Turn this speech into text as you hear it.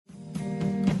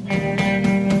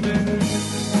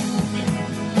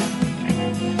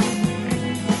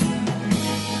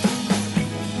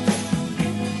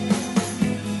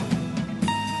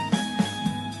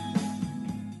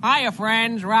Hiya,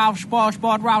 friends. Ralph Sport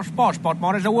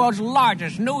Motors, the world's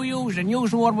largest new, used, and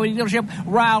used automobile dealership.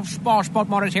 Ralph Sport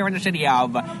Motors here in the city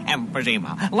of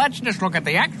Emphysema. Let's just look at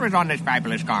the extras on this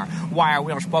fabulous car. Wire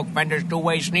wheel, spoke fenders,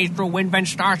 two-way sneeze-through, wind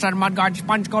vents, star-studded mudguard,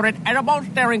 sponge-coated, edible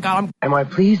steering column. Am I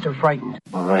pleased or frightened?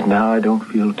 Well, right now I don't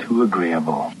feel too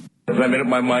agreeable. I made up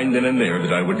my mind then and there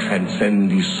that I would transcend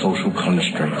these social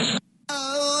constraints.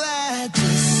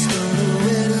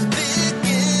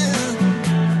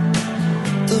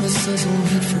 Says we'll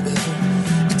live forever.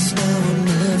 It's now or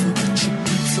never, but she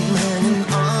keeps them hanging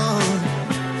on.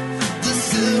 The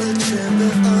silly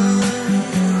champion.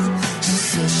 She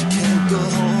says she can't go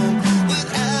home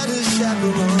without a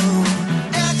chaperone.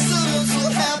 Accidents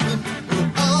will happen,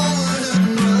 we're all hit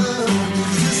and run. You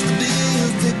used to be a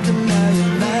victim, now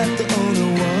you're not the only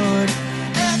one.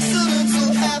 Accidents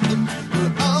will happen,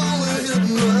 we're all hit and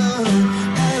run.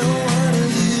 I don't wanna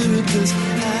hear it 'cause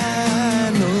I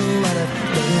know what I've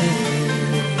done.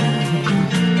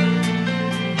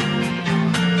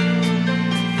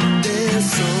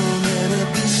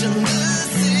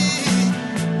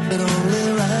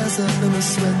 Up in a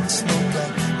sweat and smoke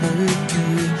like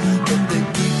mercury, but they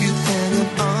keep you hanging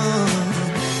on.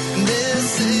 And they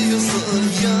say you're so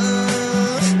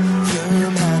young,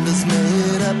 your mind is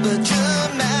made up, but your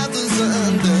math is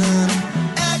undone.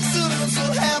 Accidents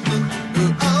will happen,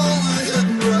 we're all hit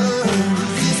and run.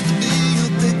 You used to be a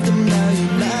victim, now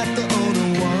you're not the only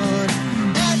one.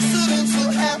 Accidents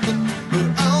will happen,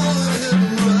 we're all hit and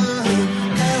run.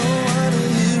 I don't wanna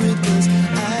hear it 'cause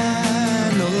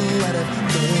I know what I've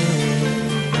done.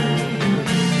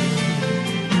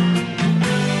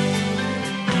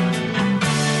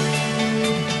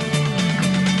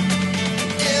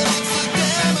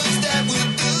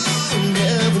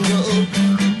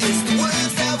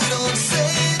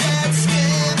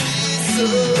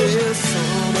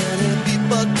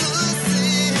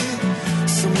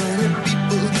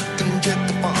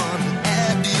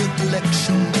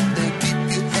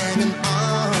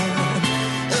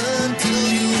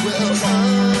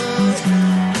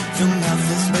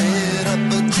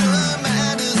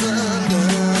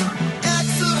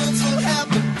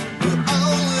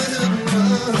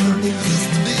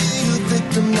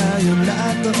 Now you're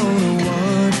not the only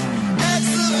one.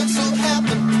 Accidents will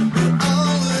happen, we're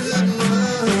all hit and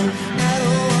run. I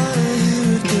don't wanna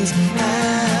hear it 'cause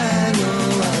I know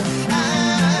what I've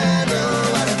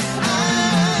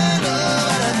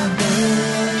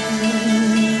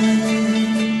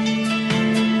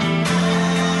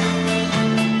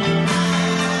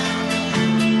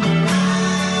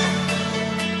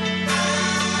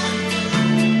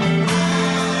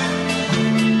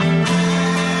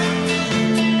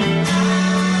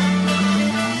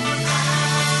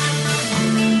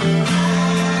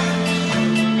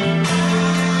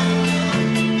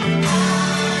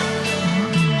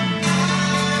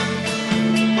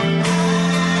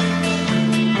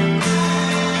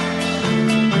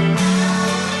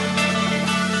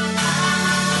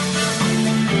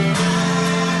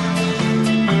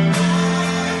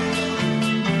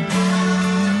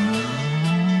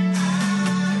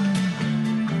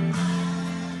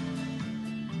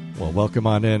Welcome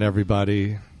on in,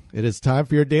 everybody. It is time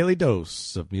for your daily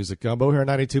dose of Music Gumbo here on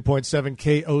 92.7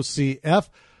 KOCF,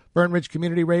 Burn Ridge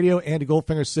Community Radio. Andy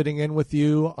Goldfinger sitting in with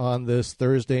you on this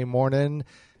Thursday morning.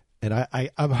 And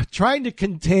I'm trying to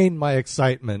contain my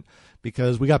excitement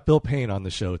because we got Bill Payne on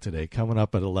the show today coming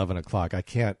up at 11 o'clock. I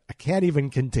can't even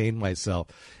contain myself.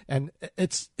 And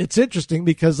it's interesting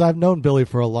because I've known Billy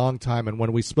for a long time. And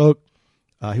when we spoke,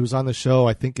 he was on the show,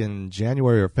 I think in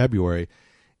January or February.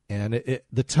 And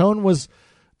the tone was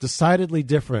decidedly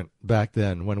different back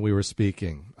then when we were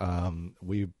speaking.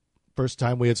 First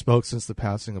time we had spoke since the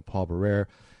passing of Paul Barrere,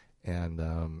 and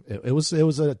it was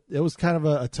kind of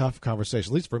a tough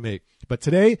conversation, at least for me. But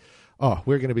today,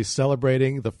 we're going to be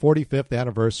celebrating the 45th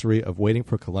anniversary of Waiting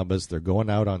for Columbus. They're going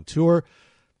out on tour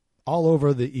all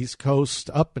over the East Coast,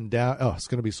 up and down. Oh, it's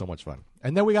going to be so much fun.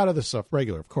 And then we got other stuff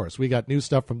regular, of course. We got new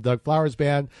stuff from Doug Flowers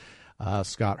Band,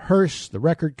 Scott Hirsch, the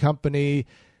record company.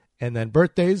 And then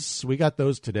birthdays, we got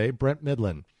those today. Brent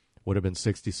Midland would have been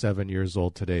 67 years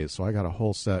old today. So I got a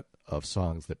whole set of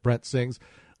songs that Brent sings.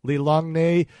 Lee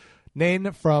Longnay,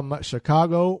 Nain from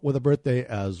Chicago with a birthday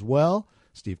as well.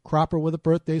 Steve Cropper with a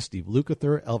birthday. Steve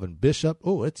Lukather, Elvin Bishop.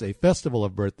 Oh, it's a festival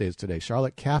of birthdays today.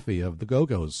 Charlette Caffey of the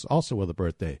Go-Go's also with a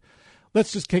birthday.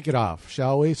 Let's just kick it off,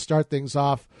 shall we? Start things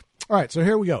off. All right, so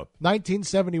here we go.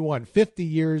 1971, 50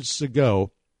 years ago.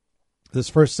 This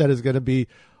first set is going to be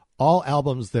all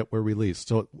albums that were released.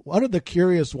 So one of the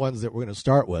curious ones that we're going to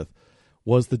start with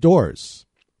was The Doors.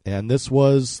 And this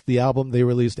was the album they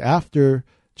released after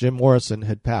Jim Morrison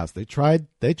had passed. They tried,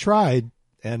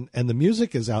 and the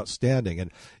music is outstanding.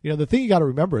 And, the thing you got to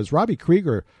remember is Robbie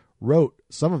Krieger wrote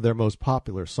some of their most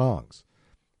popular songs.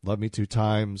 Love Me Two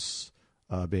Times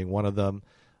being one of them.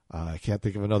 I can't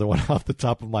think of another one off the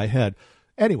top of my head.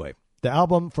 Anyway, the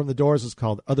album from The Doors is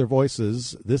called Other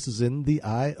Voices. This is In the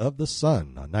Eye of the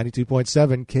Sun on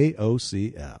 92.7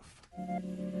 KOCF.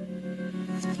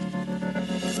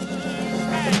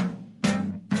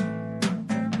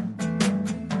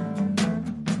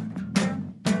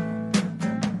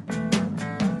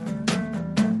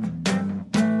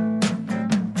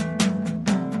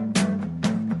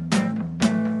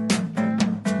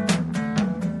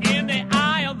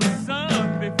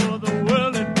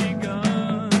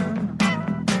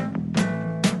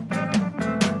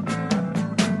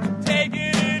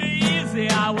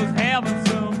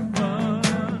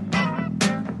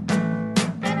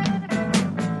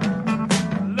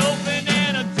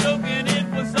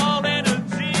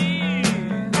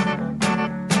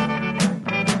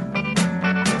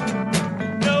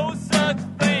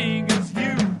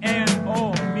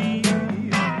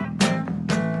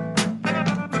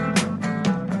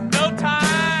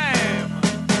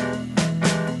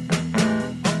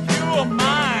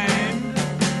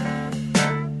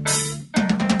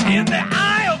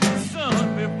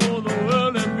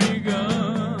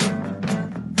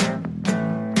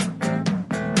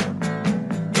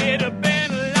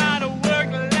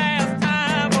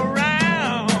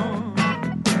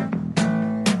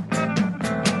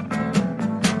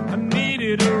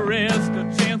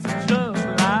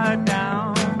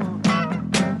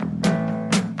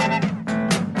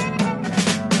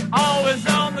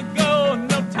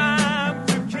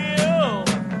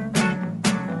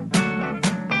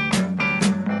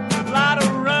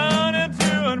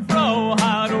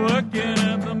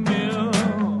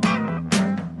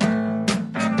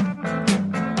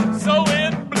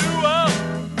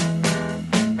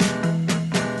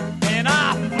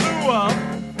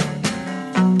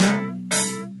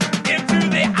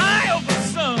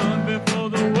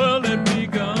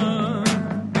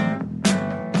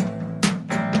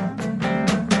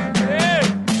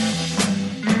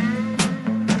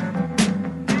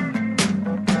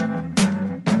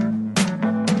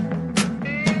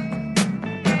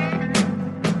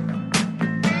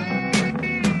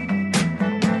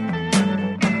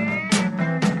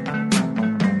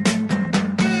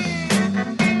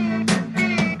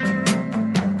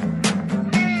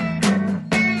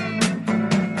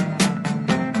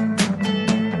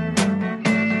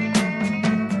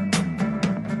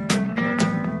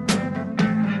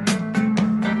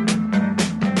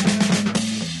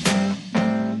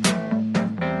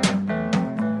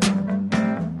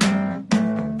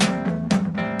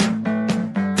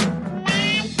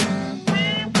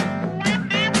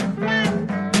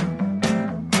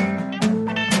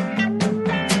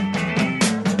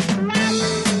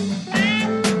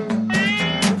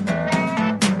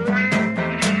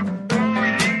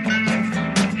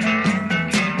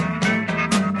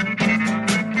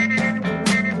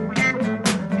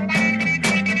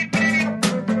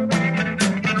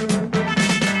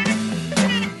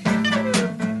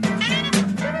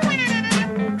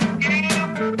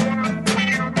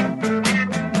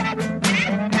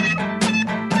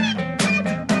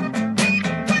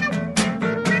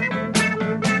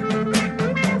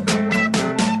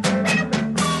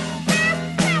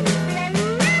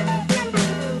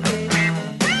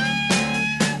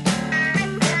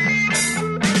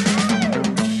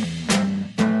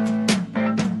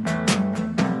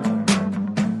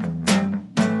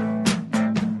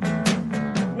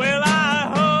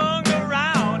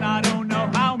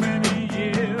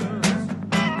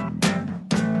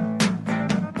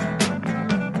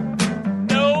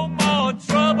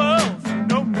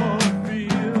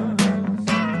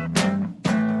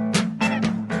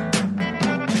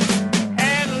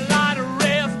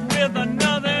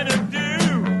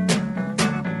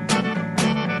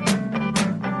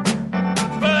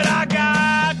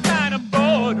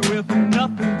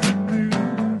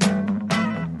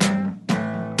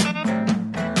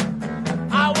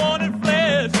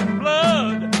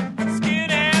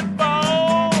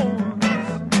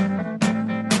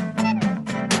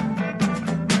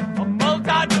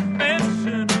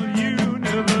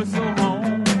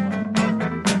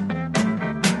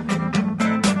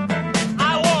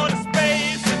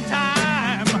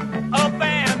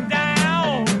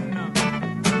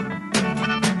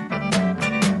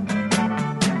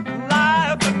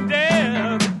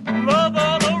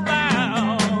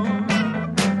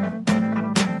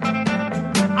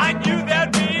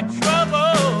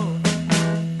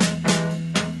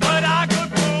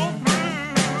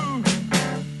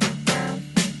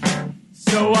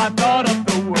 thought of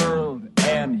the world,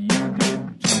 and you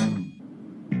did too.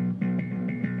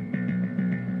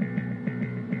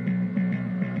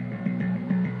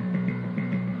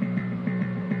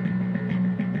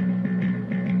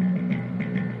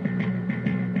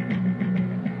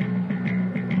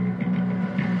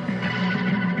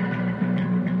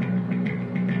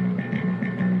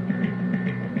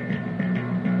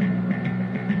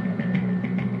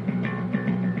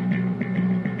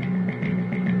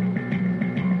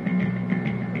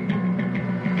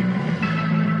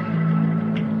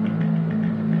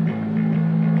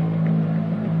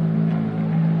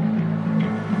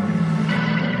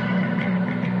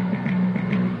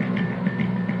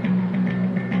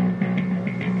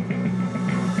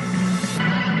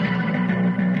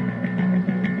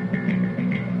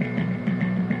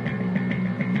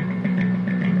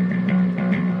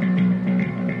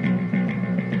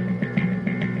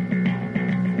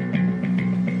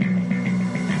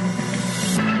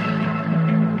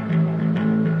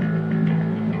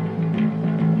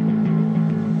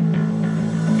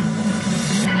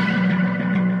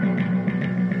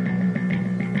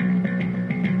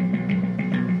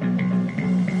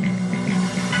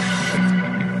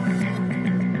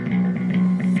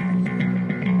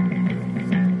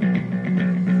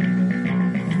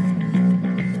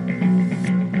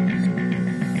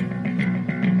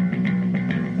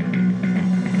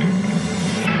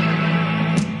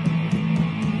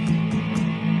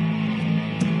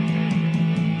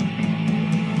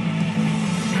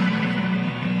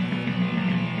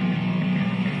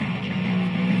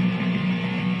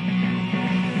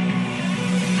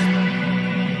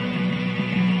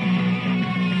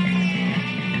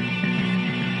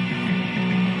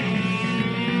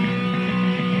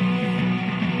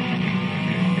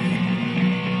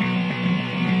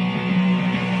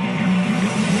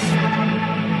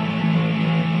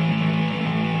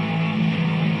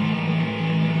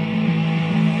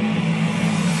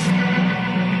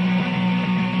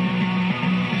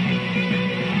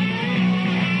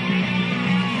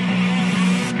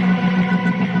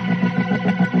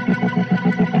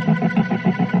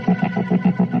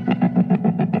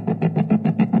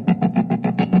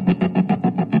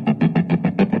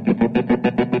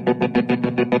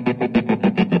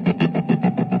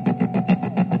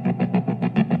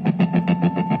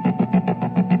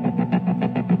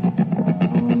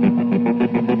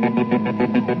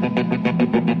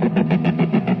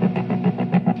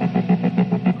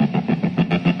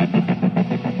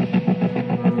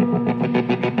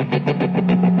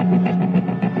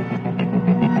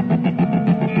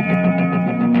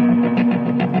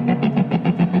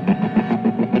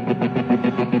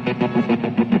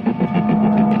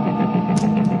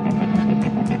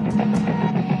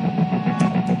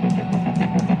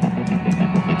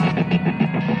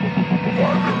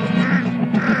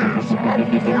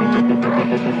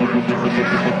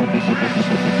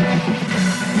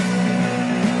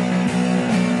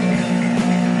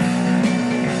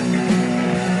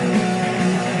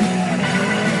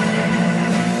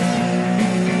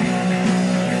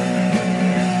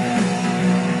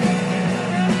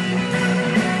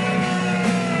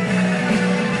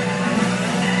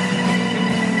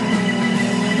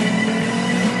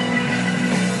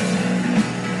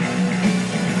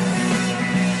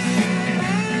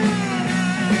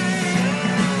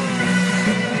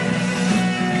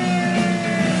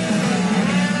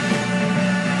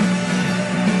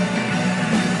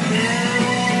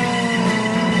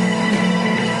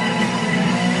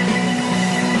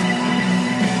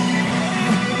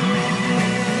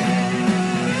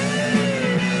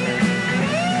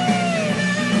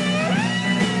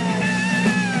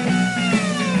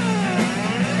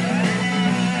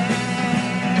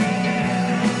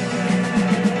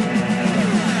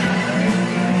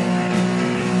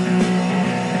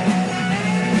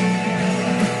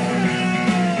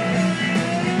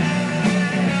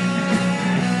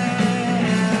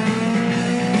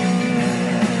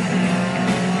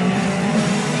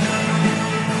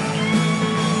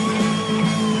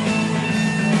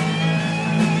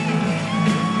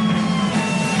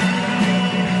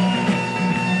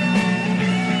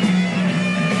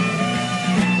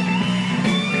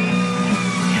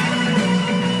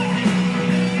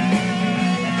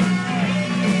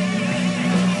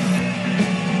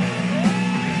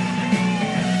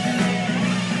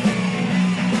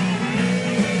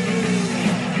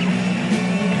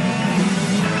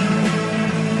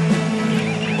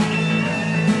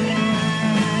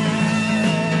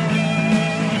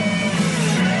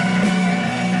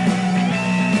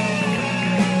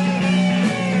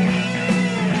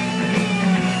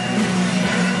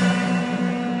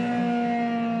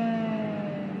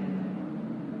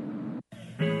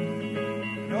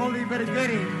 oldie but a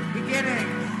goodie.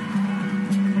 Beginning.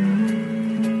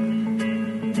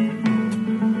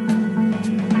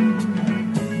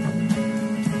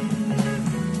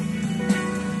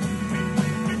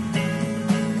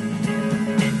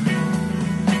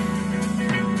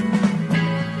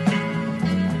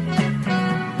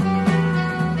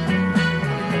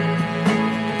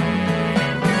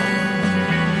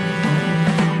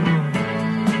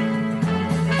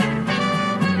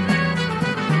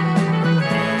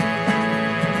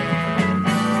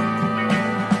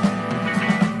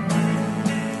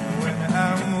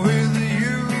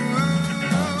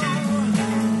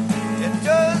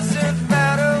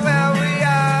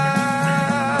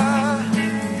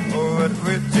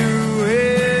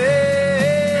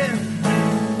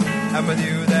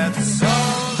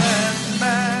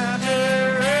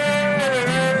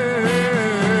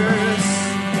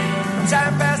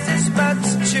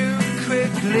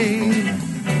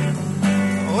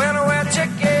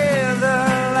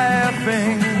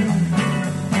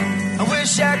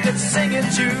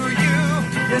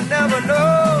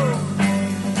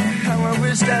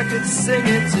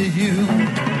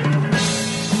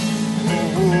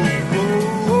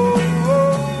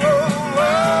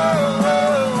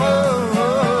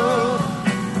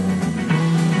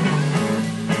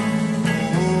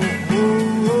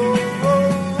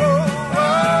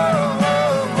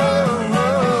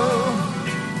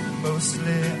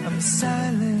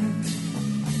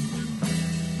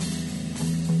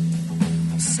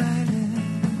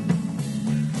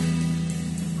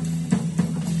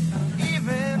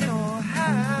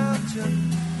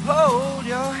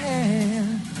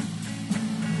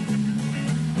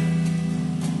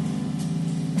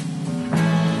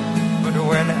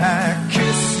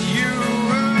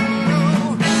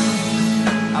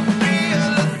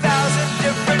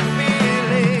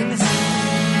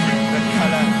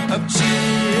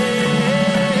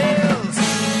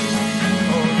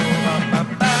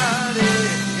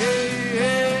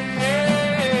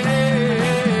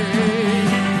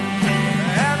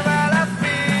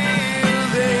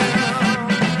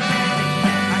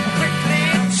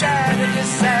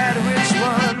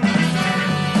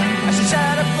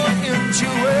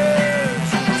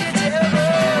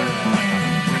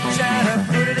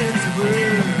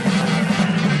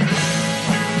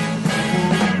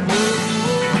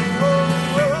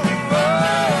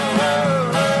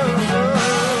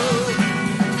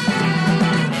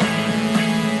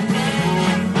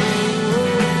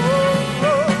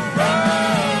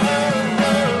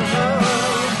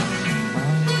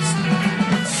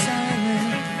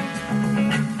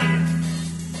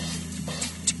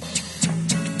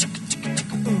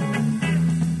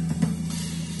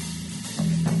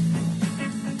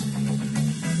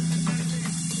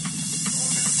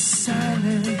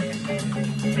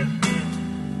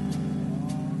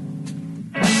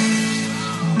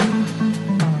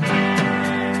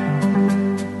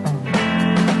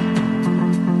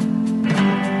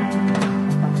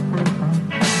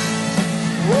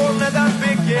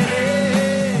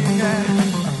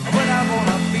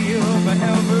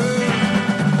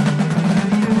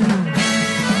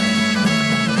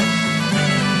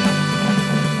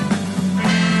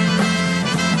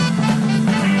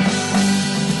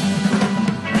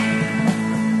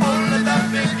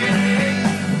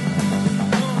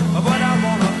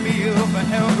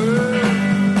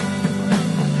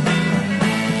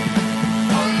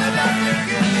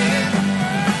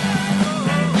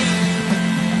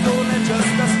 Just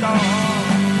a star.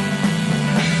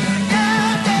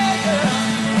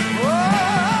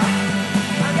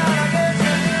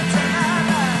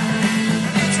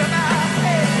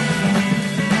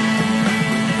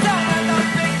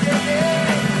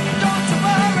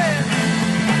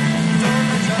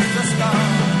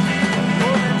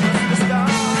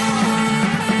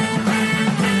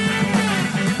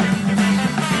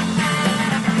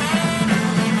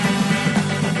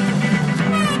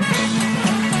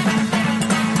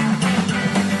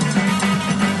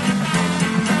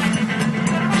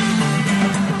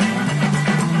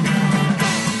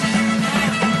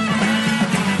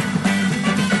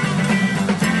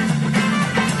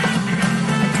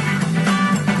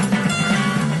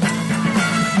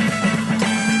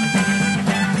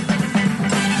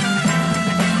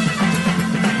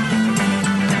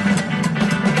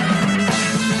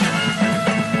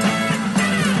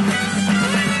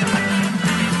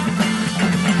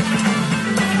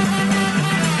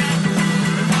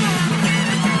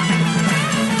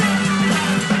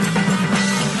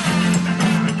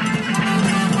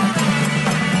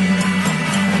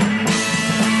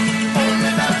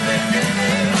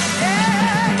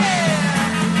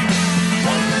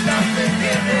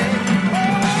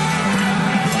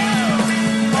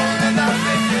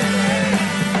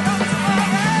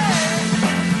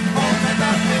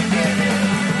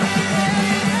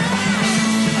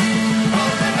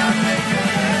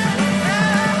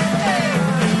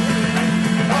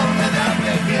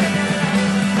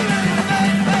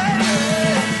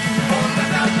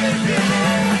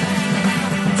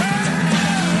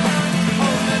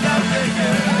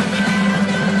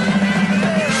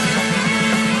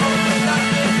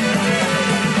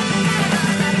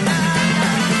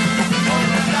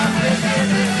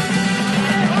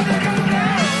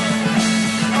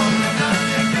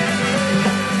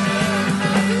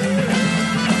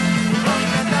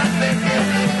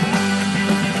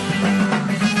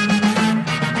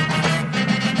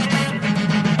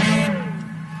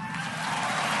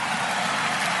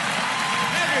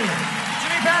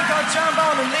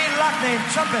 Payne,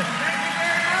 trumpet.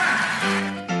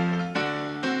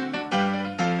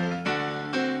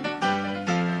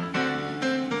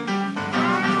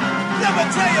 Let me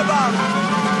tell you about it.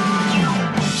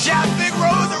 She had big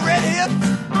rows of red hips,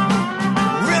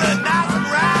 really nice and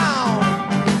round.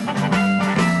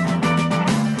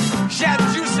 She had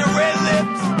juicy red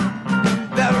lips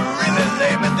that really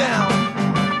laid me down.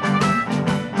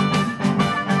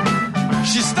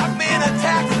 She stuck me in a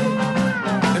taxi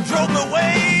and drove me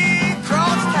way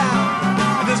across town.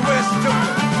 And this is where she took me.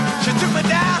 She took me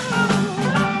down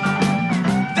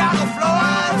to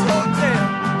Floyd's Hotel.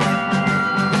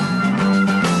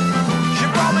 She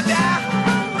brought me down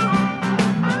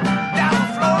to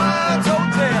Floyd's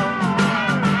Hotel.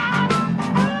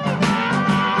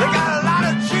 They got a lot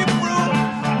of cheap rooms.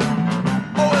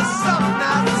 Oh, it's something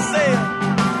nice to say.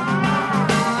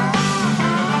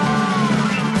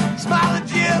 Smiling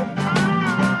Jim,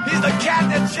 he's the cat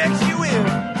that checks you in.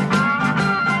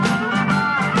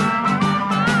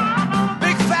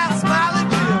 Big fat smiling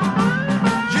Jim,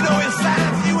 you know he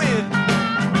signs you in.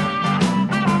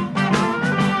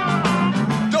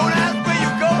 Don't ask where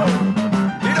you go,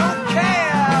 he don't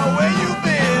care where you've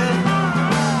been.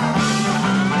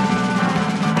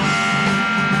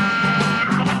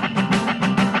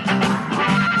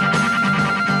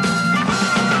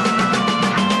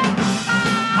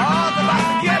 Oh, it's about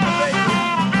to get me, baby.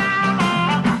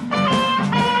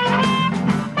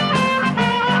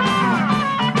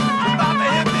 It's about to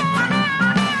hit me too.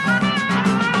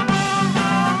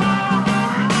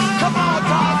 Come on,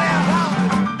 Tarzan, pound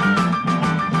it.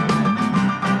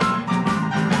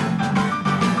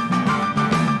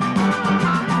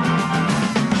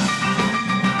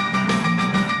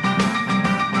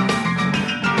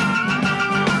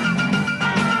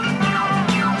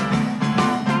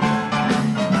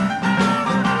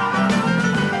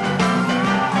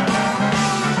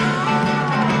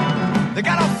 They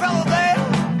got a fellow there,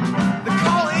 they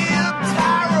call him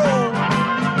Tyrone.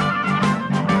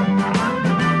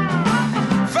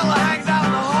 Fella hangs out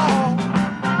in the hall,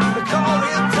 they call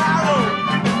him Tyrone.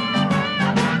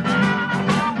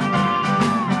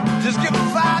 Just give him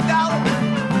 $5,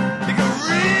 he can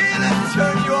really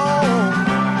turn you on.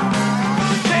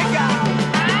 Take out.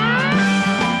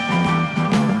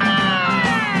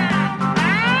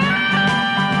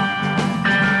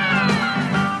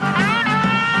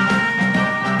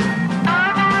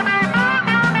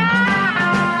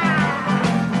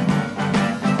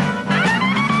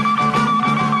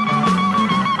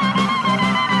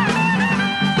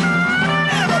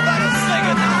 Everybody sing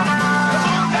it now.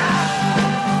 Come on down.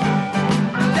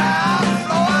 Down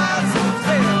Floyd's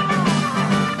Hotel.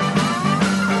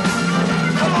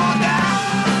 Come on down.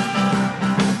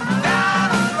 Down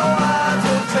Floyd's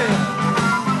Hotel.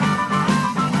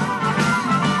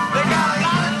 They got a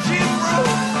lot of cheap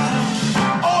rooms.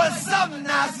 Oh, it's something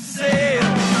nice to say.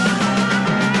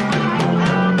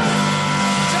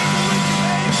 Take me with you,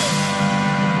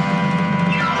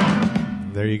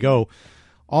 baby. There you go.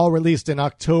 All released in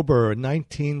October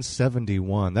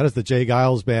 1971. That is the Jay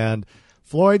Giles Band.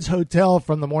 Floyd's Hotel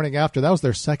from the morning after. That was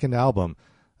their second album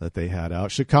that they had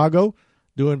out. Chicago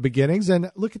doing beginnings.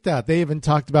 And look at that. They even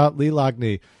talked about Lee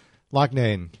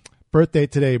Loughnane. Birthday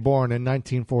today, born in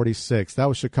 1946. That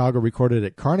was Chicago, recorded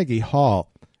at Carnegie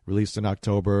Hall. Released in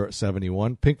October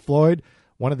 71. Pink Floyd,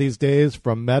 One of These Days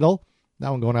from Metal.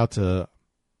 That one going out to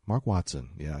Mark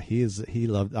Watson. Yeah, he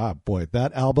loved,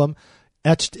 that album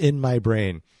etched in my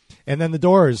brain. And then the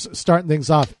Doors starting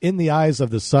things off, In the Eyes of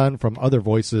the Sun from Other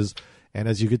Voices. And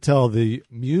as you could tell, the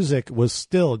music was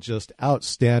still just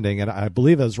outstanding. And I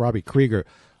believe it was Robbie Krieger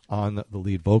on the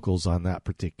lead vocals on that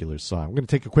particular song. We're going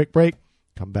to take a quick break.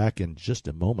 Come back in just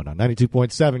a moment on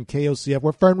 92.7 KOCF.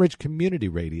 We're Fern Ridge Community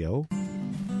Radio.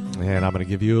 And I'm going to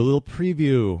give you a little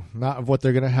preview, not of what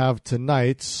they're going to have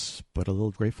tonight, but a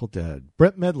little Grateful Dead.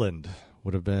 Brent Midland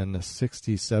would have been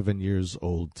 67 years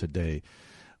old today.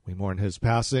 We mourn his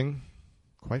passing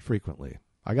quite frequently.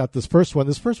 I got this first one.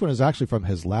 This first one is actually from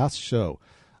his last show.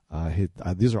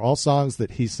 These are all songs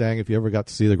that he sang. If you ever got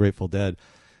to see the Grateful Dead,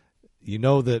 you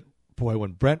know that, boy,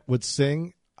 when Brent would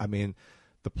sing, I mean,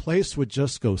 the place would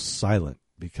just go silent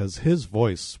because his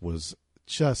voice was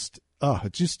just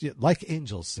like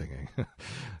angels singing.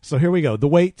 So here we go. The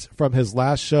Weight from his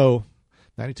last show,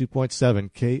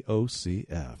 92.7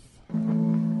 KOCF.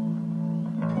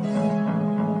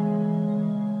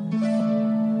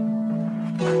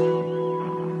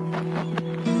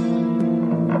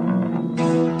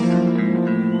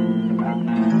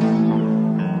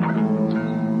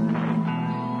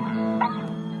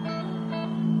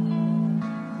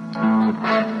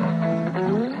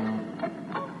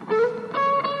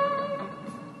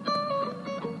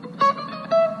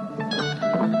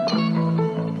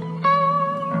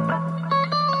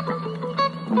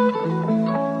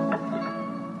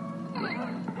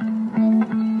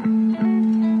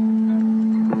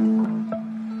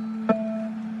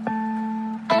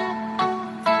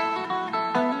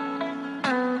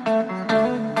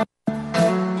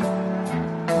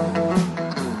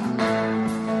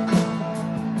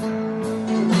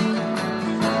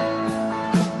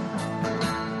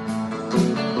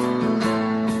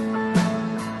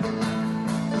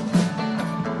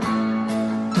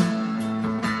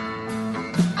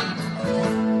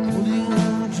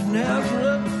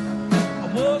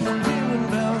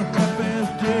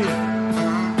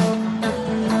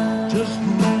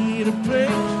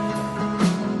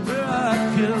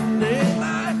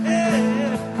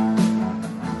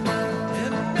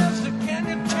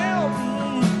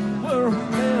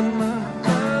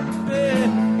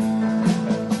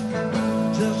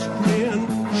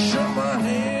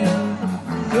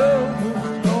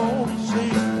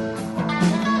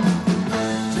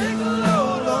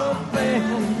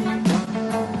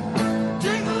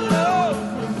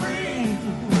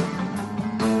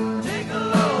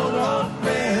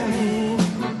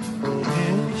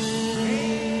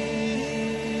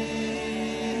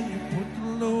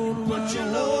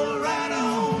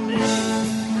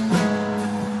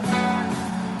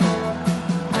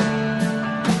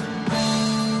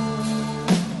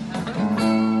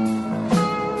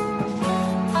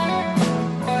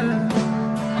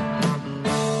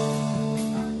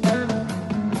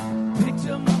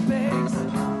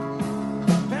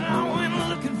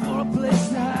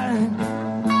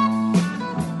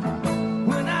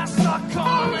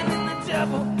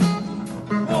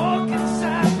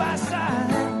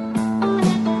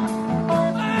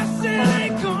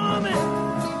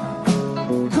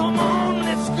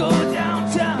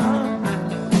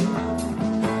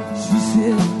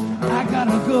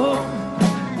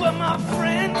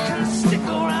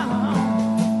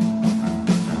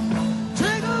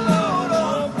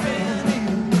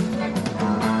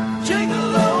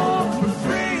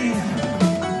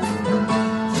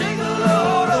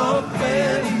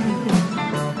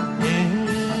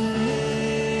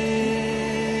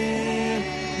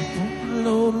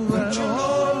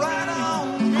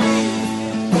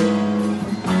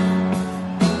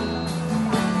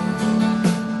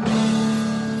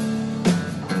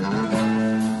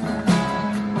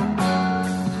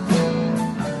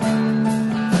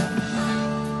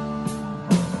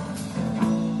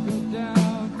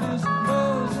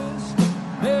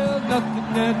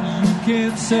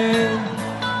 said,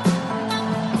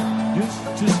 it's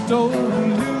just over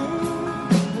you.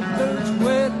 The bird's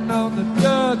waiting on the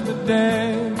judgment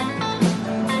day.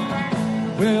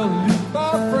 Well, you,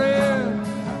 my friend,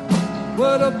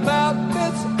 what about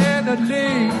Miss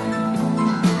Annalie?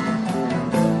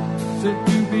 Said,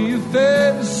 do me a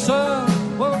favor,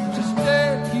 son, won't you stay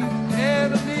and keep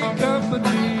Annalie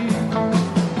company?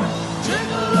 Take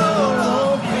a load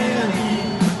off Annie,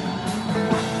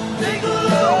 take a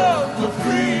load for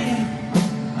free.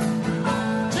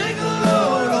 Take a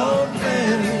load off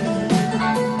Annie,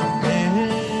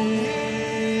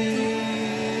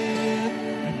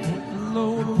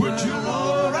 and put your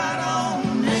load right on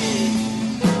me.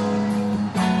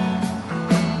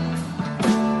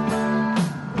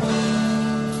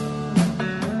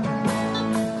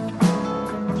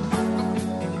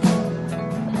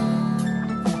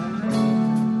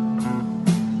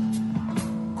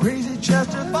 Crazy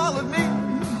Chester followed me,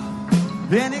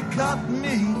 then he caught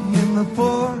me in the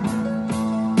fort.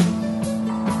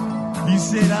 He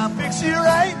said, I'll fix you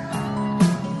right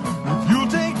if you'll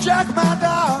take Jack, my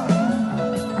dog.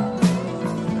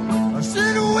 I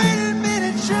said, wait a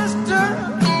minute, Chester,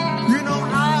 you know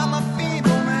I'm a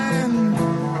feeble man.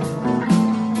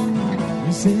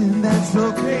 He said, that's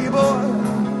okay, boy,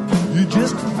 you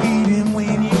just feed him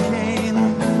when you can.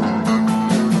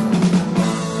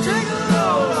 Take a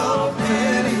load off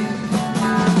Penny,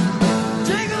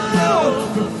 take a load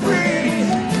for free.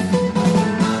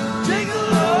 Take a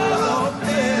load off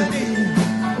Penny,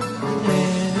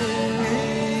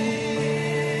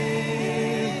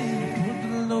 put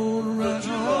the load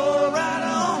right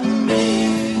on me.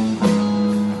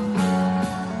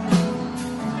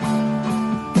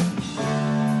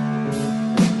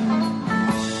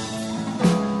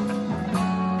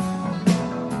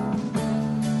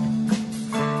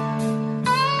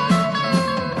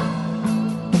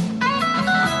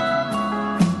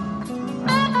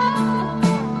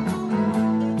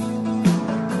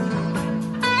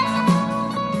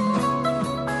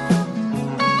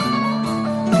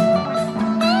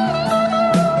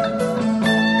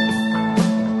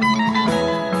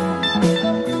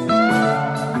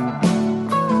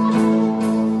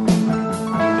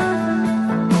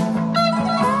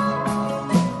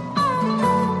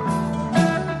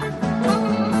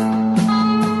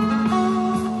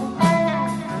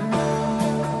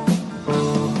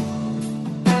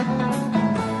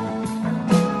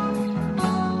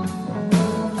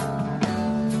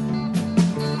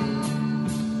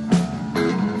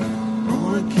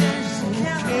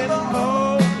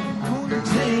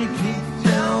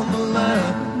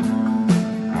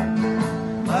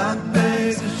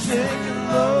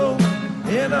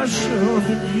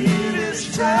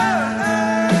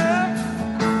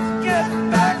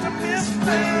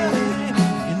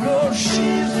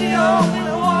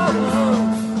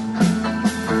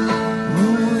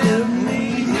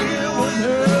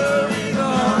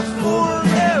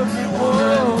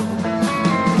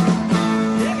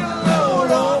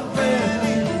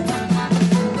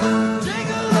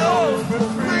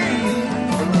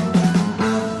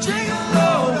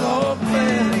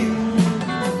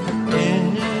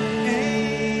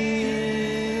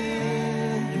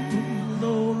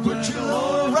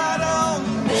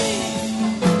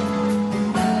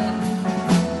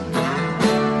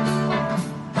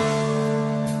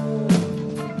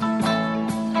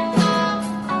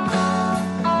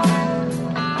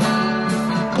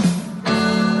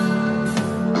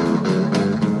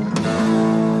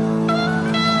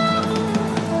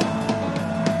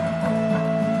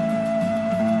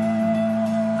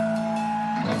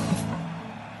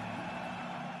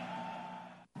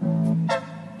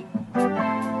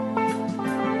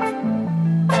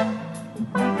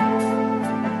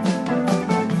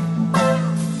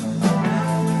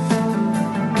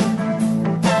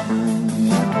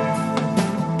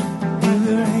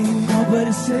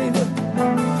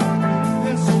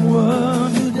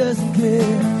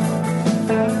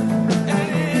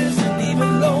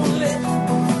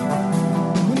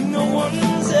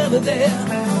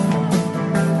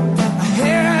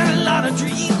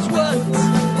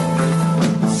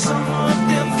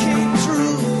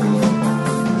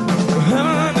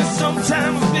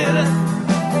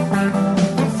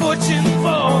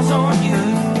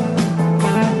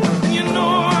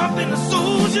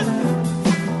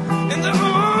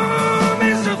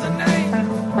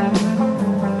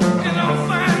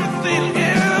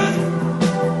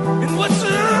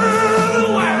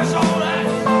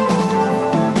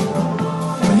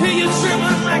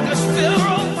 Like a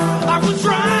sparrow, I will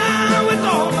try with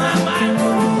all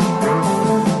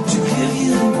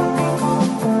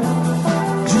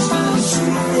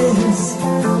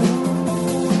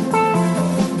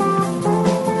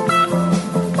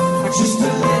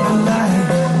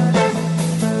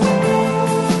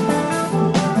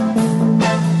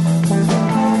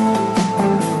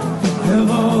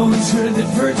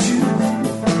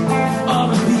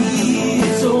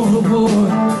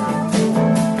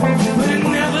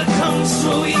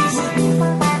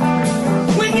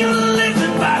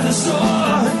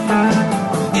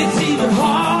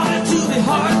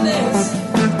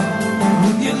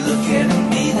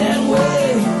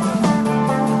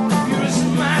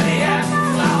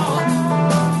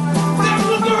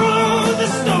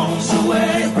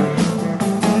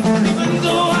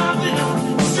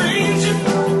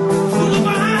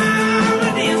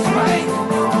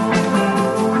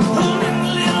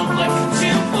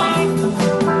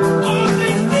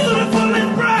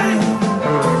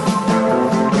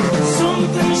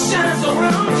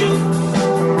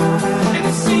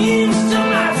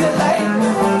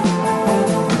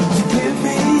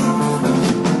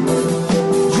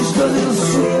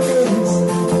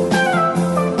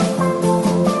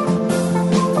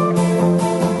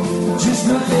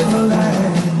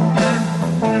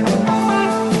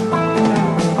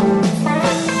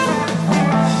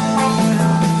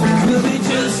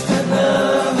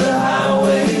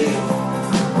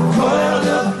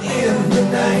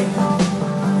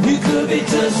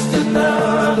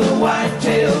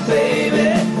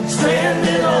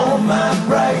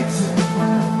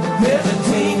There's a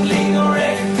tingling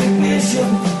recognition,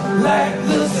 like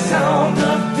the sound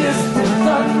of distant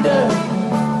thunder.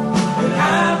 And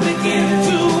I begin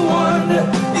to wonder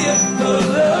if the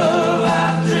love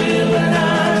I've driven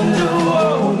under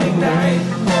won't ignite.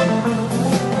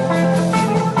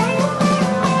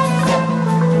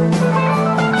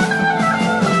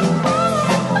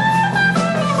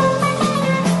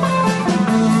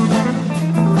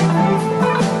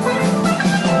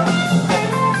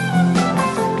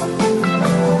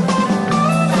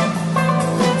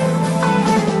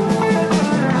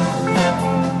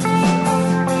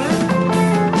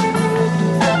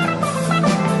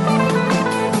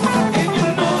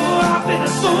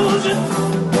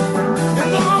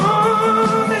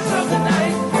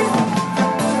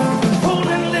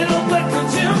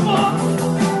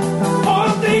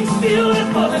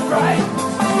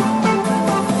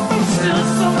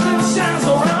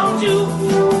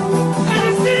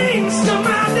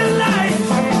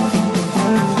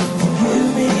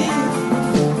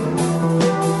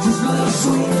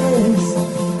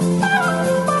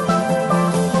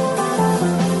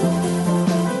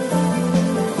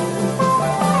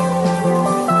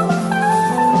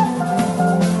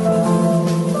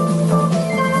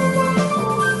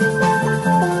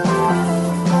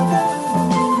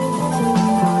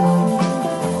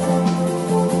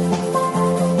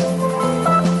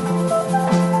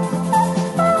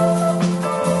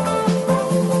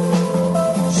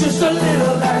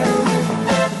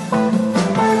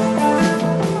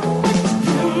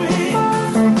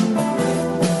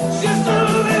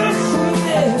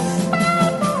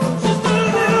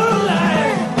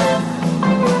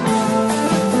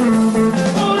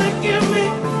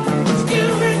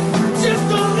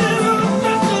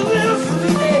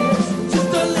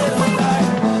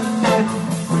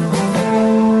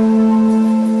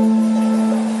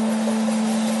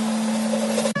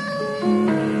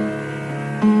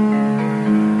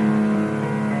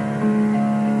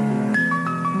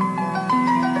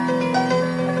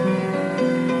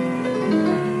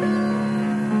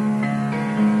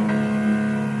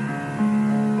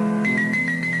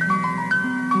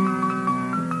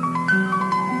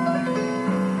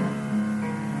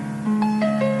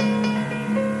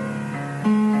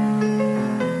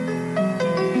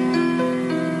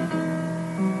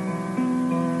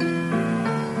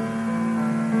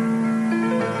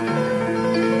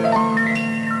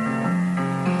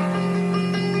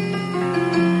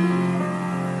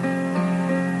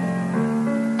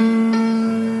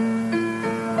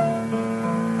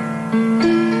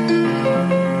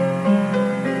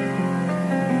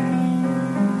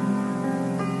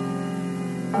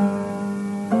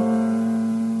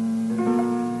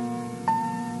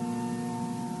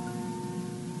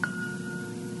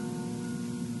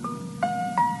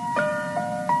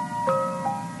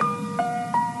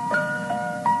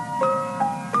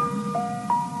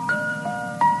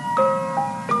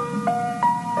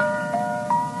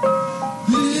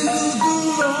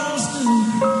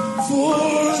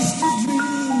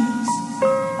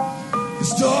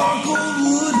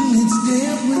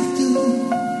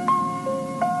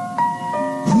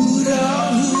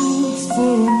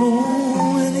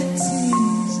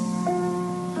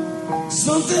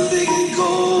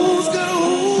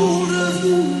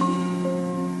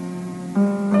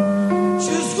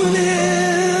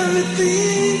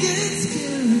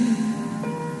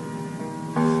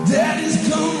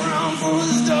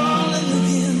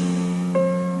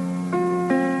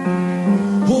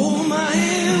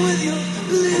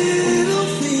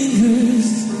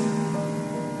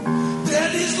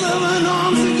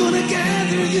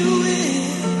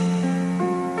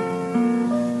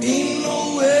 Ain't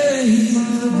no way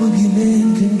the boogie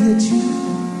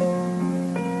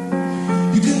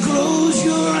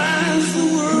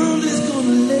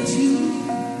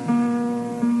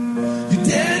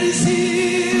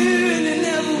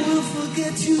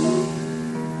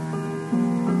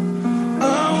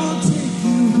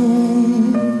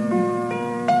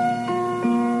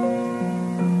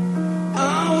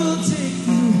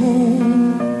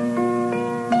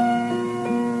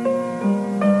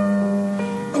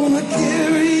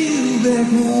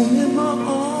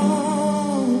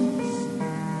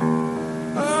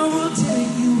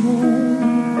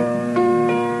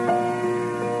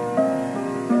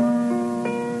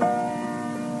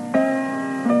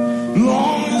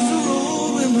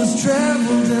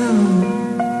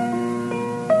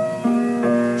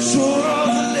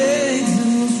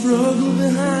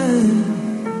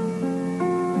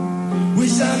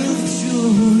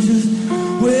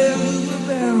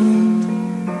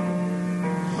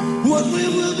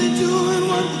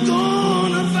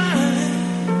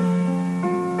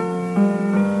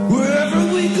Wherever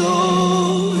we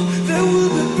go, there will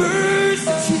be birds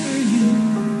to cheer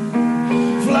you,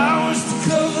 flowers to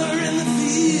cover in the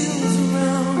fields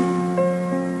around.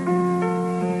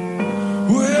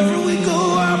 Wherever we go,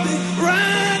 I'll be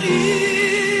right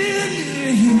here near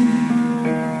you.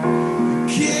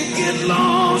 Can't get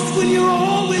lost when you're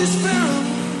always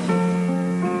found.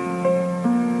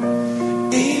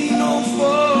 Ain't no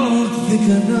fault big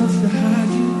enough to hide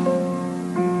you.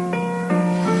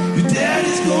 Your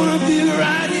daddy's gonna be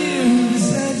right here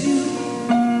beside you.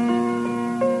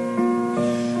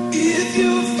 If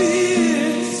your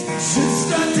fears should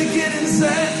start to get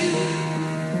inside you,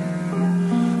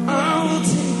 I will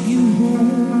take you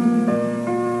home.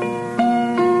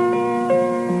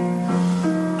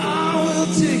 I will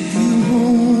take you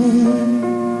home.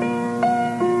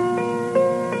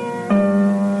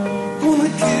 Gonna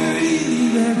carry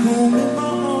you back home in my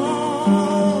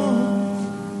arms.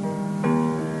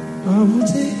 I will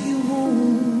take you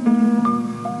home.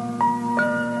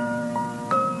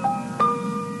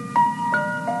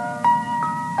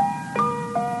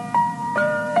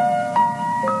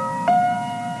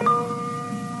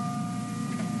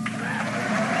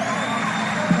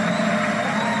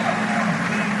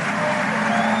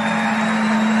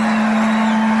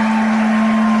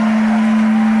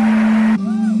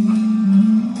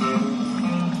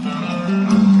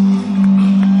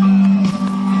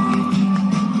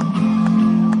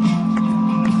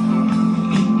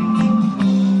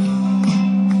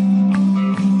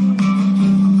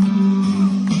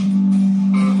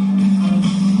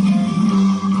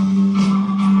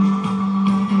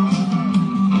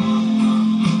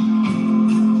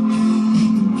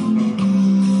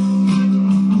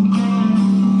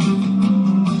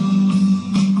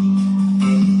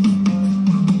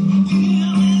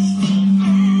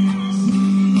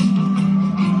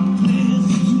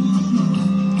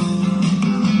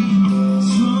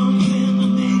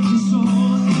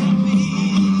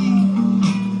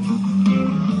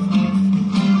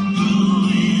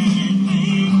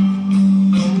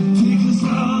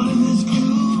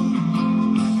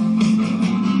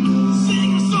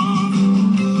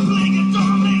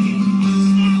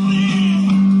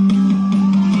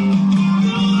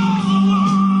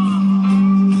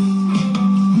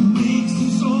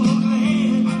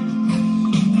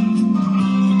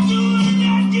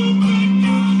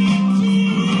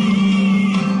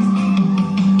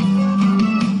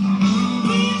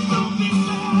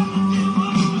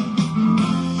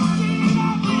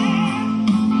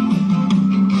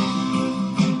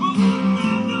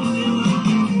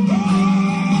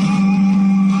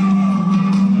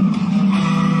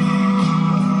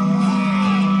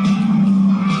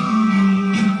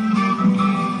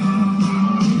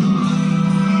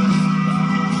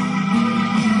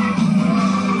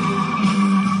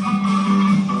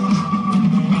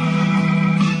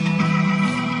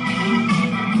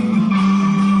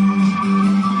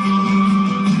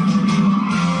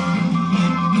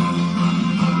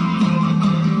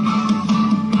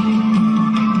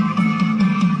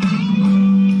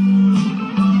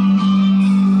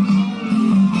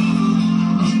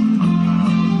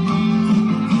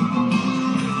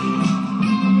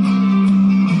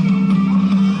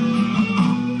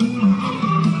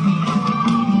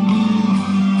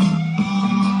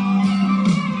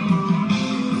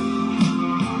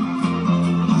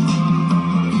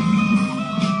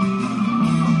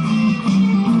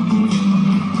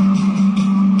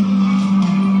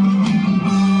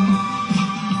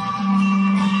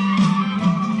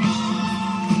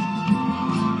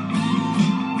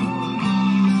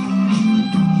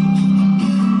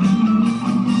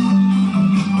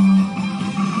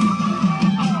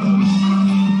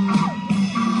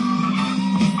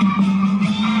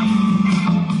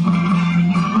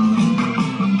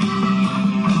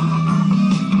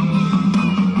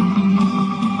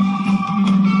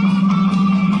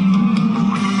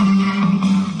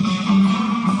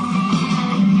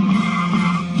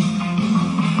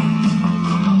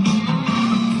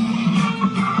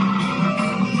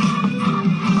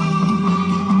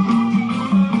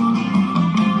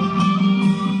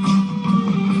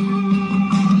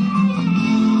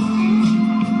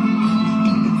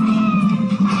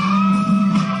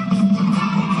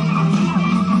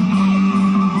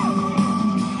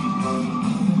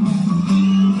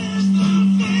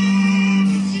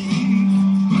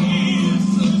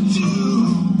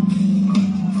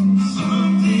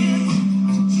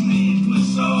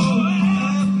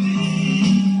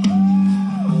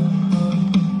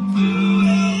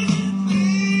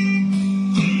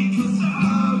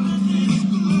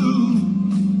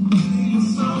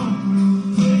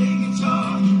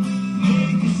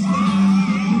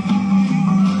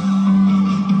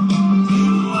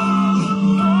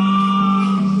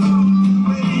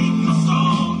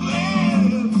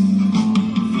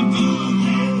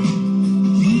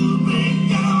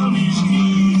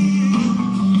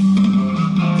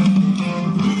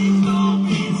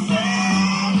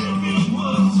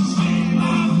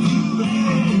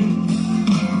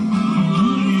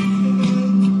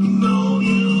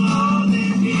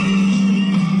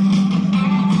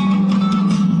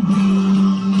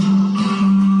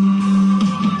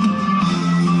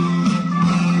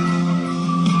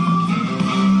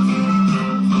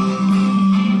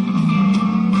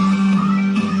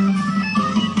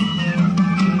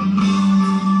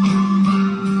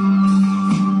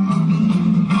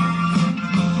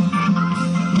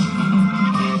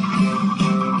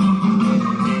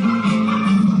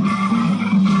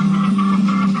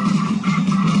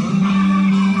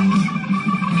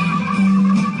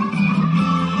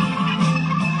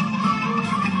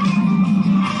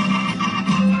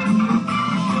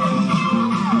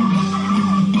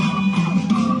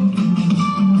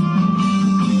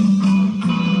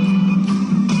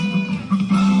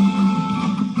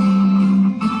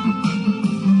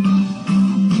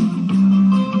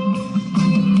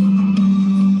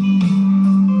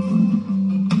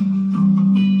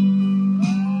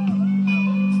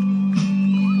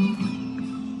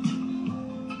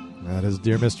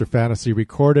 Dear Mr. Fantasy,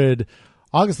 recorded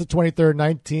August the 23rd,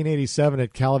 1987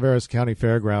 at Calaveras County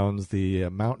Fairgrounds, the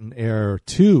Mountain Air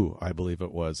 2, I believe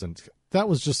it was. And that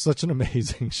was just such an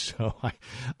amazing show.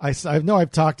 I know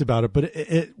I've talked about it, but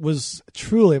it was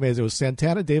truly amazing. It was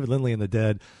Santana, David Lindley, and the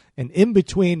Dead. And in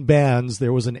between bands,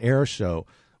 there was an air show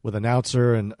with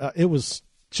announcer, and it was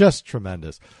just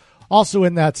tremendous. Also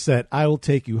in that set, I Will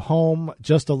Take You Home,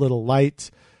 Just a Little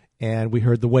Light, and we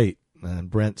heard The Wait,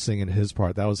 and Brent singing his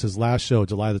part. That was his last show,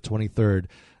 July the 23rd,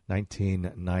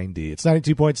 1990. It's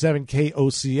 92.7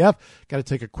 KOCF. Got to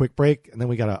take a quick break, and then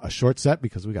we got a short set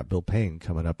because we got Bill Payne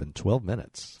coming up in 12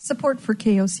 minutes. Support for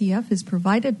KOCF is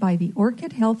provided by the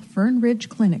Orchid Health Fern Ridge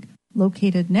Clinic,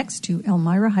 located next to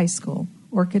Elmira High School.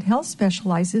 Orchid Health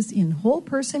specializes in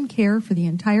whole-person care for the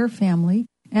entire family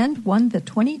and won the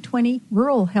 2020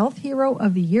 Rural Health Hero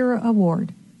of the Year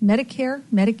Award. Medicare,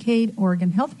 Medicaid,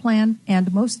 Oregon Health Plan,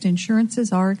 and most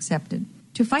insurances are accepted.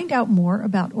 To find out more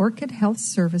about Orchid Health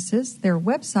services, their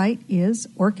website is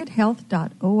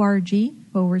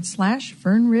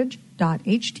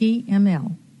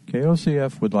orchidhealth.org/fernridge.html.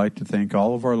 KOCF would like to thank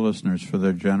all of our listeners for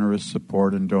their generous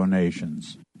support and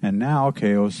donations. And now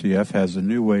KOCF has a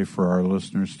new way for our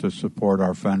listeners to support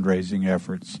our fundraising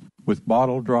efforts. With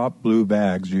Bottle Drop Blue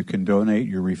Bags, you can donate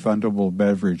your refundable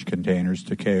beverage containers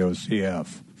to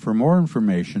KOCF. For more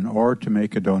information or to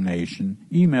make a donation,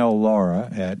 email Laura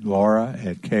at kocf.org.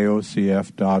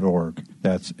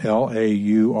 That's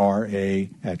LAURA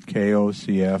at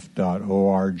kocf.org.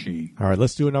 All right,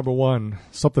 let's do a number one.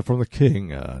 Something from the King,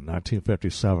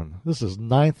 1957. This is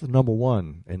 9th number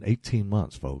one in 18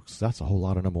 months, folks. That's a whole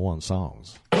lot of number one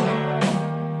songs. Walking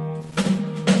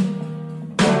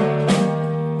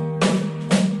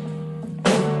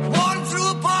through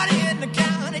a party in the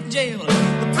county jail.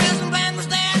 The prison band was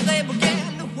there, they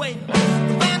began to wail.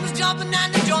 The band was jumping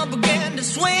and the drum began to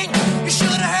swing. You should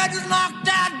have heard this knocked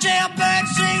out jailbird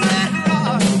sing. Let it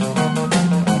rock.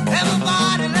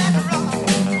 Everybody let it rock.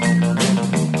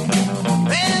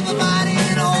 Everybody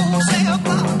in old cell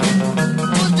block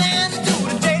was dancing to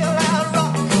the jailhouse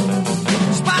rock.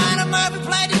 Spider Murphy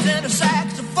played his tenor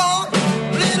saxophone.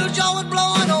 Little Joe was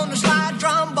blowing on the slide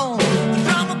trombone. The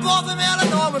drummer boy from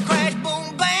Illinois would crash,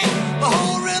 boom, bang. The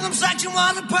whole rhythm section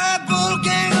was a purple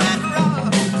gang. Let it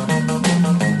rock.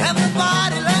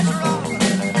 Everybody let it rock.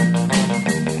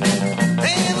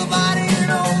 Everybody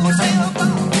in old cell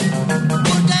block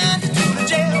was dancing to the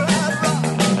jailhouse rock.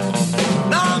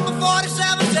 Number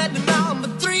 47 said to number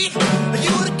 3, you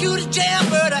the cutest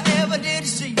jailbird I ever did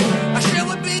see. I sure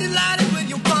would be delighted with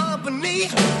your company.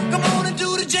 Come on and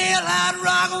do the jailhouse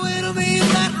rock with me.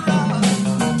 Let it rock.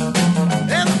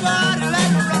 Everybody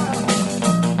let it rock.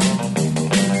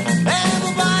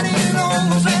 Everybody in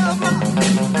old cell block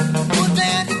was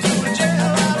dancing to the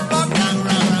jailhouse rock. Rock,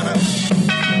 rock, rock.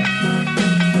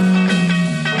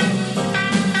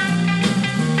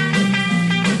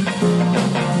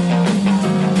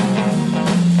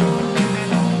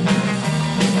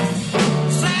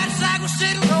 Sad sack was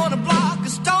sitting on a block of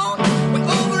stone. We're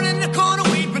over in the corner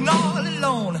weeping all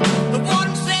alone. The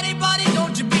warden said, hey buddy,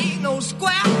 don't you be no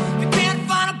square. If you can't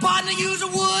find a partner, use a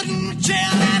wooden chair.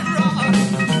 Let it rock.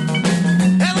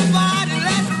 Everybody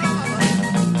let it rock.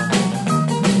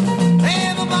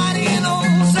 Everybody in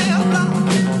old cell block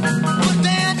was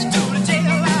dancing to the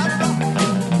jailhouse rock.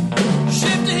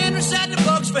 Shifter Henry said the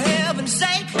bugs for heaven's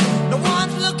sake. No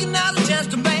one's looking out a chance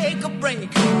to make a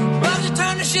break. Bugsy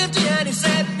turned to Shifty and he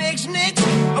said, nix, nix.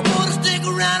 I wanna stick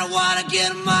around, I wanna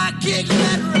get my kicks.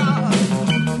 Let it rock.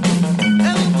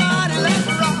 Everybody let it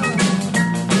rock.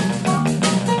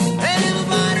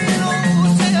 Everybody in old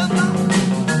cell block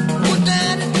was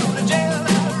dancing to the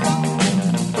jailhouse rock.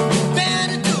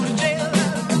 Dancing to the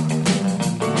jailhouse rock.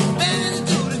 Dancing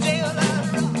to the jailhouse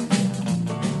rock.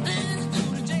 Dancing to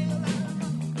the jailhouse rock.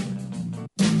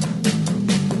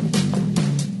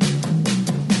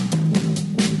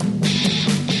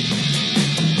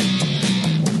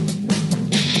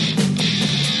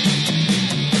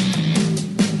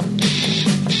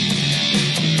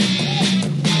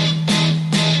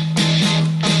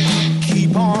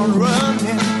 Keep on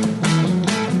running.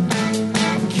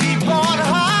 Keep on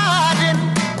hiding.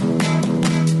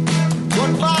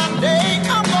 One fine day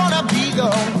I'm gonna be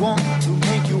the one to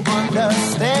make you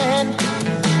understand.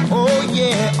 Oh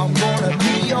yeah, I'm gonna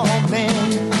be your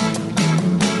man.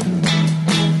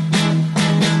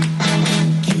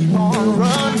 Keep on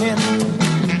running.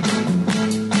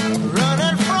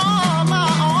 Running from my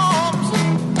arms.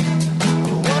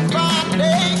 One fine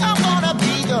day I'm gonna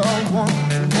be the one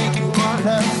to make you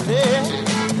understand.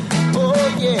 Oh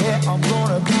yeah, I'm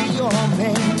gonna be your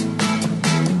man.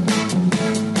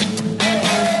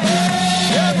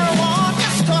 Everyone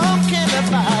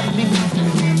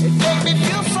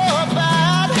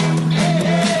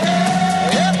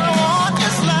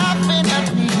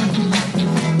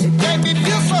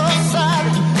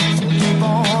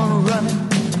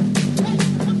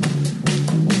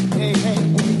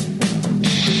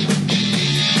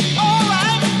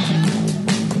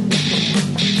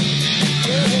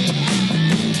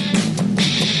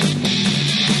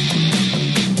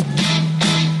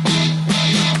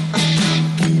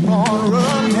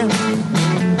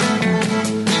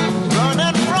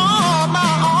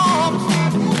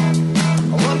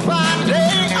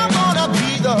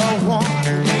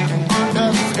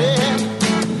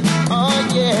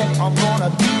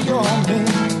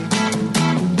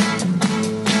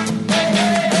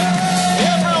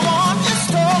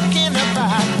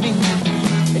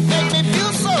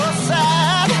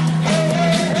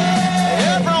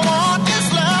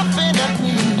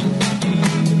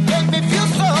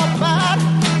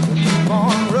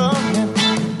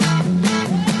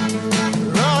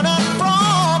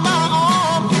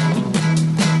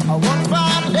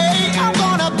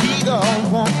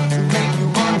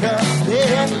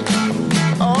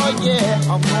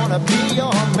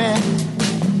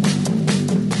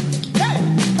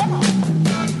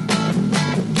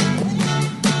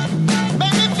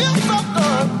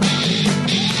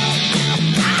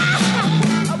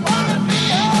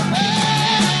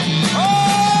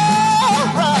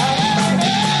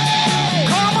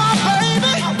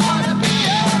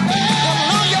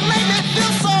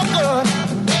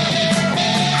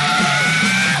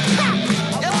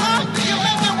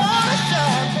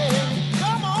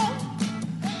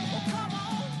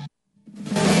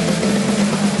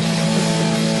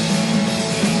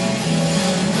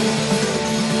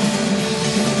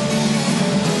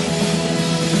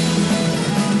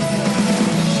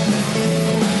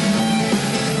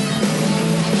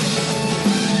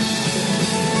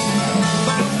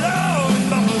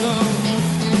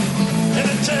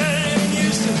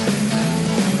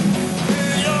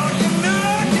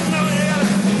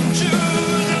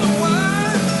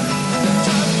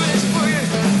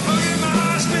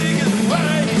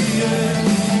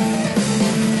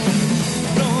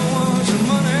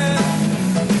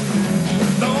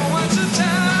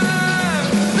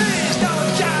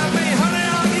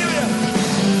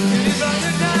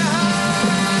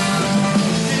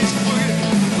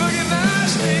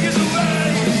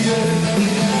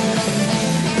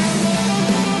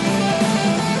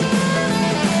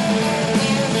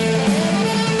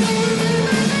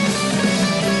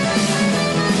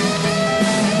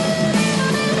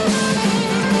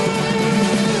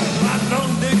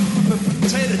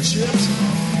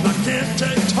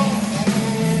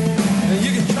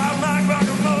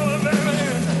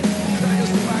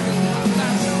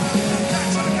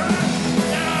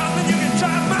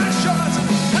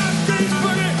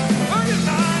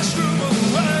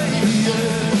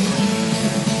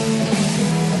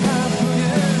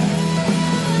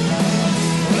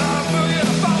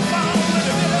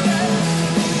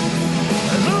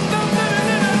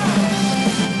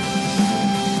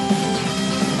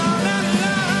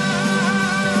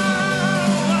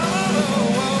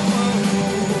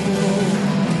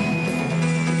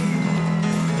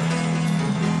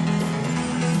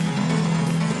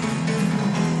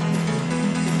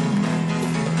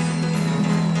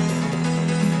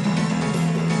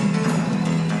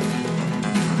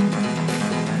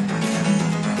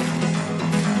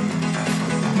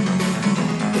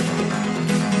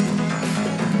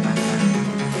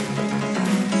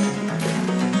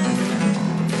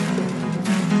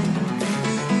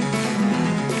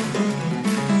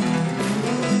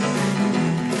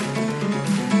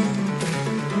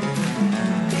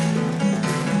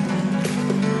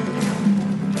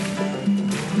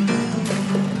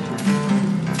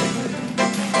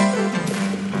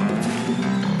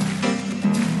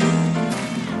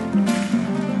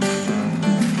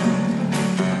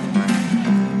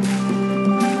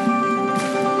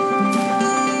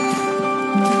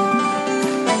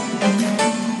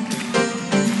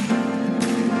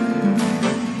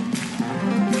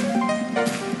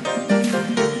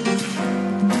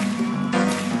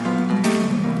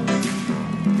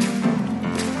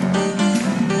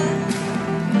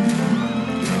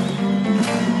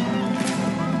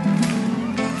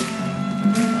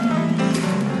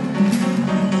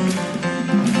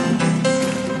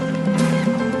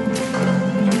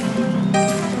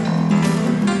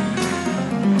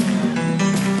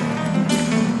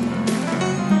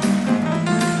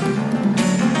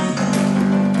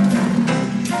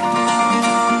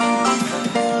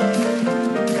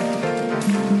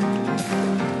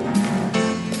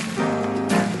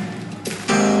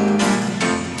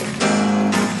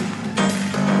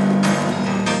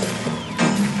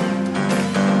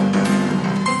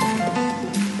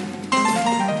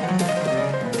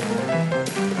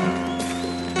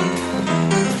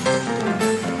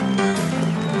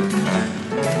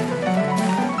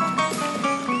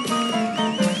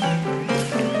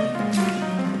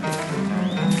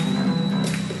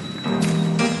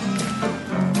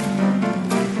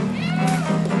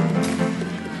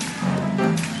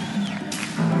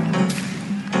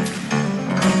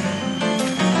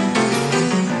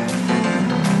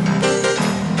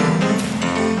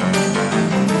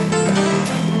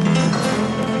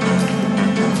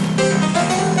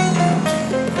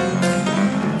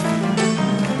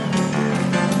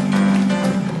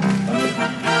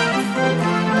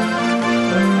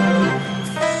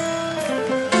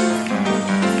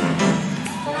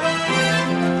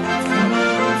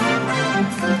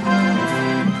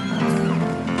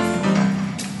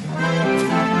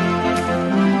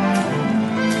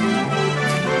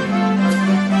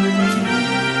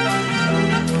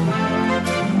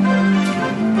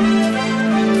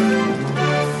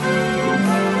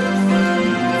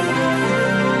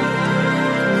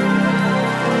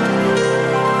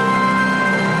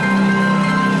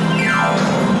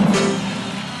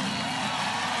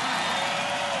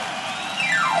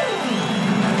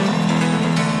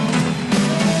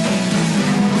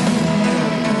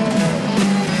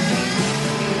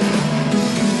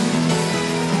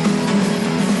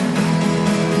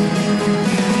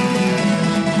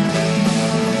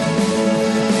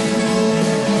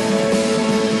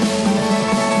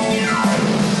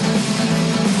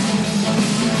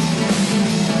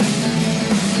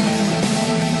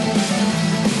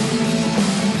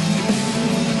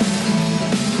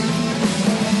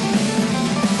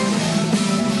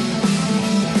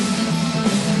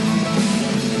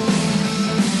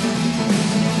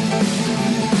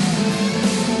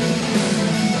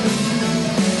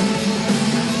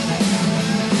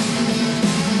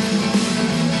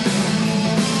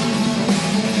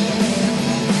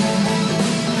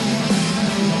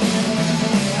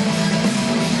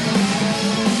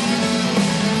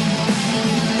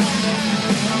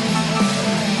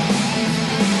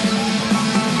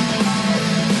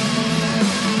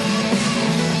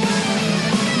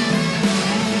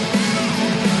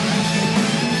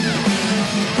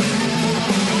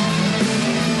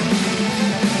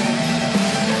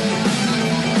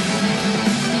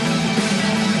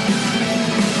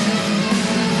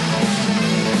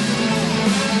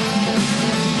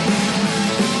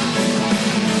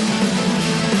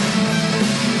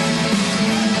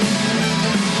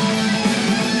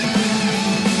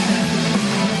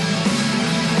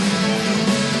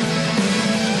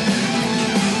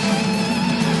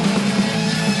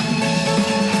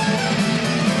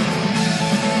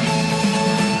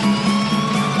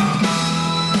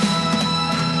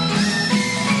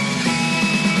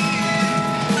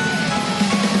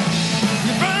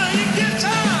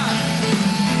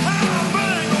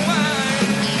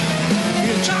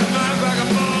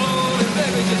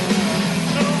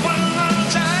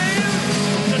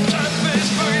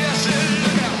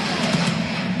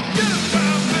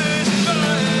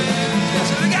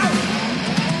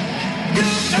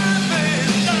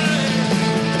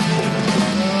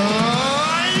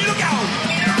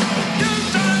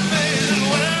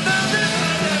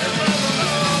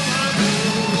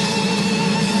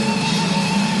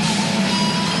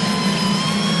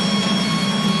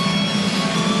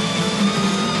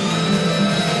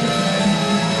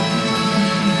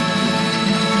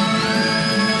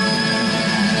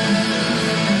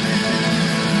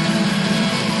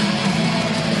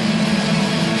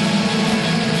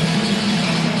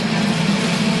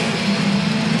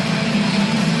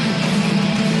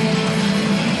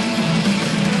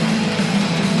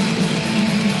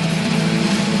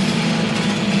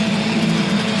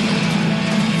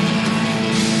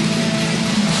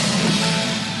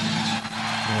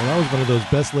those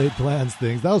best laid plans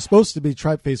things. That was supposed to be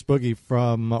Tripe-Face Boogie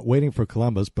from Waiting for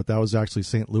Columbus, but that was actually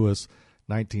St. Louis,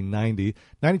 1990.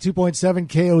 92.7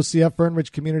 KOCF, Fern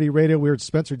Ridge Community Radio. We were at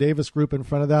Spencer Davis Group in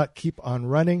front of that. Keep on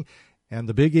Running. And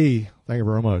the Big E, thank you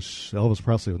very much, Elvis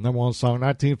Presley with number one song,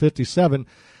 1957,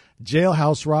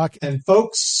 Jailhouse Rock. And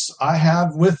folks, I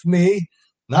have with me,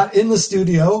 not in the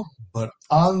studio, but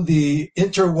on the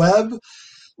interweb,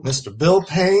 Mr. Bill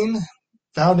Payne,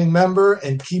 founding member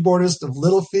and keyboardist of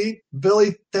Little Feat.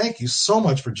 Billy, thank you so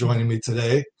much for joining me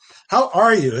today. How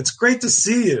are you? It's great to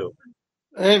see you.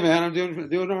 Hey, man, I'm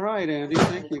doing all right, Andy.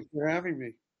 Thank you for having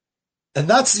me. And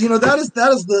that's, that is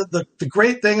the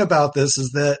great thing about this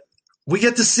is that we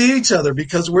get to see each other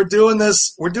because we're doing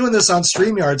this on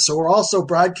StreamYard. So we're also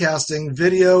broadcasting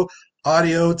video,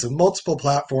 audio to multiple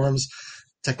platforms.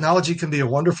 Technology can be a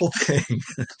wonderful thing.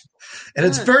 And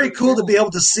it's very cool to be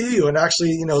able to see you and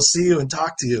actually, see you and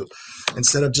talk to you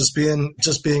instead of just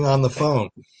being on the phone.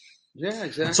 Yeah,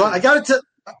 exactly. So I got to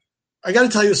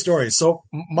tell you a story. So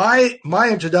my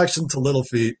introduction to Little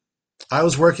Feat, I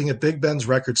was working at Big Ben's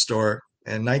record store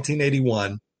in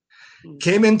 1981.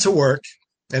 Came into work,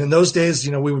 and in those days,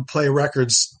 we would play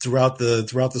records throughout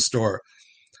the store.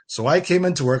 So I came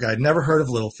into work. I'd never heard of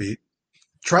Little Feat.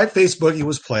 Tripe-Face Boogie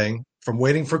was playing from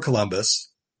Waiting for Columbus,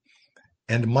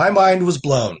 and my mind was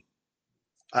blown.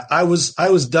 I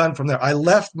was done from there. I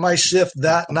left my shift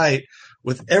that night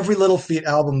with every Little Feat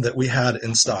album that we had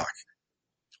in stock,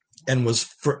 and was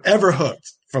forever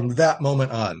hooked from that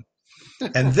moment on.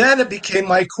 And then it became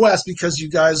my quest because you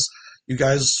guys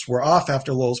were off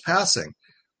after Lowell's passing.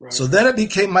 Right. So then it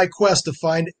became my quest to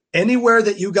find anywhere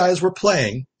that you guys were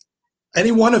playing,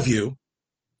 any one of you,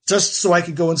 just so I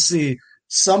could go and see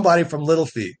somebody from Little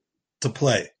Feat to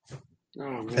play. Oh,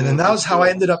 and then that was how I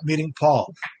ended up meeting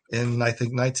Paul in, I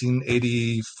think,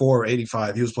 1984,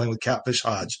 85. He was playing with Catfish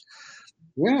Hodge.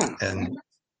 Yeah.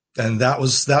 And that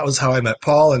was how I met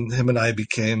Paul, and him and I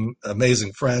became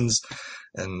amazing friends.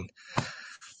 And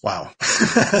wow.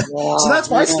 Wow. So that's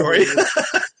my story.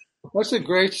 That's a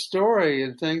great story,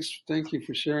 and thank you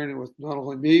for sharing it with not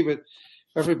only me but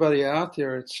everybody out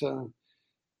there.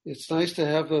 It's nice to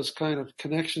have those kind of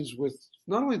connections with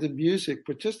not only the music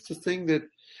but just the thing that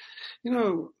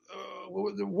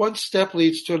one step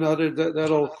leads to another. That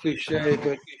old cliche,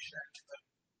 but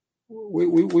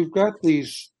we've got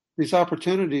these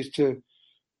opportunities to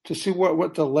see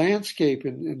what the landscape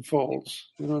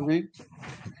unfolds. You know what I mean?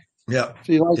 Yeah.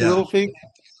 So you like Little Feat?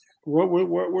 What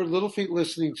were Little Feat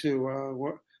listening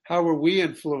to? How were we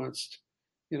influenced?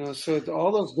 So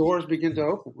all those doors begin to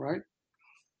open, right?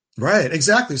 Right,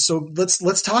 exactly. So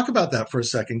let's talk about that for a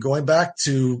second. Going back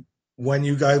to when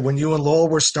you and Lowell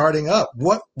were starting up,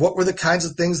 what were the kinds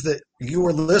of things that you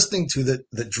were listening to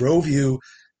that drove you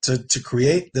to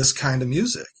create this kind of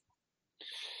music?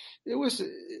 It's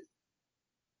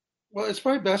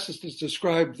probably best to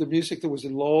describe the music that was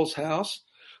in Lowell's house.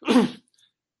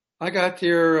 I got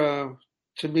there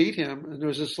to meet him, and there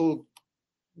was this little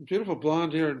beautiful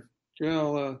blonde-haired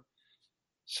girl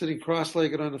sitting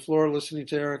cross-legged on the floor listening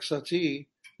to Eric Satie.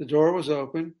 The door was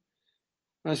open.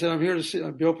 I said, I'm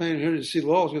Bill Payne, I'm here to see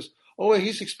Lowell. She goes, oh, wait,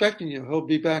 he's expecting you. He'll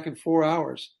be back in 4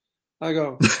 hours. I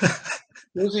go,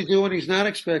 what does he do when he's not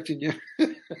expecting you?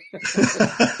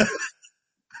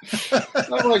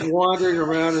 I'm like wandering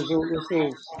around this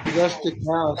little rustic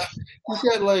house. He's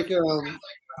got like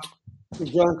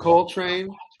John Coltrane,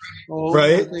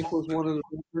 right? I think was one of the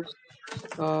members.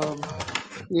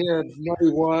 He had Muddy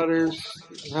Waters,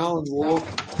 Howlin' Wolf.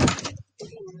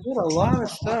 He had a lot of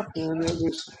stuff, man. It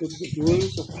was the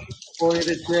blues,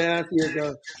 oriented jazz. He had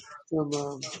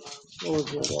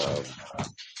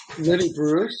Lenny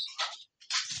Bruce.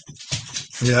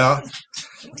 Yeah.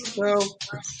 So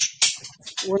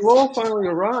when Lowell finally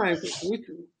arrived,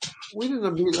 we didn't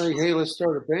immediately, hey, let's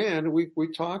start a band. We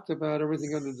talked about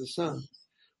everything under the sun.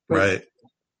 Right.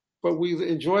 But we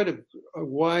enjoyed a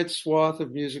wide swath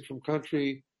of music from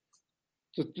country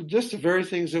to just the very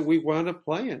things that we wound up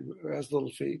playing as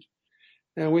Little Feat.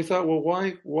 And we thought, well,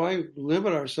 why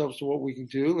limit ourselves to what we can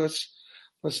do?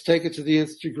 Let's take it to the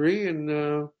nth degree,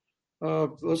 and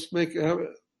let's make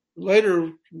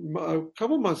later. A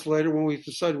couple months later, when we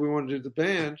decided we wanted to do the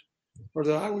band, or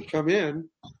that I would come in,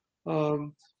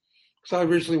 because I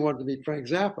originally wanted to meet Frank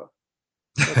Zappa.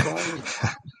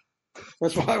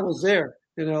 That's why I was there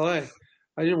in L.A.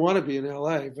 I didn't want to be in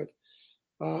L.A., but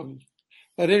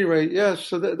at any rate, yeah.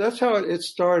 So that's how it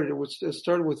started. It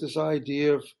started with this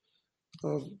idea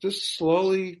of just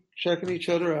slowly checking each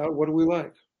other out. What do we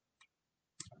like?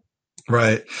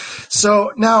 Right.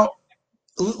 So now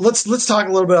let's talk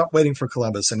a little bit about Waiting for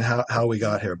Columbus and how we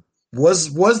got here.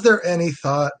 Was there any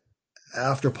thought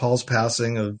after Paul's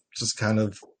passing of just kind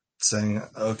of saying,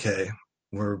 okay,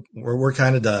 we're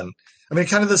kind of done? I mean,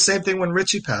 kind of the same thing when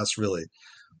Richie passed, really.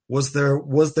 Was there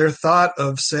thought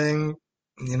of saying,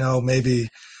 maybe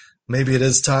it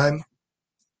is time?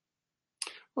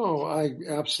 Oh,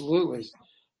 absolutely.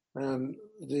 And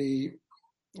the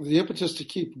impetus to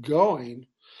keep going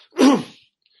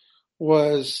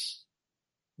was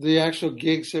the actual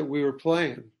gigs that we were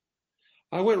playing.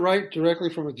 I went right directly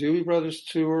from a Doobie Brothers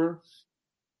tour.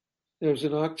 It was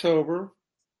in October.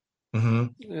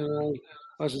 Mm-hmm. And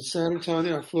I was in San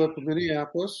Antonio. I flew up to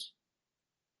Minneapolis.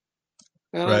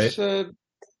 And Right. I said,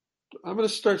 I'm going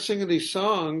to start singing these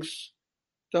songs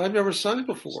that I've never sung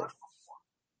before.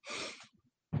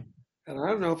 And I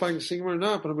don't know if I can sing them or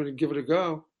not, but I'm going to give it a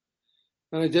go.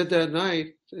 And I did that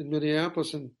night in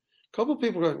Minneapolis, and a couple of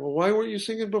people go, well, why weren't you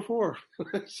singing before?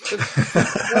 I said,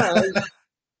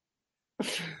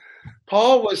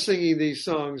 Paul was singing these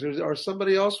songs, or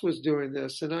somebody else was doing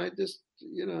this. And I just,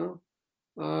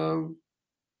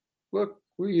 look,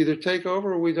 we either take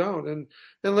over or we don't. And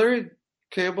Larry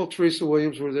Campbell, Teresa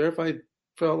Williams were there. If I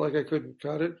felt like I couldn't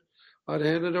cut it, I'd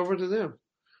hand it over to them.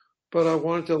 But I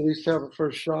wanted to at least have a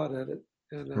first shot at it.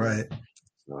 And, right.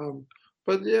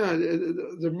 But yeah,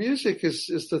 the music is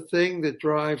the thing that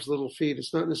drives Little Feat.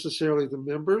 It's not necessarily the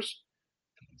members.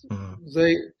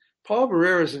 Mm-hmm. Paul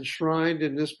Barrera is enshrined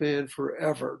in this band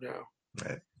forever now.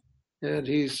 Right. And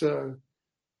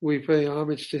we pay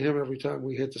homage to him every time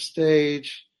we hit the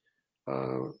stage.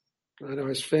 I know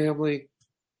his family.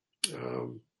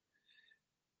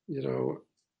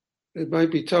 It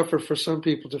might be tougher for some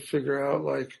people to figure out,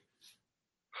 like,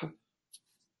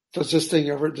 does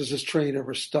this train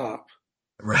ever stop?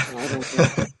 Right. I don't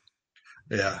know.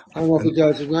 Yeah. I don't know if it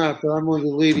does or not, but I'm one of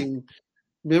the leading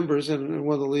members and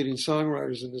one of the leading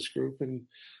songwriters in this group. And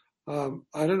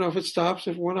I don't know if it stops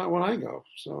when I go.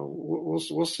 So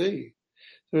we'll see.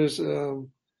 There's the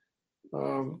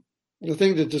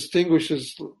thing that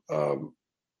distinguishes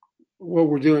what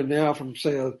we're doing now from,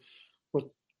 say, what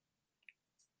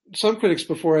some critics,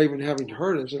 before I even having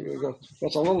heard it, they go,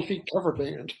 "That's a Little Feat cover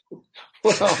band."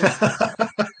 Well,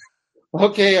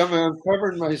 okay, I'm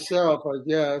covering myself, I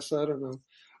guess. I don't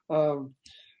know.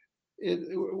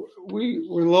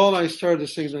 When Lowell and I started to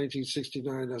sing in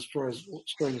 1969, that's what I was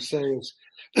trying to say,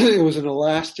 it was an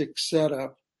elastic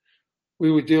setup.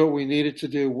 We would do what we needed to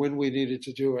do when we needed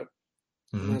to do it.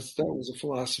 Mm-hmm. And that was the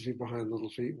philosophy behind Little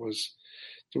Feat was,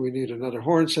 do we need another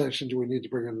horn section? Do we need to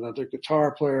bring in another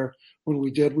guitar player? When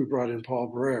we did, we brought in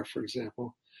Paul Barrera, for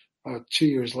example, 2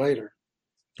 years later.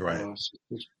 Right.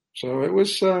 So it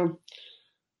was,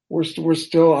 we're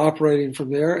still operating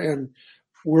from there, and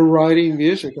we're writing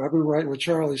music. I've been writing with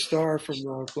Charlie Starr from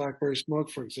Blackberry Smoke,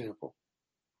 for example.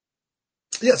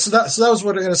 Yeah, so that was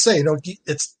what I'm going to say.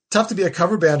 It's tough to be a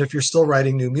cover band if you're still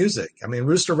writing new music. I mean,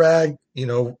 Rooster Rag,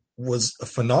 was a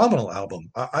phenomenal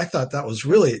album. I thought that was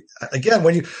really, again,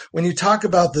 when you talk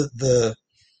about the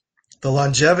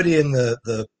longevity and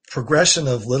the progression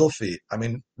of Little Feat, I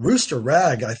mean, Rooster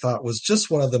Rag, I thought, was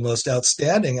just one of the most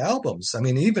outstanding albums. I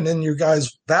mean, even in your guys'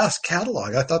 vast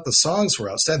catalog, I thought the songs were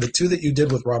outstanding. The two that you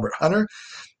did with Robert Hunter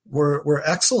were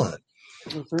excellent.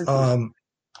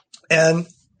 And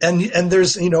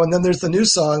there's, and then there's the new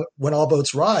song When All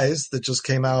Boats Rise that just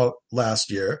came out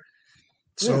last year.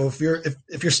 So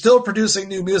if you're still producing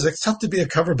new music, it's tough to be a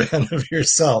cover band of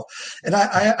yourself. And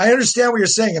I understand what you're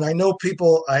saying, and I know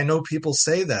people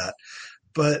say that,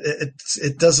 but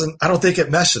it doesn't. I don't think it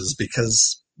meshes,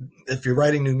 because if you're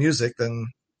writing new music, then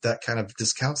that kind of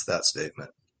discounts that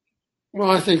statement. Well,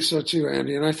 I think so too,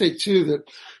 Andy, and I think too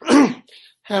that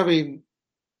having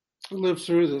lived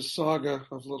through this saga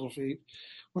of Little Feat,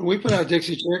 when we put out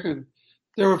Dixie Chicken,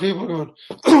 there were people going,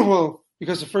 well,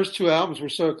 because the first two albums were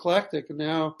so eclectic, and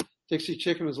now Dixie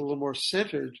Chicken is a little more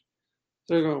centered.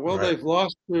 They're going, well, right. They've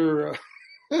lost their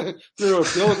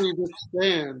ability to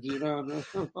stand,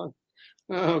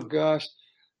 Oh gosh,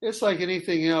 it's like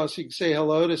anything else. You can say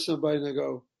hello to somebody, and they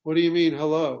go, "What do you mean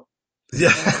hello?"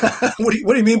 Yeah, what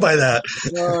do you mean by that?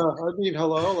 I mean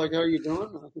hello, like, how are you doing?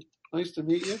 Nice to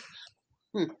meet you.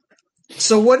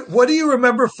 So what do you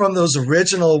remember from those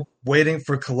original Waiting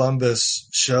for Columbus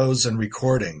shows and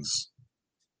recordings?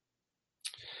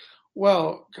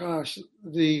 Well, gosh,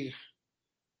 a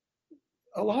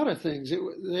lot of things.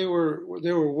 They were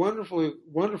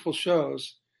wonderful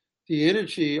shows. The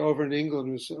energy over in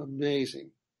England was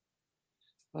amazing.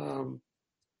 Then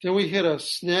we hit a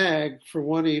snag for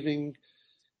one evening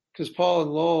because Paul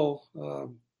and Lowell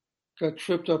got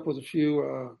tripped up with a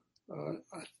few,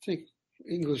 I think,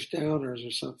 English downers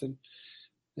or something.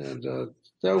 And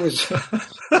that was,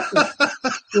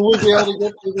 we'd be able to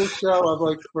get through this show. I'm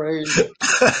like praying.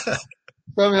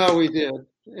 Somehow we did.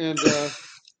 And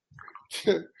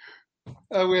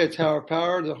we had Tower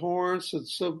Power, the horns. And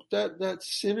so that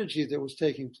synergy that was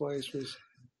taking place was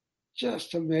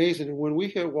just amazing. And when we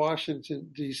hit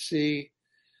Washington, D.C.,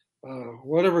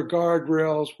 whatever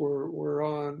guardrails were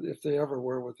on, if they ever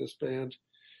were with this band,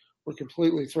 were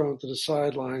completely thrown to the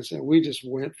sidelines, and we just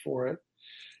went for it.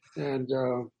 And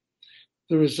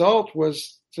the result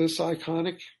was this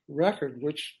iconic record,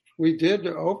 which we did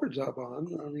overdub on.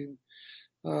 I mean,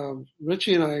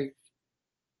 Richie and I,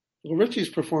 well, Richie's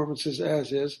performance is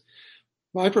as is.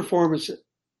 My performance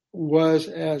was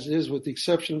as is, with the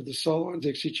exception of the solo on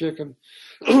Dixie Chicken,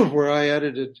 where I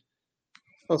edited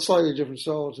a slightly different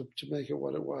solo to make it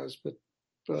what it was. But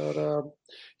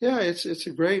yeah, it's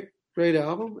a great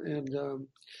album, and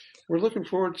we're looking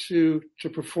forward to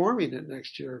performing it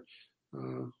next year,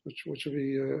 which will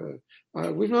be.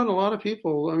 We've known a lot of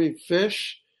people. I mean,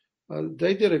 Fish,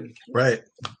 they did a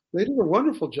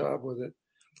wonderful job with it.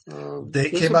 They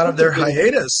came out of their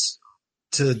hiatus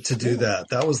to do that.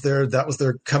 That was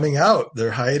their coming out.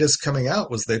 Their hiatus coming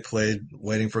out was they played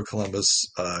 "Waiting for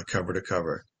Columbus" cover to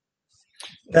cover.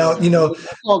 Now, I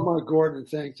called Mark Gordon and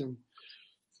thanked him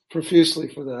profusely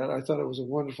for that. I thought it was a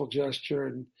wonderful gesture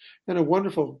and a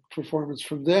wonderful performance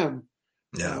from them.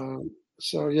 Yeah.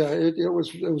 So yeah, it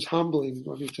was humbling,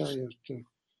 let me tell you, to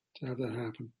have that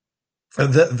happen.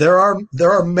 There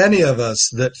are many of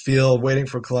us that feel "Waiting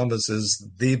for Columbus" is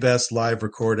the best live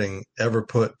recording ever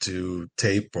put to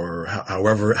tape, or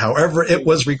however it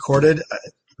was recorded.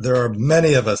 There are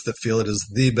many of us that feel it is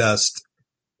the best,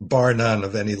 bar none,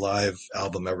 of any live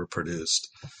album ever produced.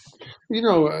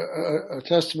 A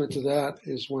testament to that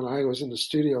is when I was in the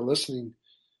studio listening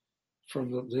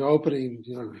from the opening,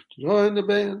 join the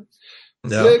band,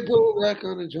 go back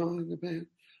on and join the band.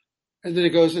 And then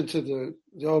it goes into the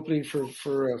opening for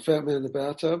Fat Man in the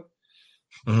Bathtub.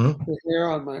 Mm-hmm. The hair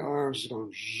on my arms is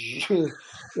going,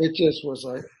 it just was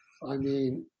like, I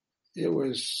mean, it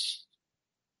was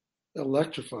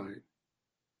electrifying.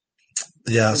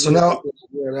 Yeah. So now,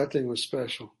 that thing was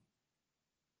special.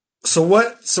 So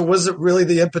was it really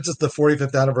the impetus, the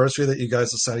 45th anniversary, that you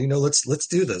guys decided, let's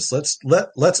do this. Let's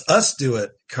us do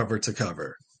it cover to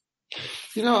cover.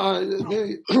 We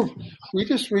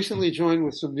just recently joined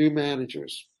with some new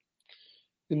managers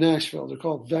in Nashville. They're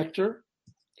called Vector.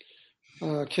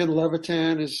 Ken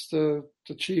Levitan is the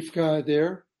chief guy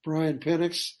there. Brian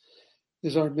Penix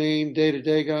is our main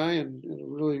day-to-day guy and a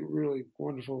really, really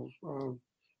wonderful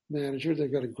manager.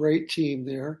 They've got a great team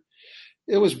there.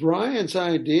 It was Brian's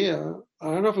idea. I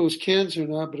don't know if it was Ken's or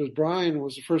not, but Brian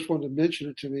was the first one to mention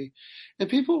it to me. And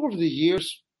people over the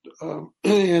years,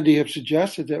 Andy, have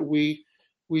suggested that we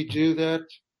do that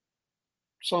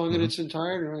song in its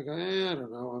entirety. And I go, I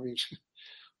don't know. I mean,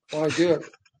 why do it?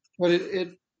 But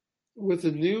it with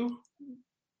the new,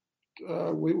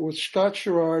 with Scott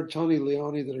Sherrard, Tony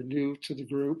Leone, that are new to the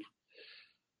group,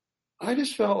 I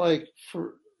just felt like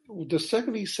for the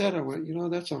second he said, I went,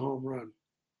 that's a home run.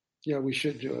 Yeah, we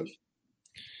should do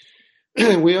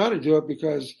it. We ought to do it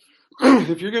because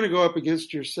if you're going to go up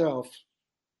against yourself,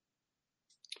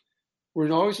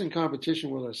 we're always in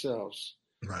competition with ourselves.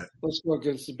 Right. Let's go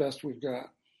against the best we've got.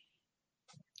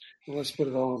 And let's put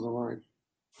it all on the line.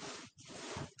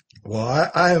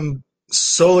 Well, I am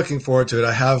so looking forward to it.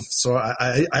 I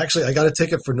got a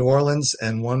ticket for New Orleans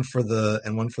and one for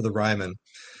the Ryman.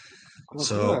 Oh,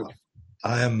 so good.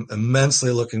 I am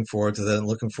immensely looking forward to that and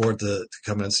looking forward to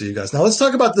coming and see you guys. Now let's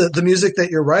talk about the music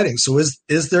that you're writing. So is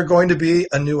there going to be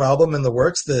a new album in the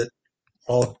works that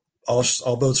all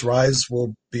Boats Rise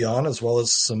will be on, as well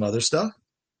as some other stuff?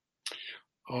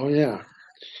 Oh yeah.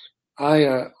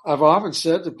 I've often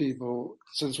said to people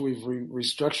since we've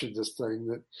restructured this thing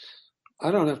that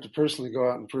I don't have to personally go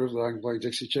out and prove that I can play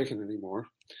Dixie Chicken anymore.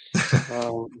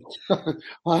 I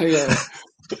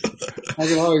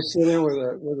can always sit in with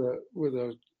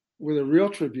a real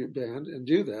tribute band and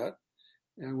do that,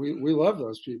 and we love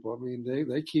those people. I mean,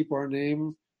 they keep our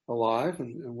name alive,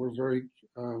 and we're very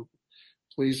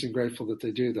pleased and grateful that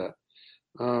they do that.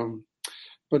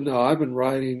 But no, I've been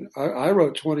writing. I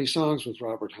wrote 20 songs with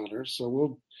Robert Hunter, so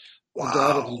we'll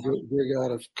undoubtedly dig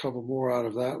out a couple more out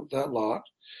of that lot.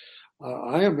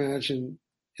 I imagine,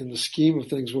 in the scheme of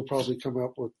things, we'll probably come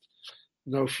up with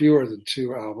no fewer than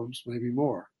 2 albums, maybe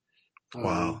more.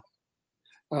 Wow.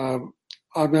 I'm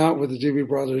out with the Doobie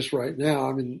Brothers right now.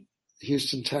 I'm in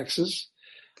Houston, Texas.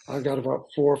 I've got about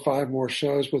 4 or 5 more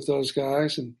shows with those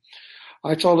guys. And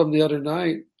I told them the other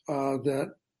night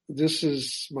that this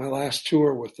is my last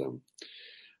tour with them.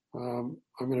 I'm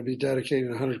going to be dedicating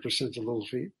 100% to Little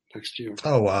Feat next year.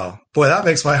 Oh, wow. Boy, that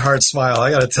makes my heart smile.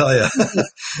 I got to tell you,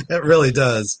 it really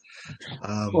does.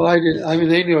 Well, I did. I mean,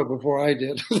 they knew it before I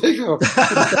did. They go,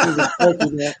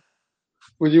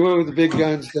 when you went with the big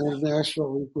guns down in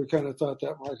Nashville, we kind of thought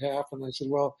that might happen. I said,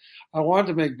 well, I wanted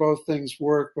to make both things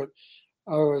work, but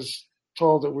I was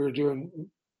told that we were doing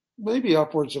maybe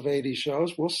upwards of 80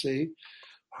 shows. We'll see.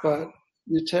 But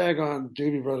you tag on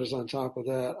Doobie Brothers on top of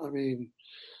that. I mean,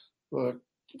 look,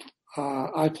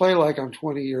 I play like I'm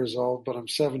 20 years old, but I'm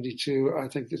 72. I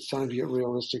think it's time to get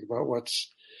realistic about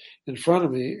what's in front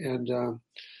of me. And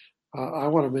I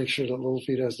want to make sure that Little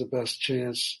Feat has the best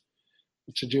chance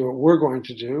to do what we're going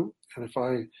to do. And if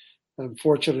I am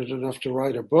fortunate enough to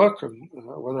write a book, and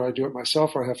whether I do it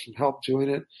myself or I have some help doing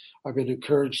it, I've been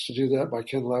encouraged to do that by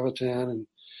Ken Levitan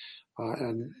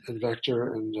and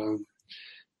Vector. And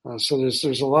so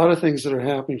there's a lot of things that are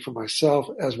happening for myself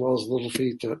as well as Little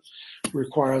Feat that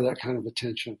require that kind of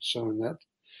attention. So in that,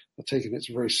 I'm taking it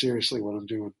very seriously what I'm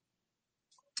doing.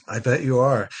 I bet you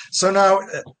are. So now,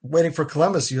 waiting for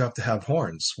Columbus, you have to have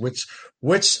horns. Which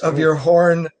of your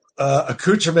horn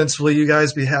accoutrements will you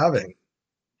guys be having?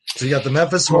 So you got the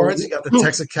Memphis horns, you got the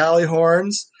Texicali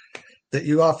horns that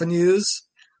you often use.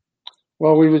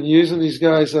 Well, we've been using these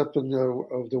guys up in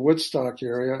the Woodstock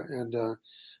area, and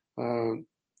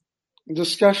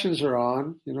discussions are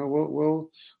on. You know,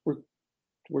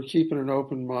 we're keeping an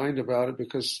open mind about it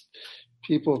because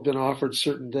people have been offered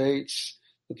certain dates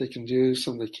that they can do,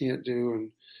 some they can't do,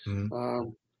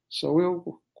 and so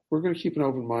we're going to keep an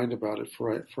open mind about it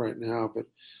for right now. But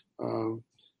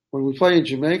when we play in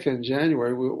Jamaica in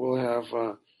January, we'll have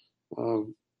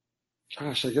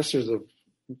I guess there's a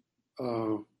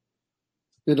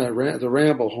the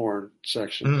Ramble horn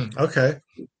section. Okay,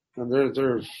 and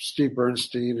they're Steve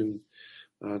Bernstein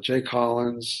and Jay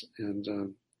Collins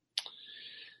and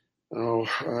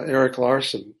Eric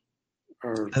Larson.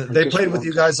 They played with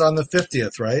you guys on the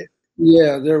 50th, right?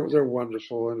 Yeah, they're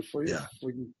wonderful, and if we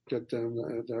can get them,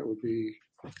 that'd be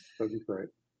great.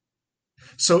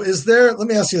 So, is there? Let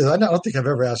me ask you this. I don't think I've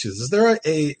ever asked you this. Is there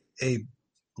a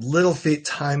Little Feat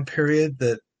time period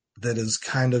that is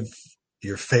kind of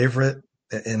your favorite?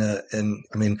 I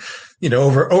mean, you know,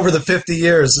 over the 50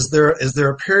 years, is there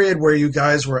a period where you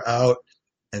guys were out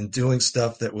and doing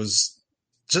stuff that was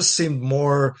just seemed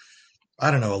more,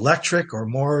 I don't know, electric or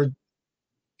more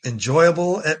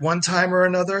enjoyable at one time or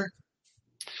another?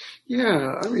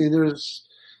 Yeah, I mean,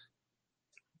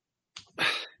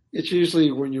 it's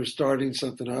usually when you're starting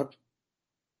something up,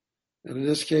 and in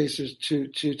this case, there's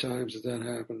two times that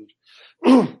happened.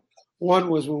 One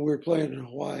was when we were playing in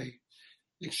Hawaii.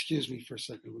 Excuse me for a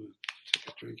second. I'm going to take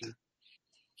a drink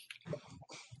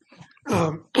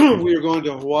here. We were going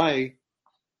to Hawaii, and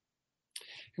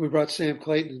we brought Sam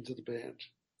Clayton into the band.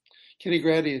 Kenny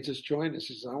Grady had just joined us.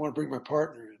 He said, I want to bring my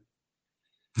partner in.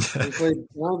 We played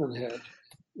Diamond Head.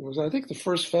 It was, I think, the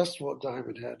first festival at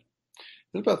Diamond Head.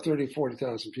 There were about 30,000,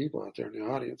 40,000 people out there in the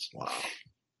audience. Wow.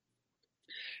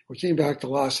 We came back to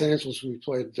Los Angeles. We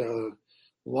played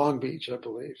Long Beach, I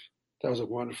believe. That was a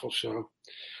wonderful show.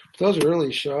 But those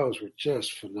early shows were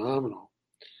just phenomenal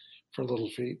for Little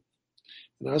Feat.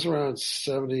 And that was around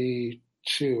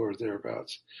 72 or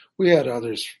thereabouts. We had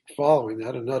others following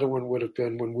that. Another one would have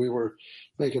been when we were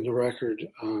making the record,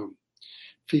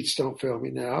 Feats Don't Fail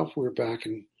Me Now. We were back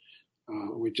in,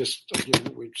 we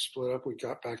split up. We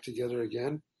got back together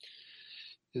again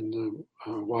in the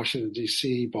Washington,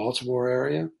 D.C., Baltimore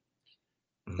area.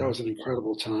 That was an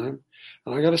incredible time.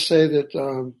 And I got to say that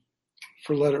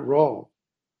for Let It Roll,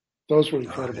 those were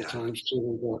incredible times too.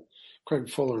 We got Craig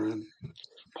Fuller in.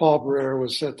 Paul Barrere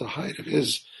was at the height of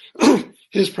his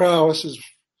prowess.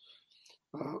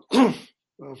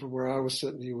 From where I was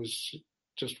sitting, he was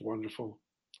just wonderful.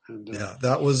 And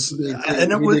that was.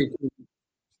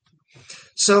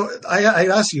 So I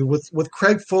asked you with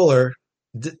Craig Fuller,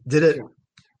 did it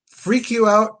freak you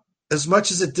out as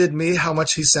much as it did me how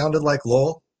much he sounded like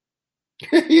Lowell?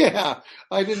 Yeah,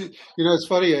 I didn't. You know, it's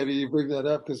funny, Eddie, you bring that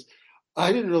up because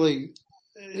I didn't really.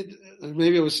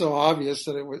 Maybe it was so obvious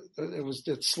that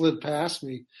it slid past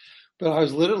me, but I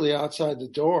was literally outside the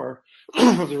door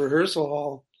of the rehearsal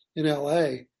hall in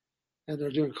L.A. and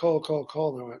they're doing Cole,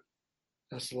 and I went,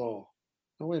 "That's Lowell."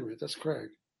 Oh, wait a minute, that's Craig.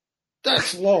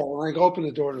 That's Lowell. And I opened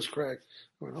the door and it's Craig.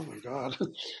 I went, oh my God.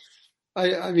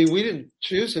 I mean, we didn't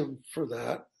choose him for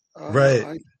that.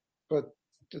 Right. But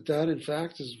that in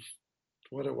fact is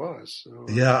what it was. So,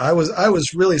 yeah. I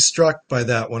was really struck by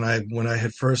that when I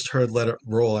had first heard Let It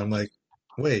Roll. I'm like,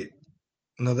 wait,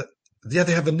 no, Yeah,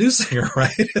 they have a new singer,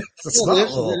 right? It's not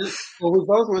little. Well, we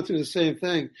both went through the same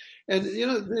thing. And,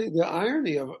 the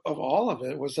irony of all of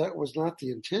it was that was not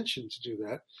the intention to do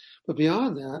that. But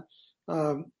beyond that,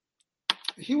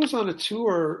 he was on a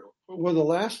tour, one of the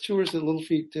last tours that Little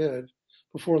Feat did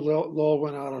before Lowell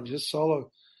went out on his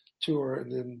solo tour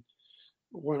and then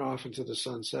went off into the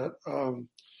sunset.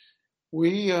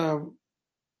 He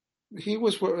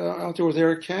was out there with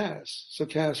Eric Kaz, so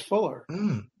Kaz Fuller.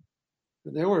 And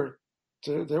they were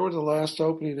the last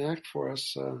opening act for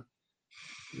us.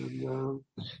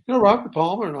 Robert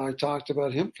Palmer and I talked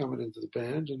about him coming into the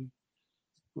band, and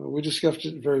we discussed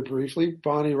it very briefly.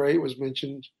 Bonnie Raitt was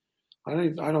mentioned. I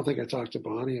don't think I talked to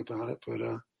Bonnie about it, but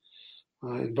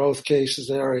in both cases,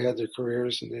 they already had their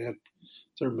careers and they had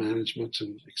their management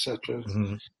and etc.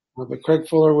 But Craig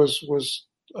Fuller was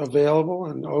available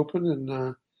and open, and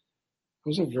it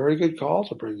was a very good call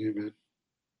to bring him in.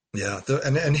 Yeah,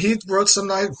 and he wrote some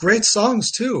great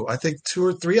songs too. I think 2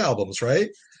 or 3 albums, right?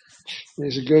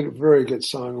 He's a very good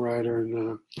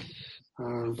songwriter,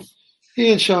 and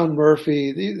he and Sean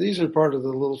Murphy. These are part of the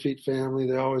Little Feat family.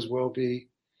 They always will be.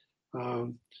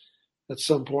 At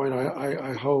some point,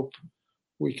 I hope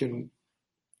we can,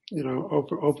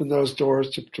 open those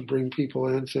doors to bring people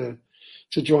in to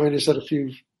join us at a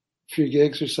few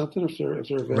gigs or something if they're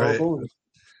available. Right.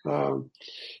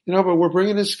 But we're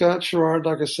bringing in Scott Sherrard,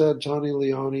 like I said, Tony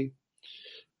Leone.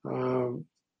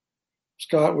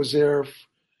 Scott was there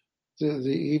the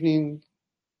evening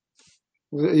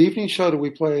show that we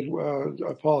played.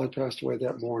 Paul had passed away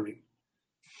that morning.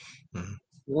 And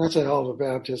that's a hell of a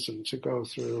baptism to go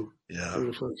through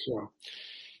the first show.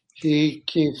 He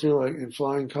came through in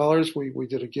flying colors. We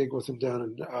did a gig with him down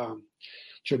in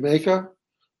Jamaica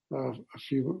a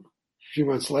few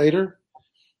months later.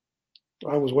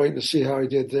 I was waiting to see how he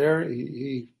did there.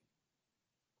 He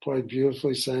played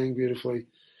beautifully, sang beautifully.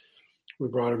 We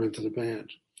brought him into the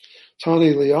band.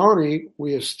 Tony Leone,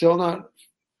 we have still not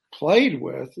played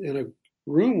with in a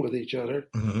room with each other.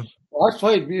 I've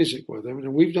played music with him,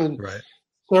 and we've done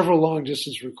several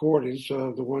long-distance recordings.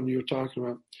 The one you were talking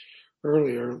about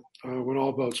earlier, When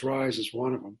All Boats Rise, is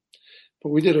one of them. But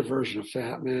we did a version of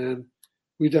Fat Man.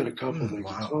 We've done a couple of things.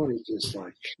 Wow. Tony's just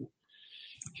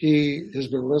he has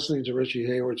been listening to Richie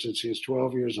Hayward since he was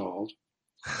 12 years old.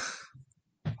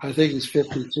 I think he's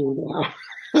 52 now.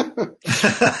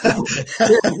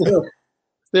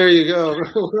 There you go.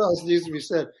 What else needs to be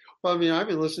said? Well, I mean, I've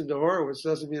been listening to Horowitz.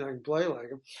 Doesn't mean I can play like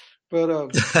him. But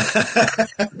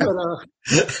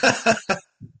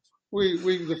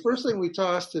the first thing we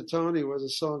tossed to Tony was a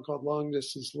song called Long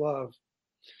Distance Love.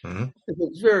 It's a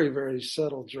very, very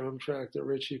subtle drum track that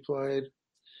Richie played,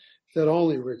 that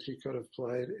only Richie could have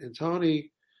played. And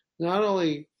Tony not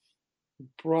only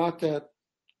brought that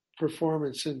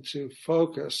performance into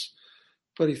focus,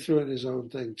 but he threw in his own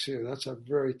thing too. That's a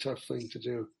very tough thing to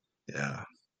do. Yeah.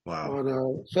 Wow.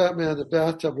 On Fat Man in the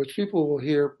Bathtub, which people will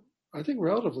hear, I think,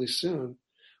 relatively soon.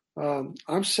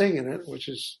 I'm singing it, which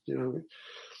is,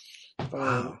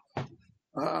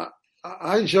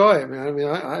 I enjoy it, man. I mean,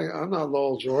 I'm not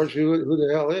Lowell George. Who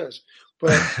the hell is?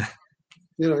 But,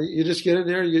 you just get in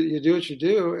there, you do what you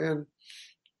do. And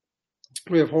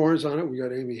we have horns on it. We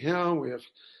got Amy Helm. We have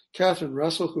Catherine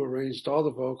Russell, who arranged all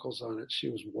the vocals on it. She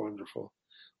was wonderful.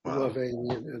 Wow. I love Amy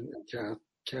and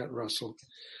Cat Russell.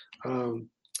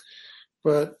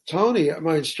 But Tony,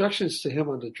 my instructions to him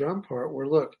on the drum part were,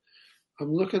 look,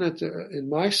 I'm looking at in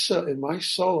my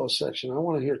solo section, I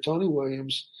want to hear Tony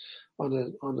Williams. On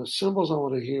the cymbals, I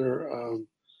want to hear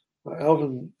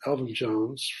Elvin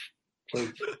Jones,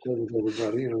 played with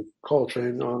everybody,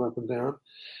 Coltrane on up and down.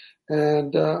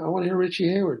 And I want to hear Richie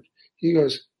Hayward. He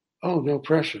goes, oh, no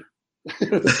pressure.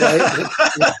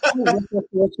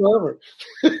 Whatsoever.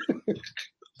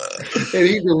 And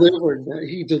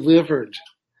he delivered.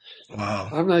 Wow.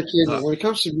 I'm not kidding. When it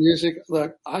comes to music,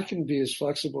 look, I can be as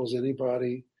flexible as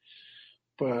anybody,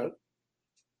 but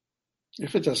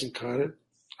if it doesn't cut it,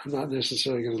 I'm not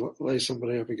necessarily going to lay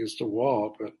somebody up against a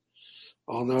wall, but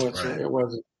I'll know it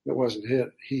wasn't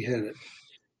hit. He hit it.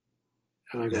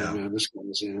 And I go, man, this guy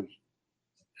is in. And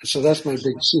so that's my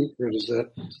big secret, is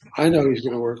that I know he's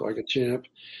going to work like a champ.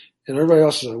 And everybody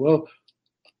else is like, well,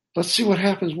 let's see what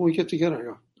happens when we get together. I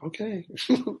go, okay.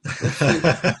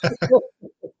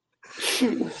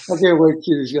 I can't wait to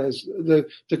see these guys.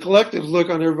 The collective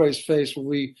look on everybody's face when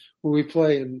we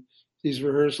play in these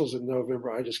rehearsals in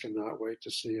November, I just cannot wait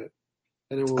to see it.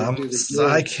 And then we'll do the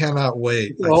I cannot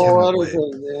wait. The whole other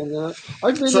thing, man.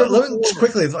 So let me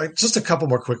quickly, just a couple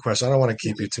more quick questions. I don't want to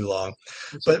keep you too long.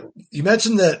 But you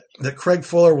mentioned that Craig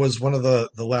Fuller was one of the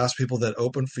last people that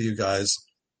opened for you guys.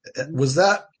 Was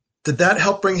that did that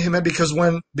help bring him in?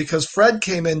 Because Fred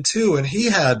came in too, and he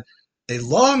had a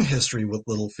long history with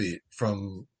Little Feat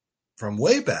from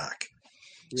way back.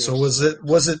 Yes. So was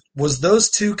those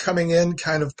two coming in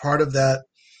kind of part of that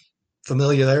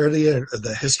familiarity or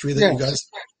the history that you guys?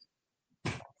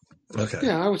 Okay.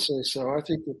 Yeah, I would say so. I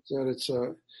think that it's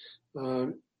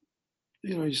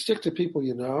you stick to people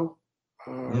you know.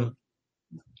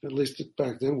 At least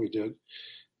back then we did.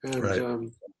 And right.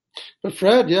 But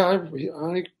Fred, yeah, I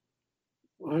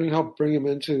helped bring him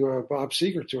into Bob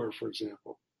Seger tour, for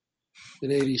example,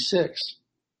 in '86.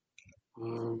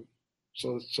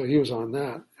 So he was on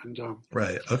that, and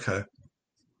right, okay.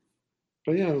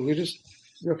 But yeah,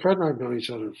 Fred and I have known each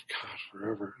other,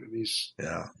 forever, and he's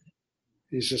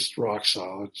just rock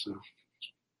solid. So,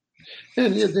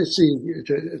 and to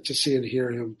see and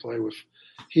hear him play with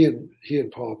he and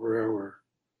Paul Barrera were,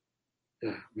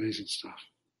 amazing stuff.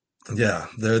 Yeah,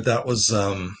 that was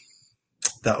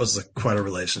quite a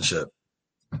relationship,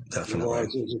 definitely.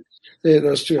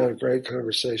 Those two had a great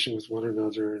conversation with one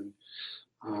another, and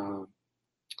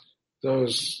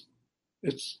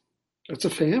it's a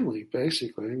family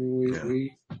basically. I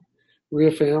mean, we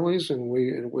have families, and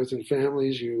within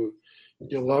families you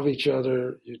love each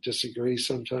other. You disagree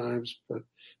sometimes, but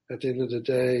at the end of the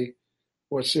day,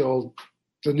 what's the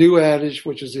new adage,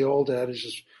 which is the old adage,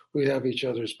 is we have each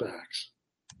other's backs.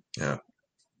 Yeah.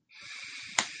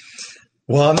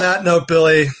 Well, on that note,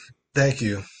 Billy, thank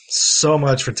you so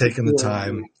much for taking the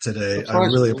time today. I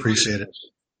really appreciate it.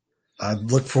 I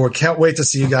look forward. Can't wait to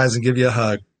see you guys and give you a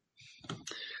hug.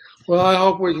 Well, I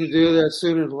hope we can do that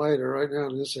sooner than later. Right now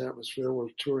in this atmosphere, we're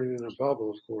touring in a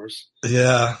bubble, of course.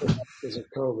 Yeah. Because of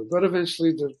COVID. But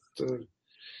eventually,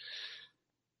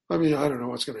 I don't know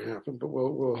what's going to happen, but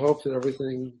we'll hope that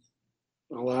everything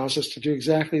allows us to do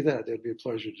exactly that. It'd be a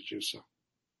pleasure to do so.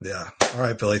 Yeah. All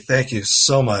right, Billy. Thank you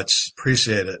so much.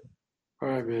 Appreciate it. All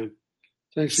right, man.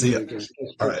 Thanks again.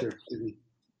 All right.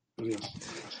 Adios.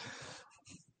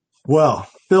 Well,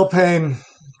 Bill Payne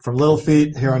from Little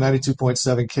Feat here on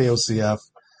 92.7 KOCF.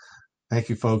 Thank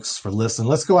you, folks, for listening.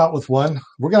 Let's go out with one.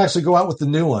 We're going to actually go out with the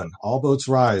new one, All Boats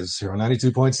Rise, here on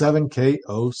 92.7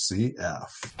 KOCF.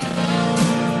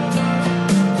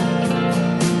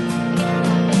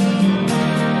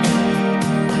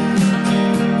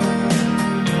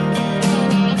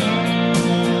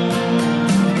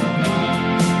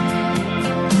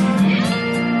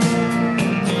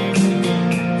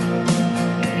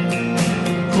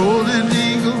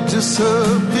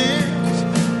 Disappears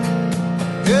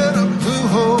in a blue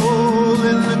hole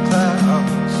in the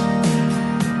clouds.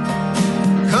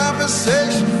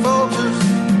 Conversation falters,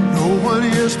 no one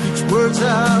here speaks words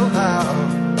out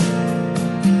loud.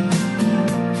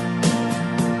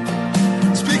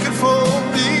 Speaking for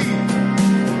me,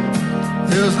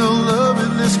 there's no love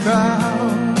in this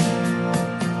crowd.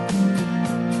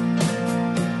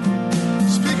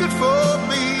 Speaking for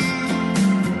me,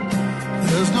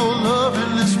 there's no love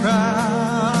in this crowd.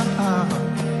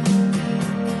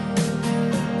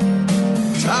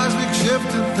 Seismic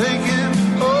shifting, thinking,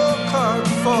 oh, card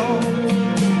fall.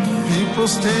 People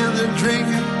stand there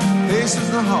drinking, paces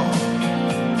the hall.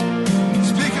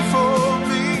 Speaking for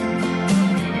me,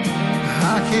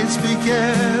 I can't speak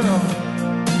at all.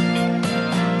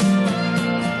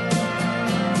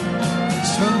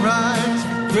 Sunrise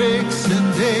breaks in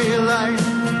daylight,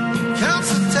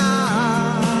 counts the time.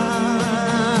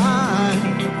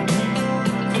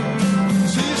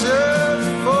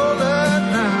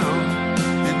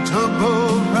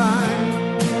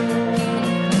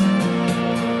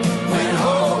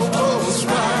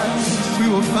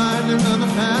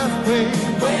 Another pathway.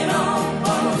 When all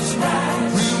boats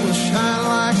rise, we will shine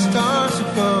like stars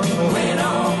above. When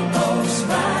all boats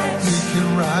rise, we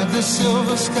can ride the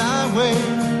silver skyway.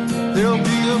 There'll be a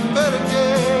better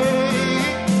day.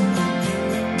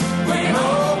 When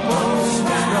all boats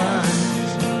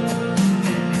rise,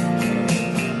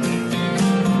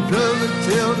 another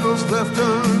tale goes left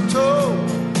untold.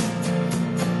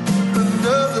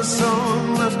 Another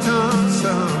song left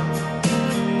unsung.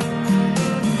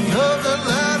 Of the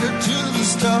ladder to the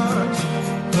stars,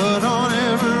 but on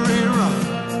every run.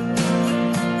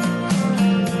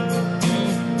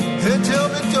 Hey, tell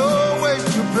me, don't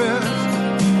waste your breath,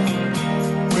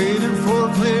 waiting for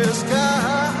clear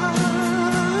skies.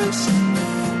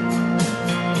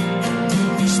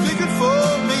 Speaking for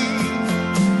me,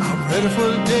 I'm ready for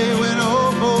the day when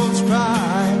all boats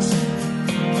rise.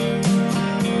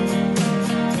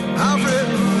 I've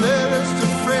written letters to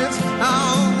friends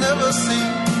I'll never see.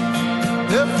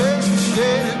 Their faces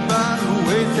shaded by the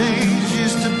way things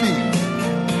used to be.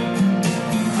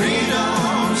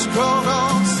 Freedom scrawled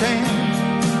on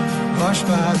sand, washed washed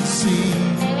by the sea.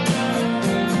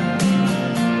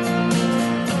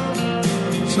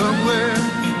 Somewhere,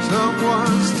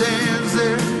 someone stands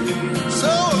there,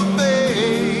 so amazed.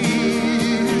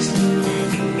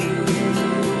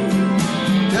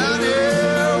 Down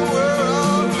here, we're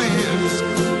all fans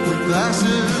with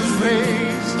glasses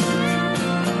raised.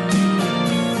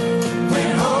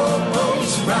 When all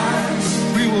boats rise,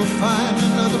 we will find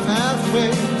another pathway.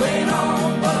 When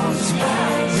all boats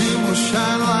rise, we will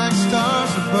shine like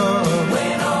stars above.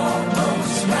 When all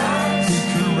boats rise, we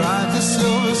can ride the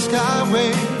silver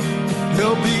skyway.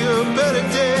 There'll be a better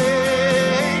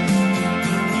day.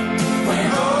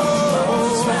 When all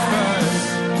boats rise.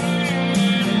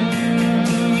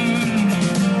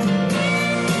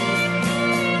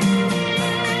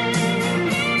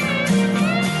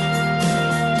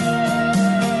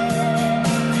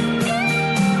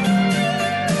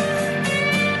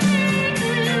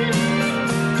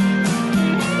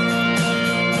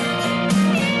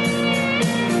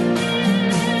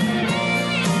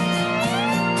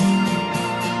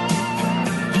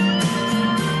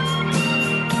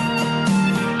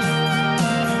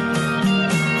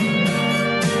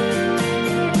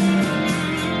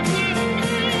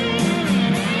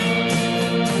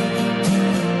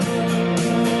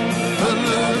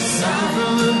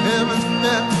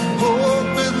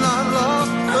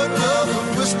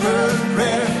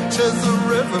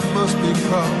 Must be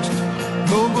crossed.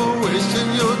 No more wasting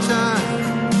your time.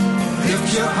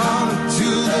 Lift your heart to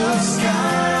the skies.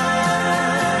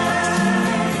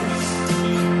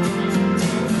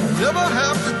 Never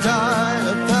have to die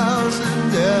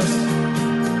 1,000 deaths.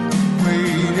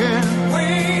 Waiting,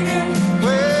 waiting,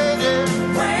 waiting,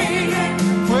 waiting,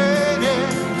 waiting,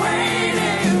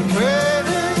 waiting,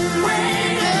 waiting,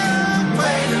 waiting,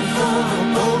 waiting for the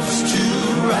boats to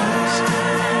rise.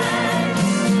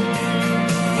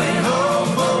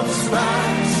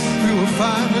 We will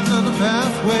find another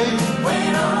pathway.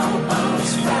 When all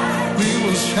boats rise, we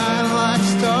will shine like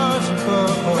stars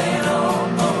above. When all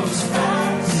boats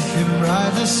rise, we can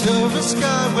ride the silver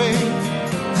skyway.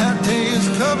 That day is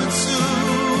coming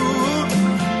soon.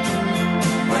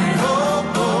 When all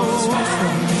boats rise.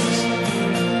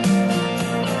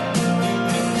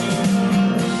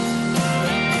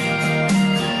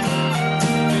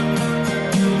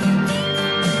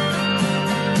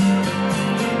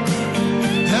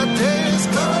 That day is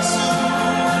coming soon.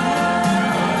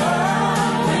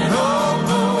 When all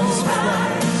boats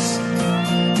rise.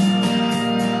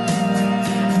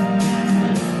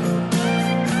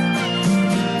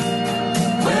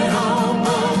 When all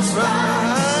boats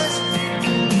rise.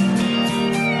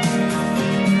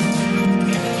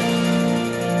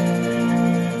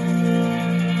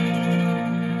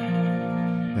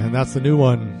 And that's the new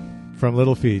one from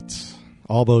Little Feat.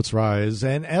 All Boats Rise.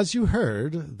 And as you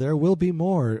heard, there will be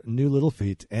more new Little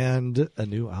Feat and a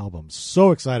new album.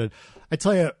 So excited. I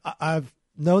tell you, I've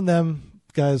known them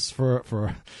guys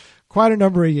for quite a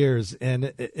number of years,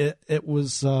 and it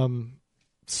was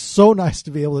so nice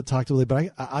to be able to talk to Willie.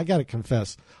 But I got to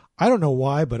confess, I don't know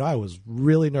why, but I was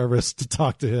really nervous to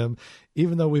talk to him,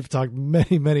 even though we've talked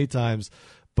many, many times.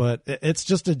 But it's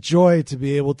just a joy to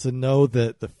be able to know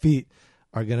that the Feat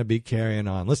are going to be carrying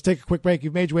on. Let's take a quick break.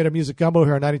 You've made your way to Music Gumbo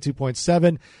here on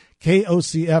 92.7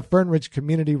 KOCF Fern Ridge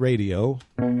Community Radio.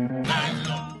 All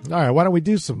right, why don't we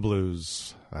do some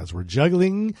blues as we're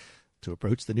juggling to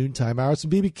approach the noontime hour? Some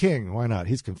B.B. King. Why not?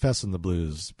 He's confessing the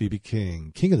blues. B.B.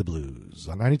 King, king of the blues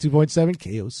on 92.7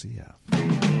 KOCF.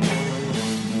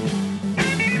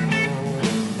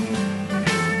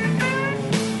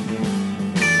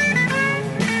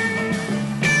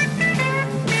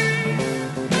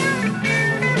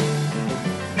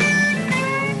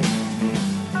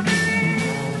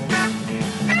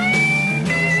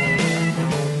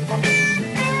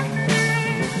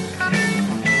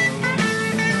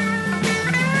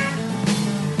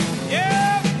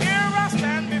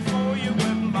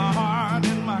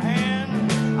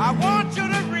 I want you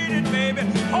to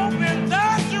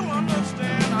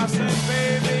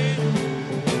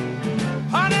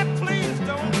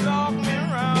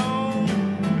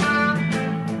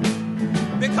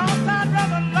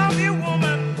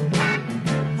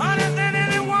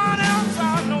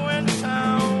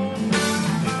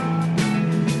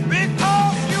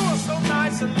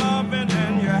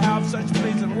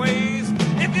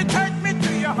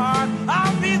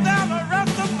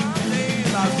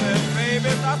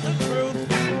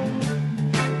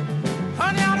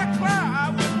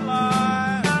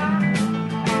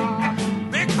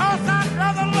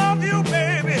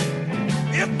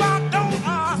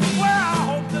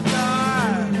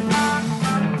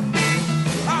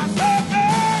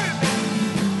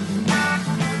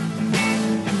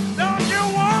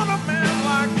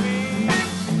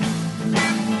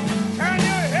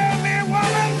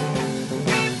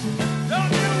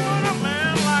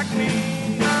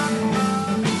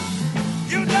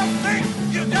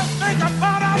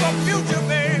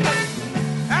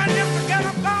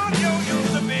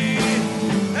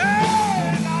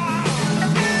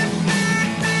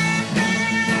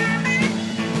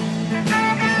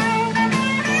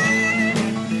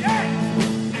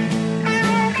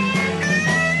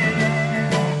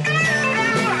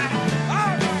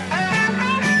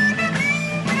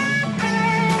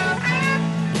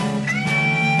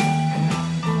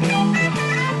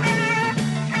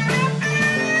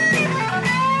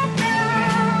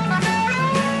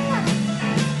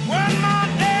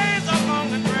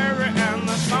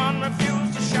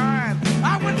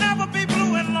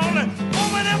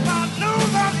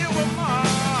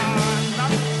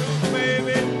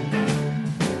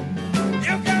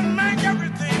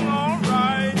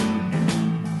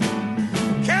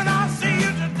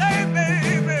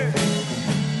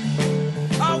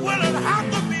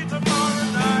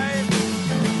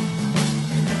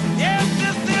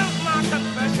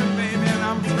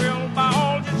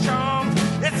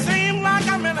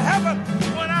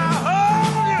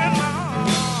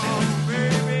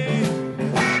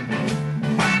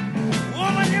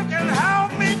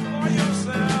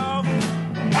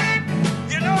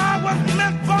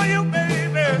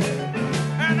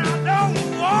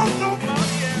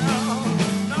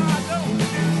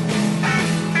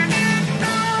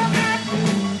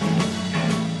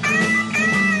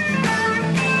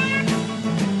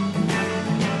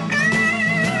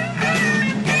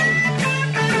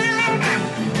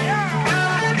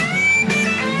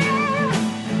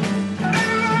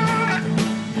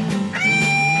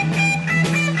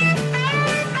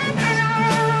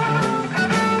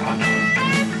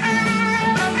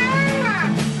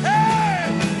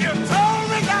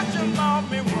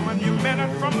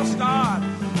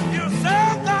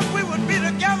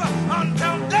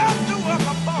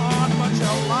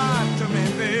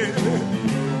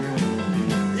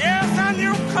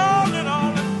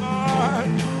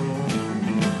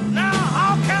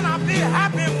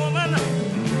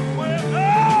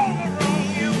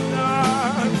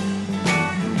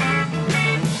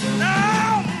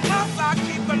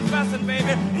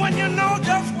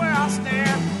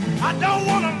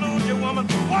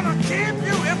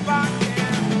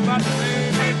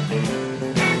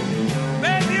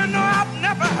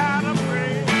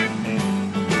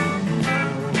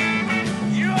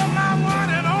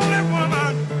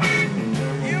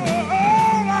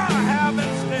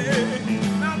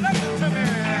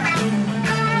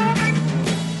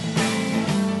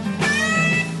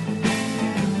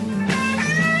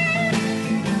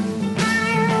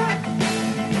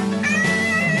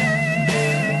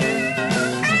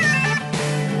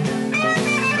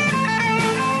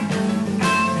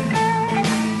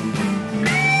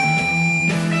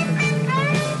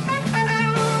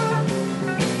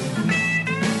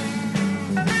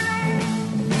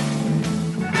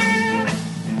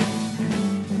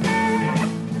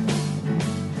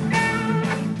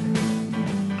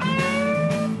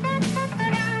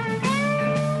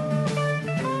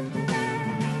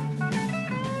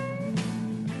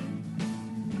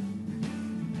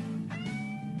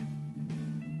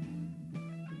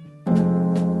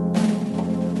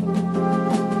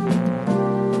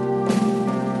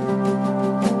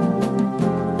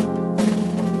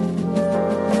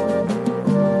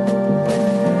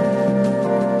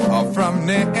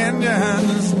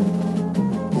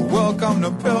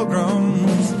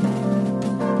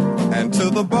and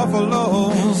to the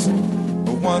buffaloes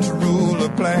who once ruled the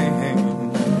plain.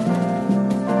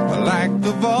 Like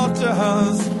the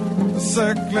vultures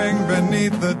circling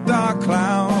beneath the dark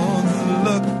clouds,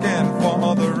 looking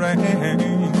for the rain,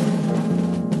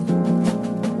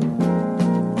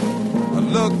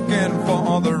 looking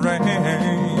for the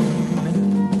rain.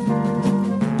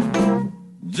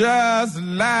 Just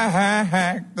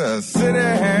like the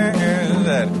cities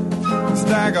that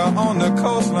stagger on the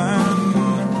coastline,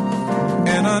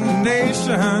 in a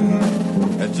nation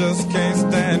that just can't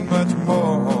stand much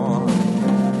more.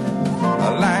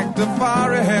 Like the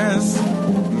forest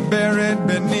buried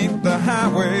beneath the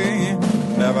highway,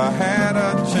 never had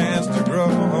a chance to grow,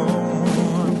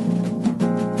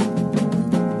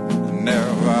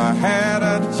 never had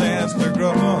a chance to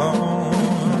grow.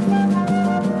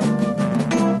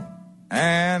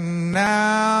 And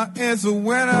now it's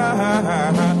winter,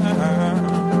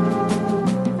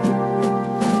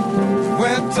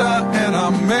 winter in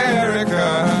America.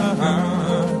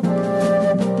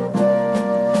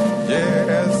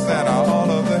 Yes, and all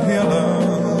of the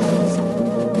healers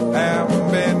have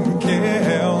been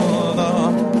killed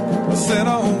or sent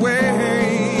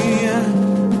away.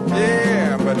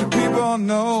 Yeah, but the people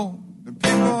know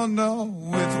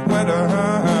it's winter.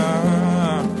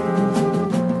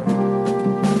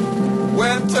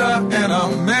 Winter in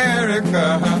America.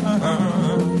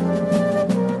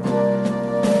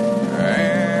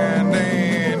 And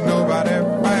ain't nobody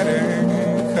fighting,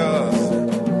 'cause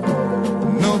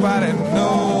nobody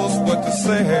knows what to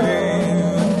say.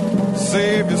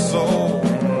 Save your soul,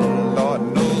 Lord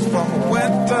knows, from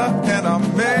winter in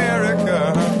America.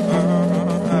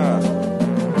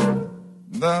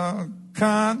 The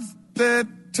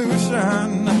Constitution,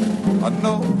 a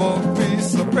noble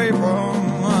piece of paper,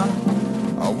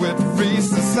 with free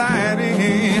society,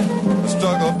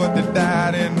 struggle but they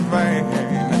died in vain.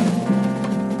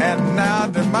 And now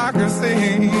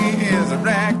democracy is a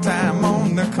ragtime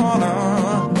on the corner,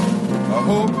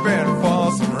 hoping for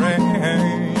some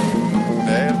rain.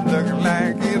 They look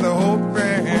like either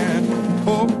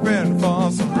hoping for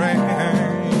some rain.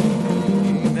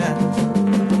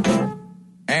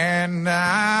 And I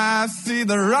see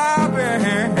the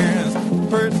robins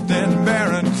perched in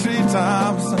barren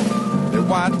treetops. They're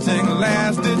watching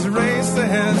last-ditch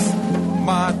races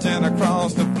marching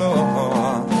across the floor.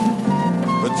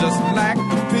 But just like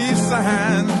the peace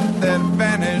sign that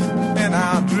vanished in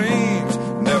our dreams,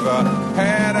 never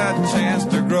had a chance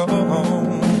to grow.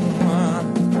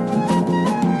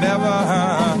 Never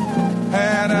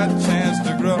had a chance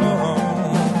to grow.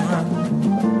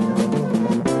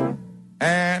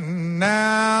 And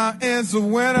now it's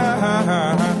winter.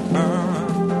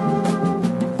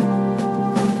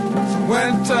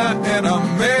 Winter in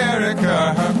America,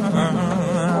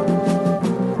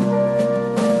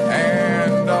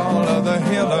 and all of the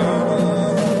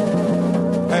healers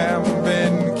have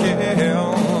been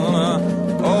killed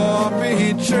or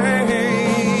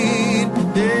betrayed.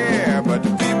 Yeah, but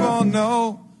the people know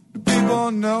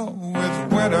it's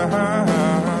winter.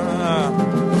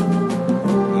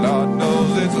 Lord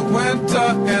knows it's winter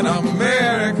in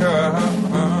America.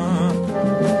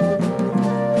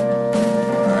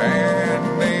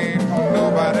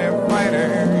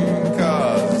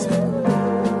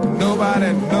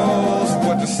 Nobody knows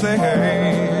what to say.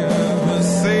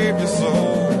 Save your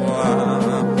soul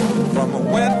from a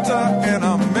winter in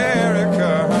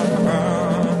America.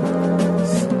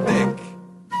 Stick.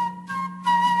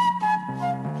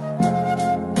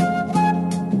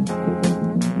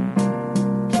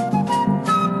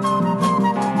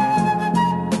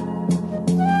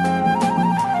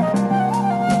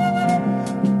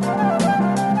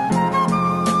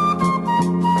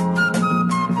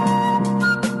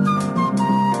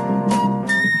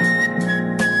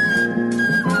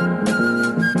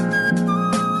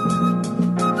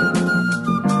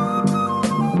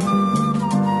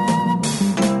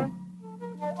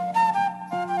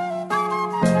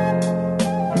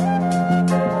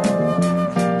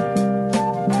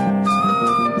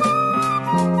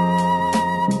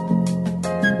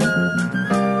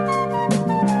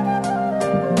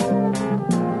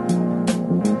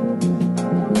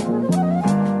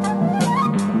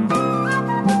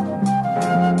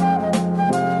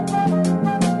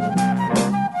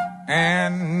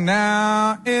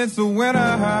 It's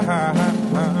winter,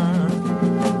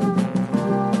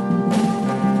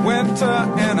 winter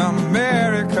in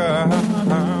America,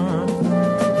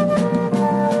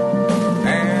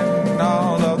 and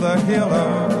all of the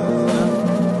healers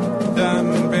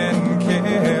done been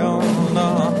killed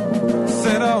or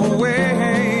sent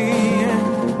away.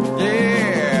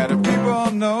 Yeah, the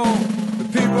people know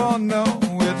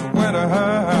it's winter.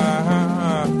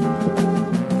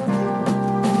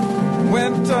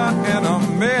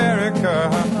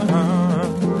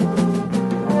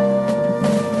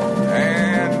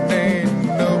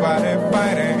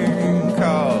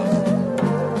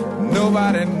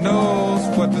 nobody knows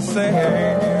what to say.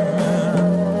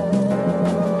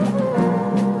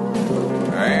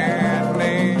 And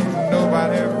ain't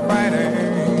nobody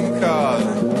fighting, 'cause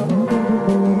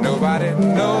nobody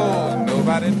knows,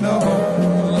 nobody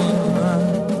knows.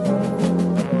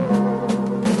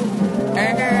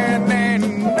 And ain't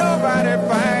nobody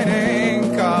fighting,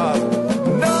 'cause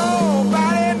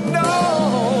nobody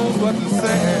knows what to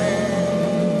say.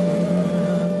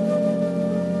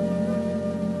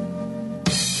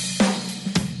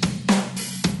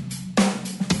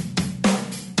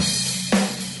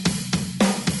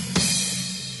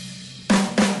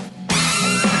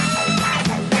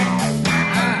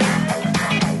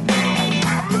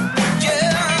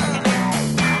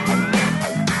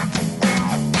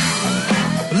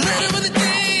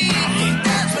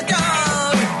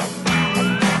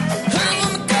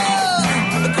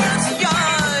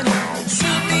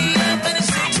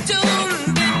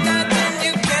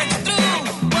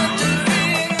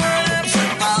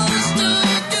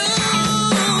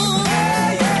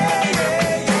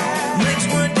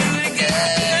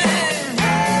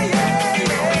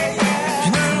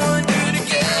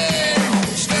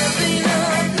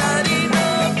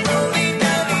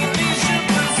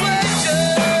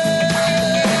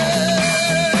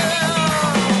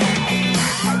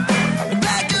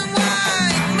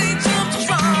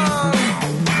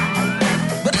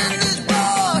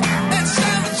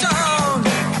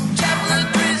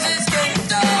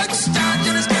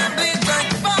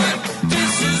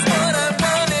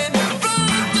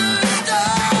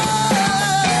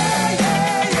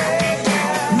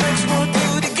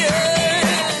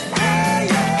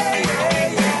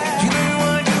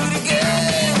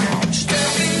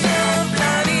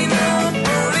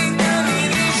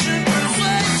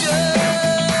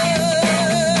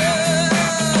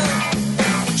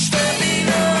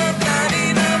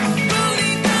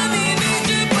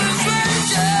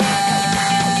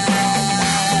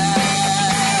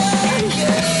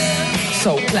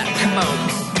 So clap, come on.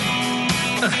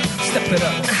 Step it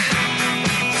up.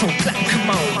 So clap, come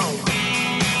on.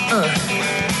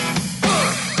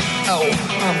 Oh,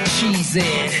 I'm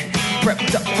cheesing.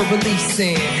 Prepped up for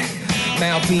releasing.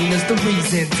 Malvina's the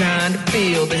reason. Time to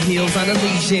feel the heels on a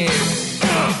legion.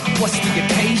 What's the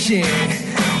occasion?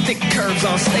 Thick curves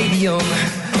on stadium.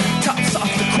 Tops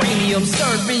off the cranium.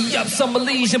 Serve me up some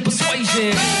Elysian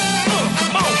persuasion.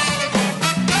 Come on.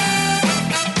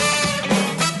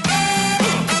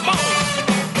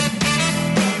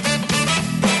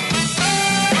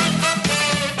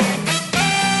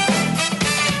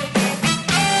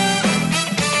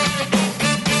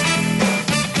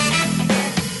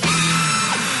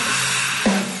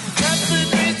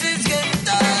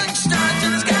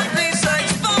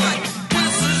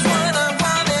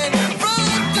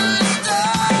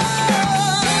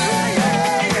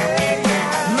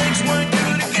 Let's work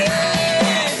good again.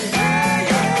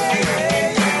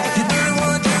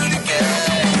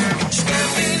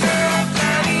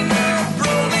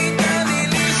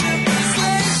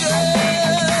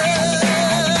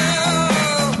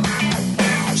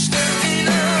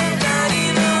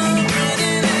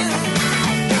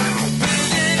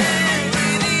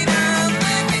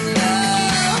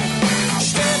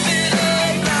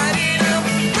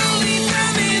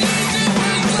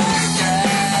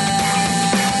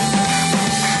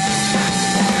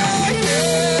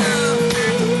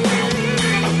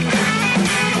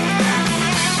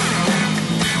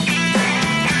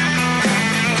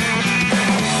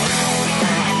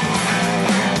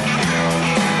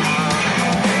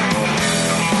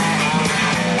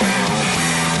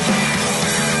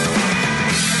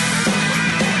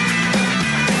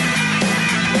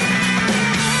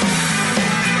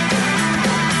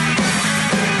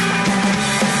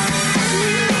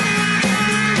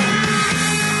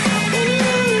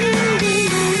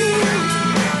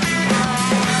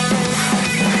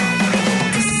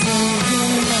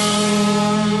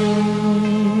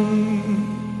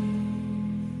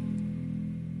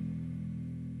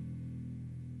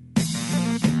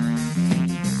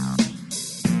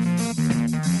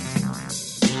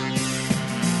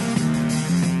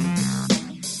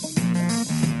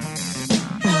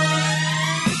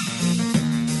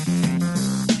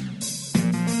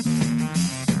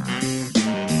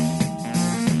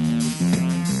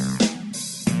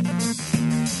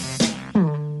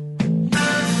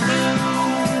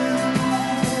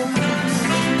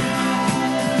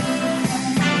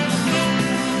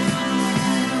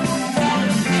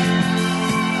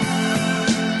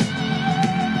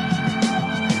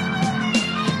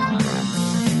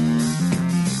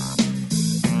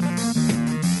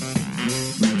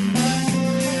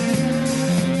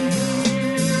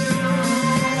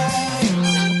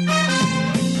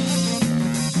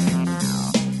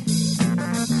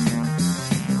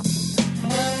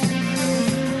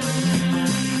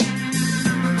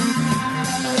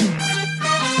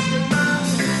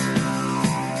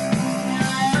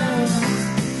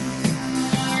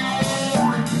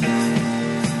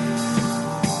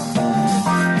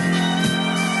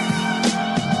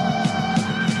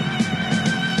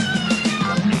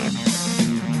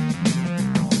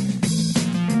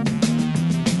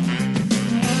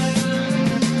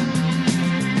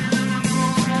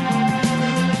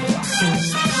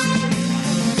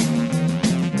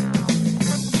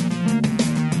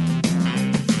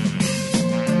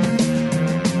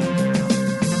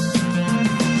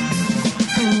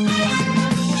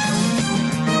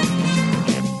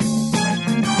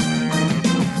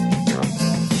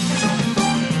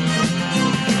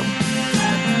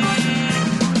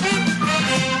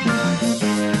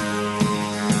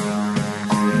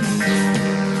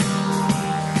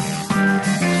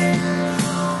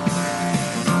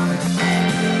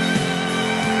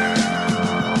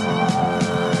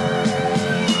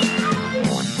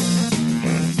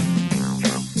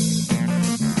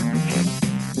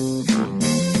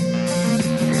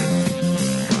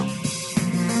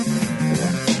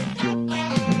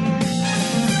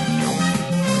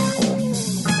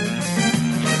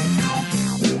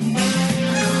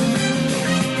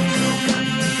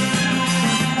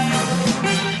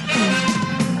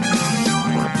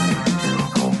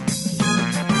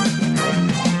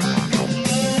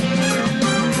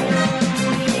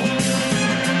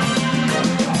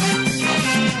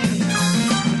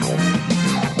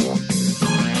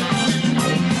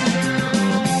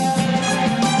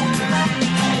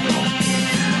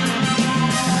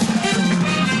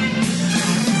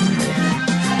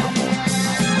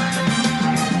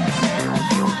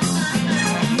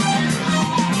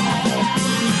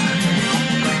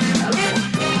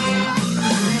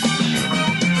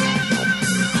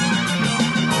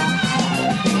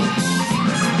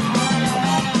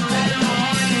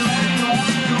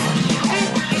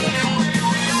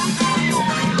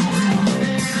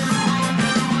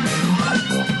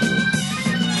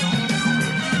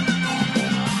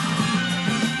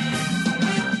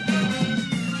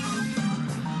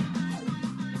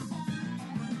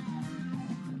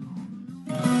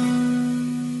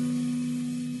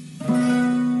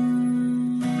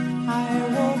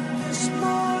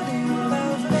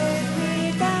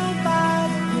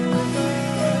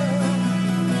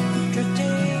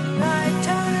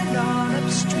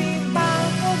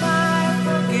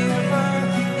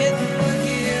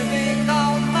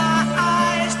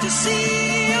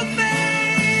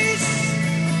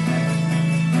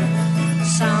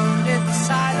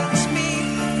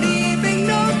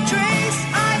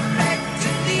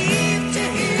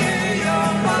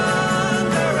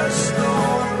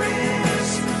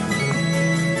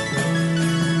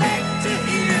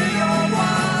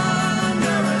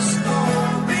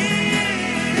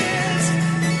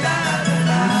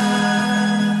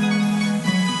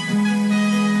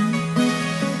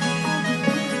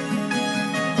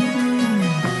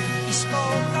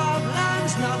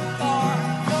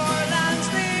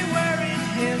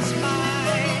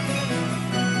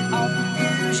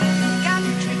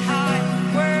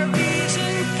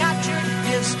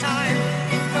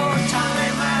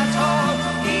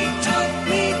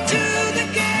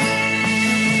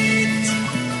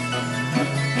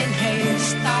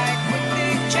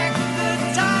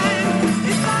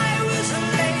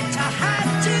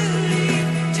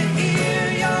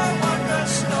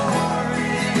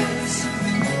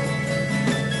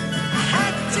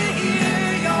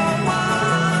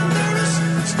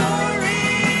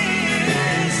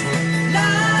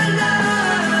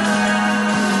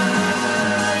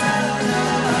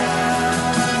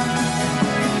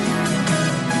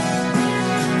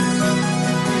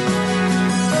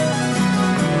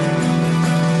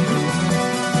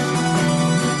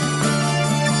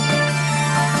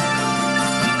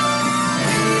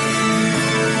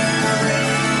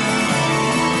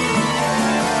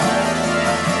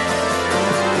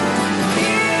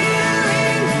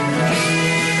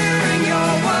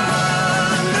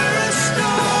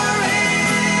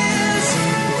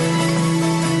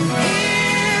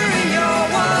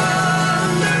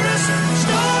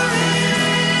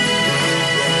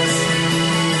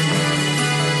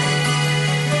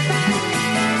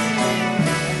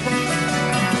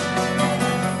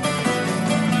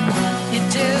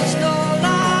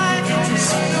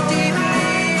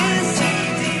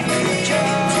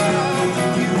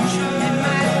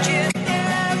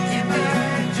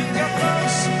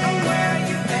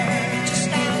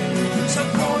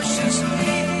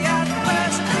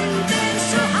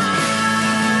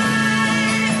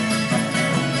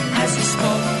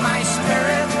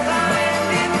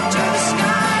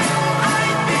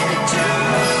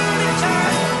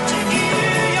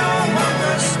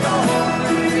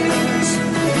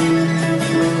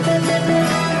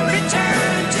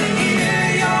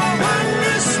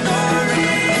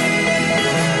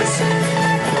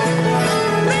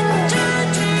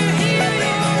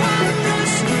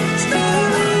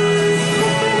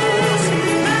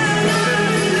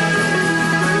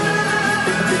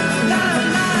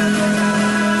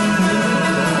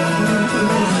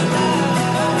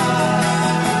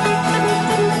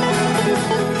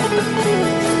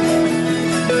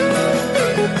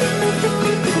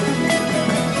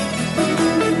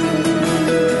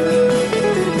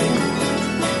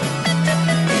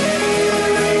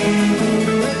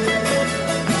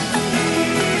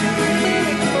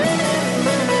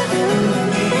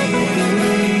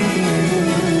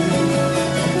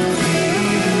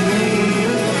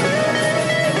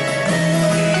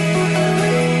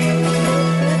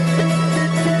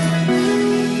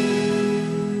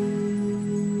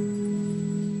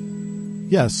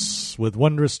 Yes, with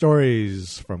Wondrous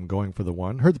Stories from Going for the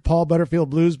One. Heard the Paul Butterfield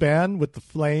Blues Band with The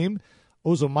Flame,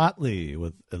 Ozo Motley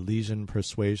with Elysian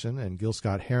Persuasion, and Gil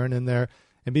Scott-Heron in there.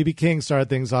 And B.B. King started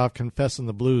things off Confessing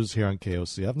the Blues here on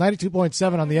KOCF.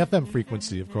 92.7 on the FM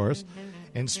frequency, of course,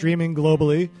 and streaming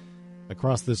globally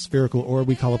across this spherical orb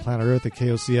we call a planet Earth at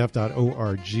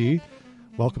KOCF.org.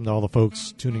 Welcome to all the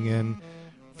folks tuning in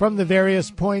from the various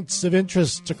points of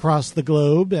interest across the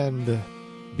globe and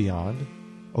beyond.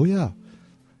 Oh, yeah.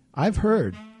 I've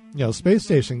heard, Space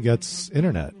Station gets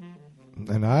internet,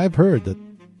 and I've heard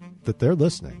that they're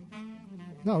listening.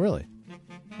 No, really.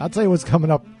 I'll tell you what's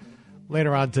coming up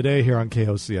later on today here on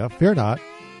KOCF. Fear not.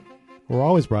 We're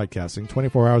always broadcasting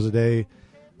 24 hours a day,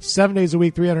 7 days a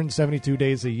week, 372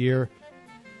 days a year.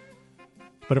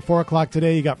 But at 4 o'clock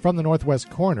today, you got From the Northwest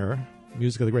Corner,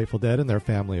 music of the Grateful Dead and their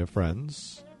family of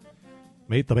friends.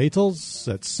 Meet the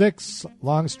Beatles at 6,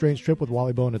 Long Strange Trip with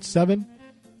Wally Bone at 7.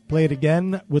 Play it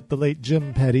again with the late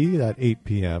Jim Petty at 8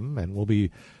 p.m. And we'll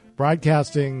be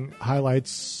broadcasting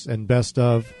highlights and best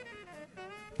of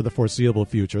for the foreseeable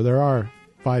future. There are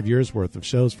 5 years worth of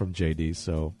shows from JD,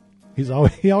 so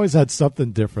he always had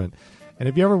something different. And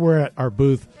if you ever were at our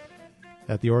booth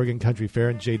at the Oregon Country Fair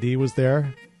and JD was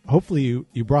there, hopefully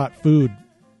you brought food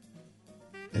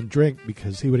and drink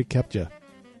because he would have kept you.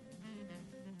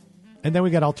 And then we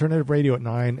got Alternative Radio at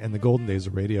 9 and the Golden Days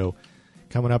of Radio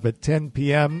coming up at 10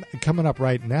 p.m. And coming up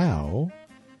right now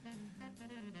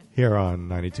here on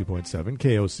 92.7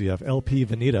 KOCF LP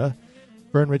Veneta,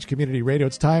 Fern Ridge Community Radio.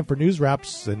 It's time for News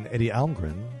Wraps and Eddie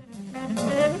Almgren.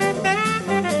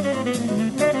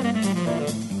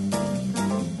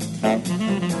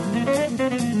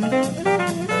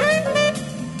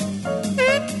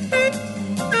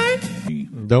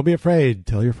 Don't be afraid.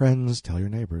 Tell your friends, tell your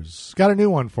neighbors. Got a new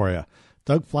one for you.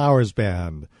 Doug Flowers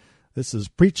Band. This is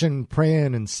Preachin',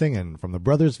 Prayin', and Singin' from the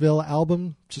Brothersville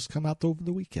album. Just come out over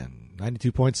the weekend.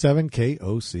 92.7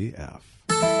 KOCF.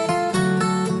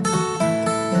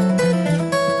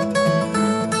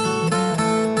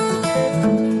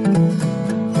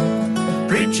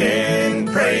 Preaching,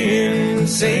 praying,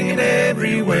 singing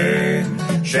everywhere,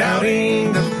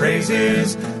 shouting the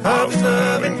praises of His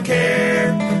love and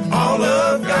care. All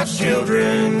of God's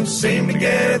children sing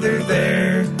together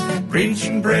there,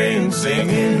 preaching, praying,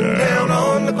 singing down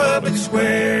on the public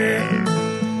square.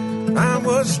 I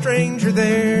was a stranger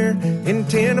there,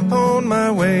 intent upon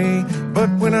my way, but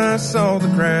when I saw the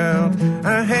crowd,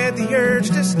 I had the urge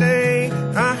to stay.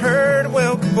 I heard a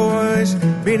welcome voice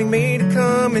bidding me to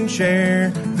come and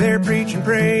share. They're preaching,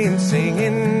 praying,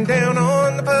 singing down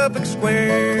on the public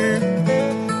square.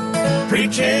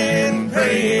 Preaching,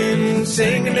 praying,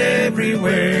 singing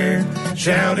everywhere,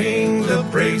 shouting the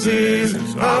praises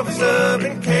of His love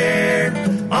and care.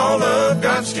 All of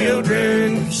God's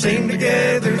children sing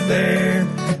together there,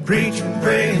 preaching,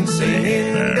 praying,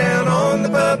 singing down on the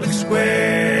public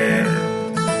square.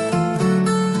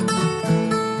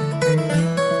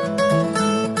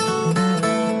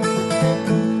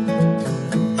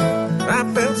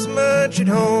 I felt so much at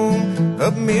home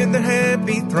amid the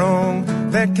happy throng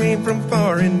that came from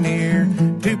far and near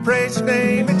to praise His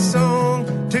name in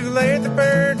song, to lay their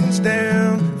burdens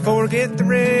down, forget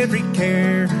their every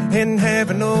care, and have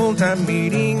an old-time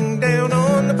meeting down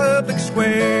on the public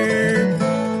square.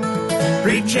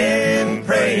 Preaching,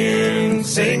 praying,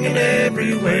 singing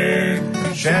everywhere,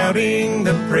 shouting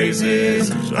the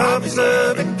praises of His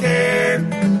love and care.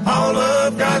 All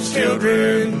of God's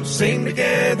children sing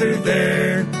together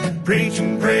there,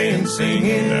 preaching, praying,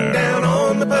 singing down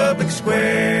on the public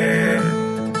square.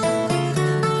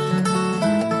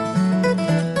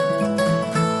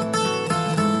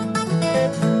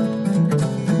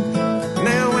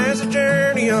 Now as I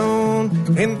journey on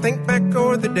and think back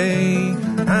o'er the day,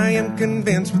 I am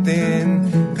convinced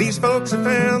within these folks have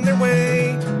found their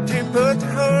way to put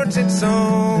their hearts in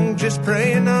song, just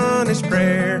pray an honest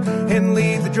prayer and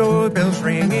leave the joy bells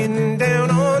ringing down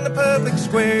on the public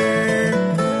square.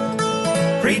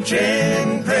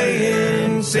 Preaching,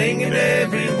 praying, singing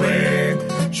everywhere,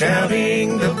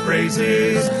 shouting the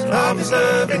praises of His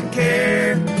love and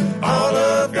care. All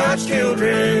of God's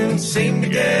children sing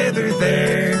together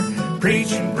there,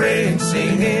 preaching, praying,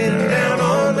 singing down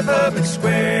on the public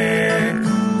square.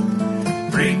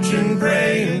 Preaching,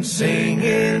 praying,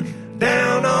 singing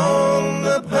down on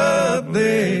the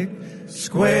public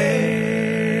square.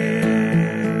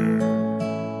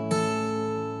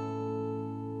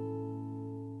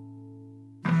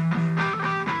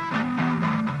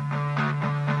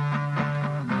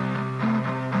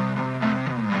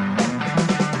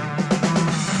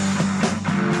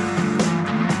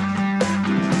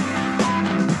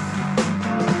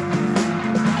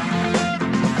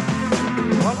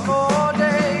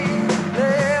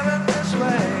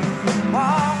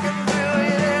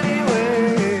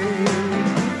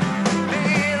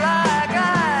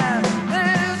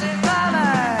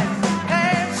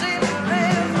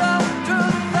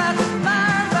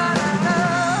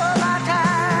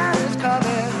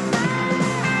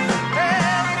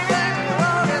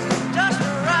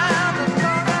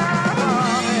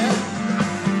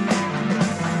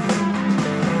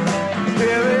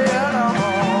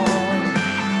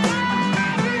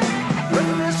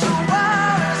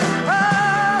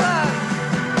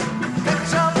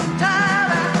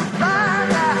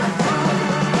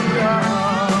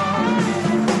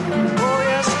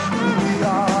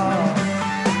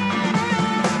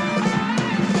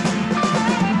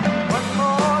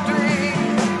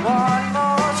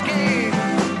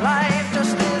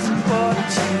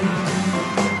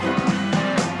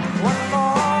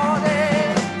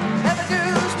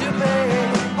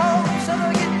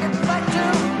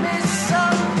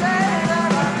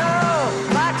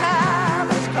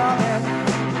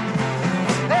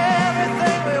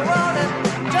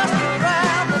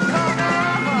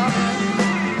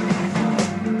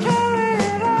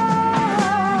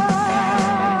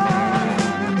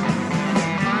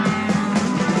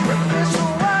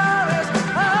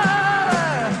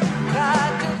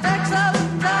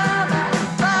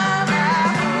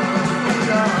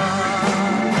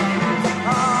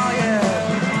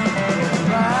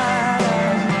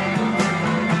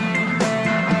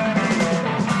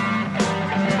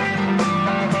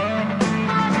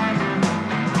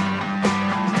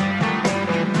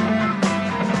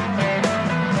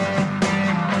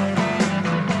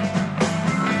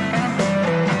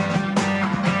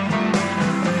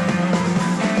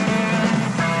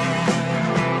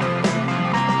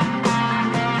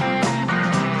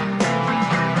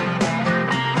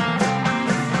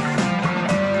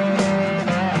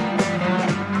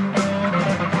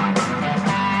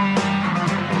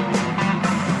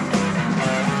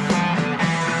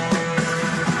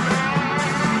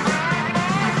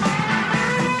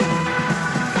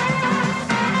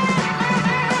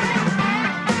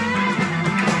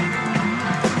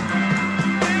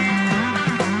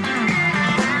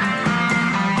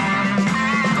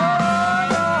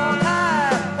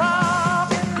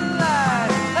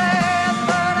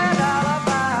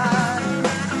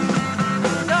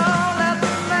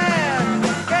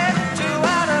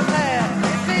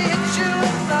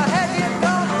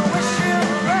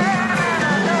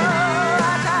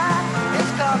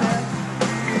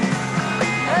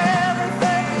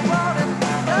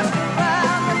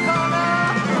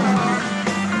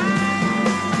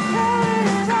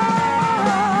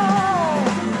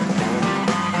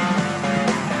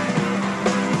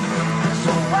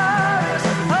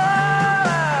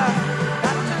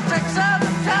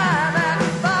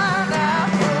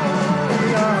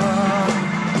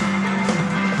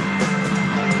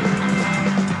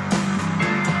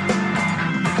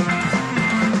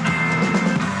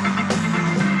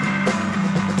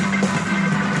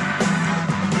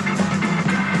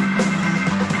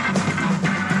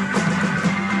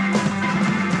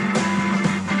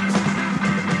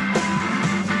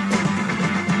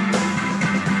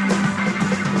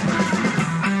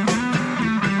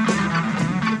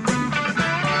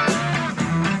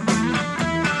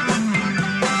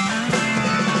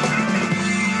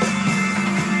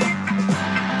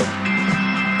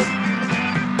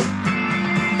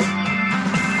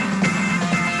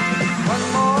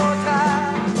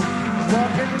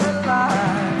 assembly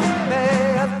line,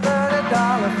 pay a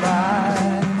 $30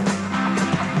 fine.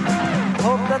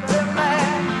 Hope that the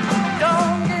man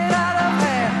don't get out of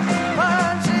hand,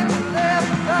 punch him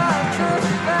left, truth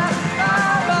that I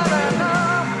rather know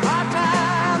our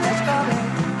time is coming.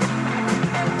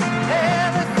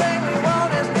 Everything we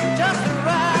want is just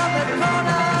around the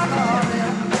corner,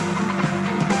 morning.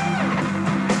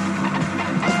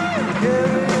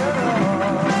 Carry it on.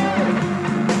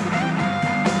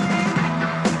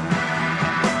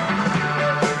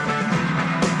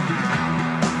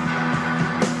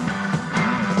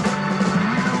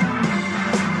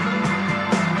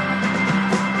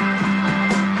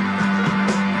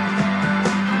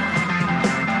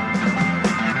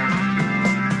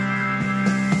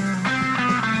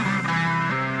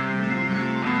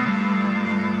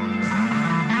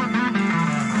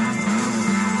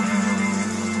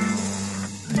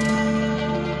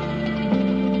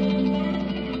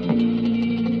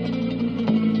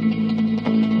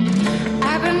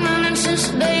 I've been running since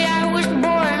the day I was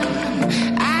born.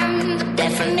 I'm the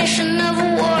definition of a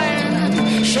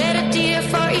warden. Shed a tear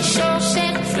for each soul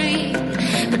set free.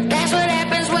 But that's what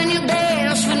happens when you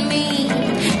dance with me.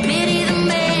 Pity the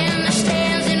man that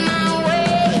stands in my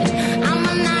way. I'm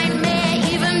a nightmare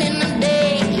even in the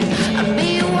day. I'll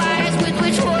be wise with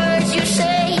which words you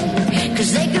say,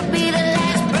 'cause they could be the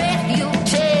last breath you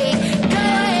take. Go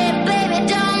ahead, baby,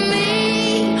 don't me.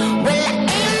 Well, I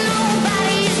ain't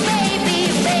nobody's baby,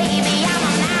 baby, I'm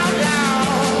an outlaw.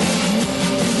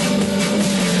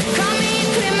 Call me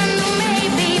criminal,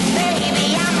 maybe, baby,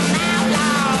 I'm an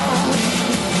outlaw.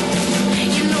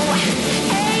 You know I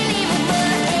ain't evil,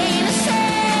 but I ain't a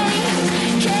saint.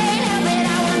 Can't help it,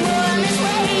 I was born this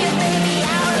way, baby,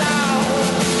 outlaw.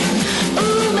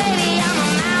 Ooh, baby, I'm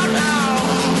an outlaw.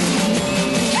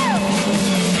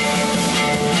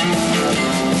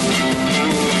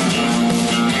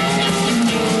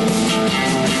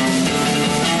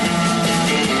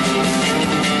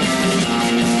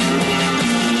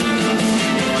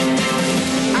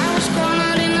 I was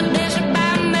cornered in the desert by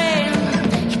a man.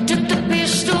 He took the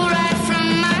pistol right from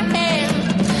my hand.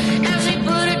 As he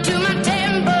put it to my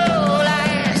temple, I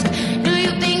asked, do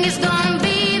you think it's gonna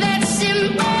be that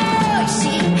simple? You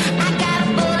see, I got a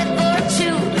bullet for a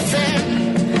tooth, and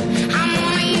I'm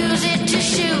gonna use it to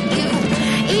shoot you.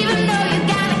 Even though you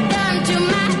got a gun to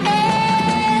my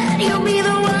head, you'll be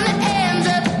the one that ends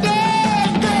up dead.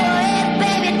 Go ahead,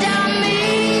 baby, don't me.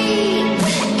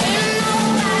 Well, I ain't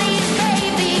nobody's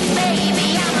baby, baby,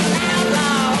 I'm an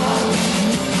outlaw.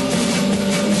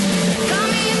 Call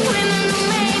me a criminal,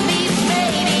 maybe,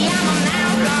 baby, I'm an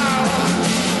outlaw.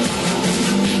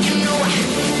 You know I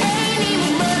ain't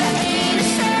evil, but I ain't a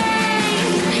saint.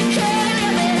 Can't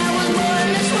help it, I was born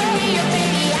this way,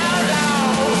 baby, outlaw.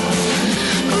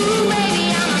 Ooh, baby,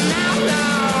 I'm an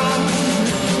outlaw.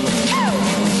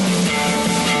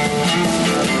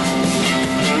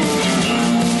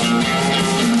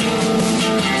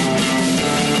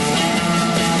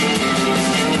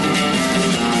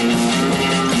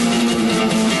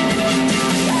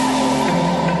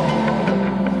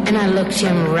 And I looked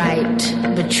him right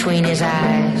between his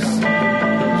eyes.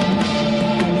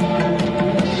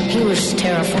 He was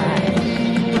terrified.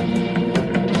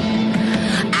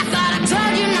 I thought I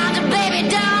told you not to baby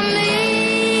doll me.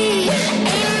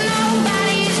 Ain't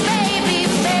nobody's baby,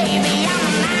 baby, I'm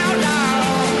an outlaw.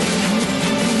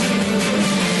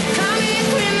 Call me a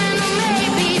criminal,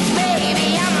 maybe, baby,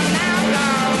 I'm an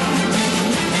outlaw.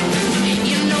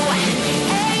 You know I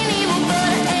ain't evil,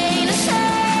 but I ain't a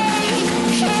saint.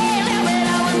 Can't help it,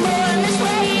 I was born this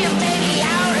way, baby,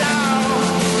 outlaw.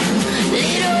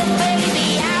 Little baby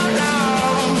outlaw.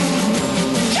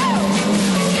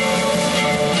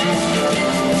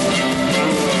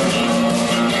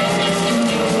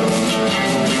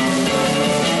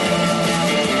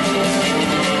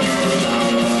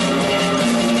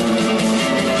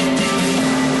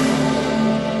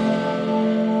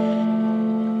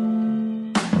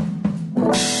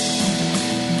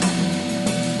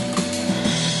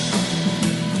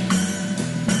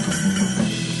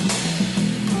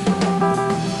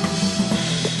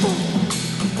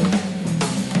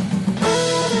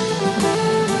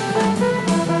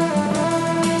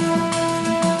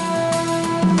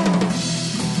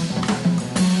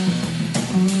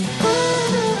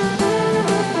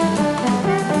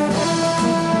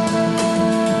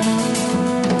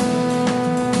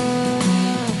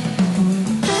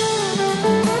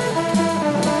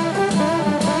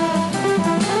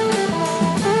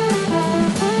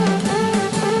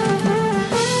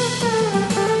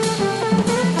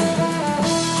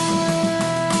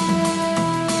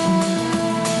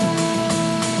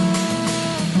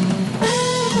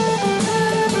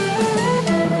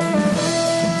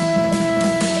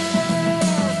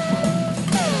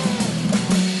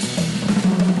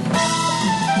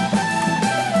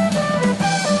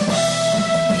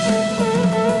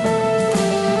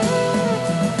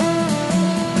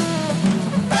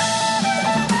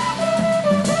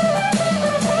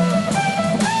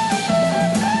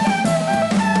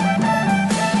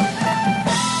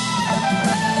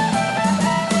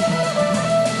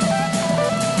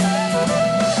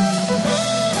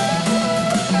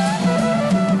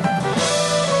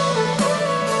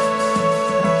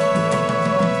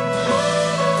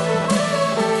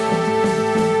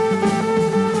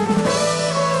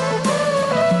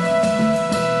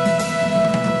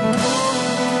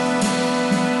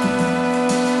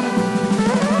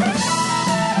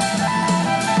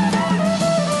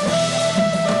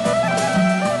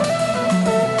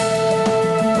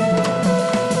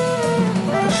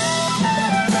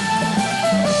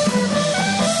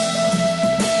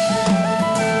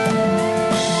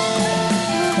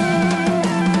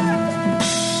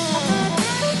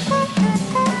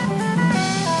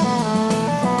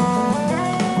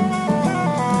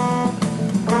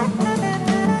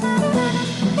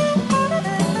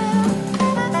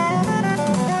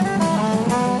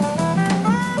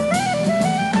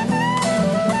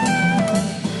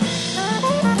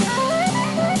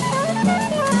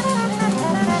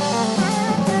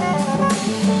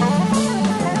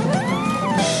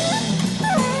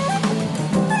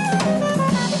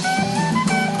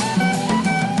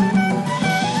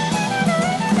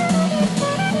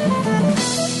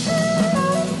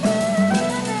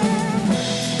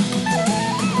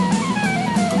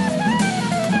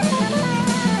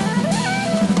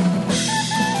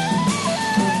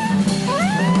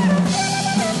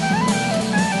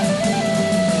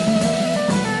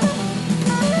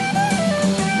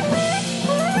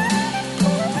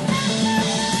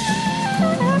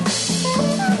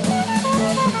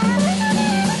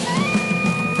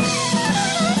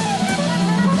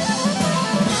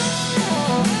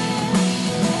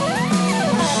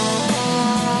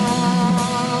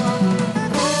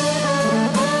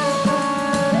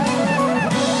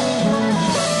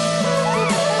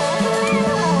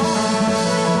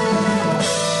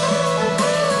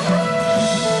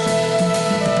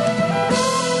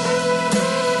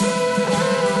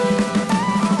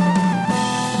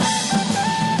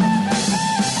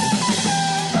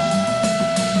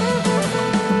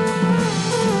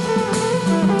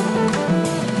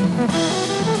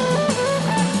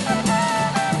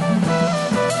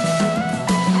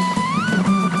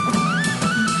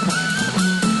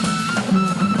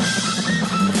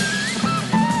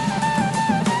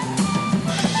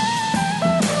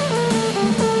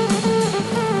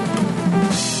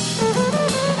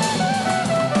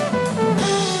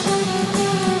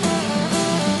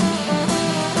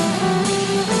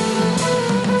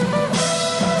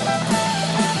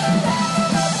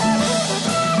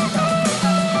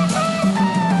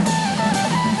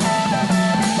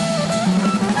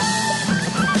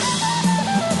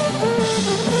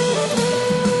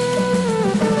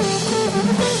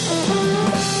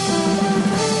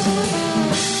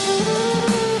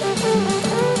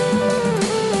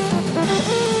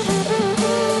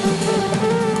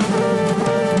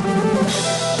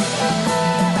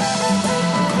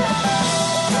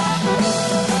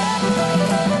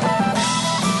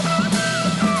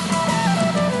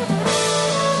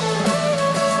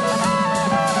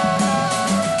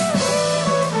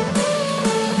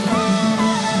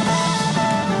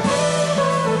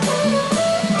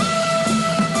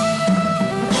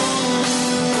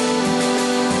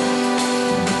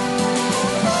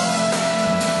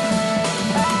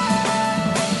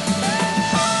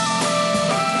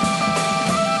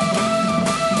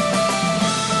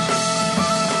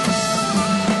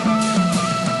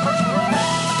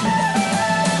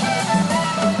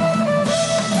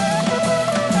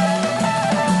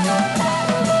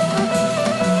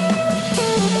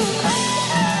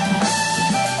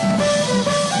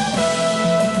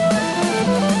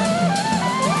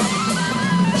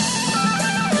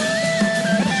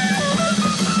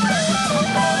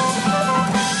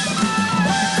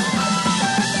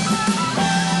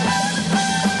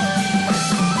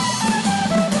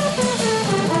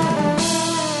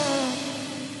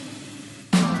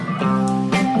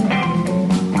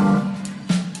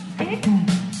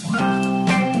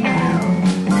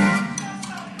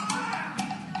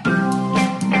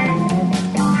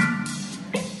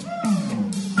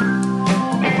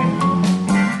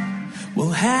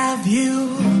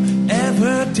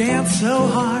 dance so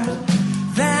hard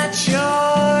that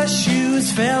your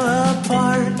shoes fell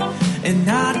apart? And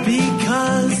not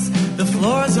because the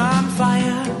floor's on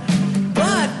fire,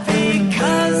 but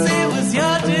because it was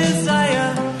your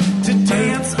desire to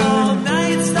dance all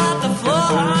night, start the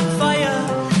floor on fire.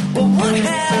 Well, what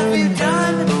have you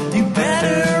done? You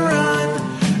better run,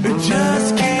 or just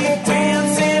keep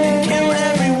dancing and kill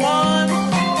everyone.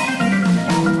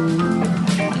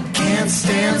 Can't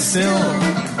stand still,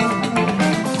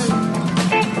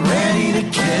 ready to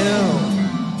kill.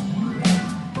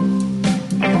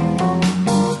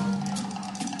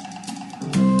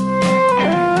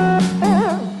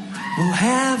 Well,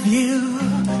 have you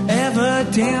ever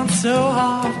danced so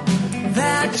hard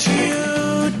that you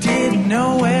didn't know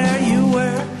where you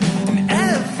were? And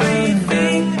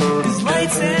everything is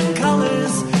lights and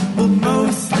colors, well,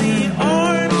 mostly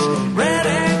orange, red,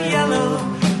 and yellow.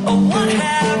 Oh, what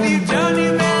have you done?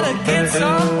 You better get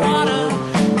some water,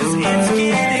 'cause it's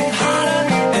getting hotter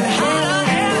and hotter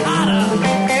and hotter.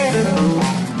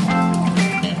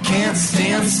 Can't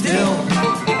stand still,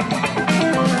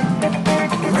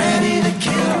 ready to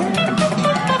kill.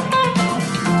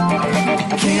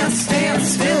 Can't stand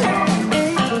still,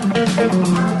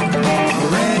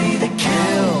 ready to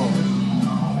kill.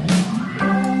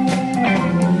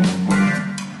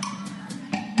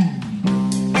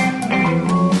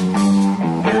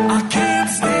 I can't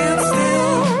stand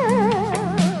still.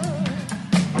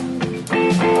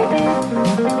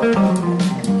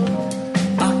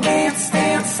 I can't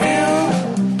stand still.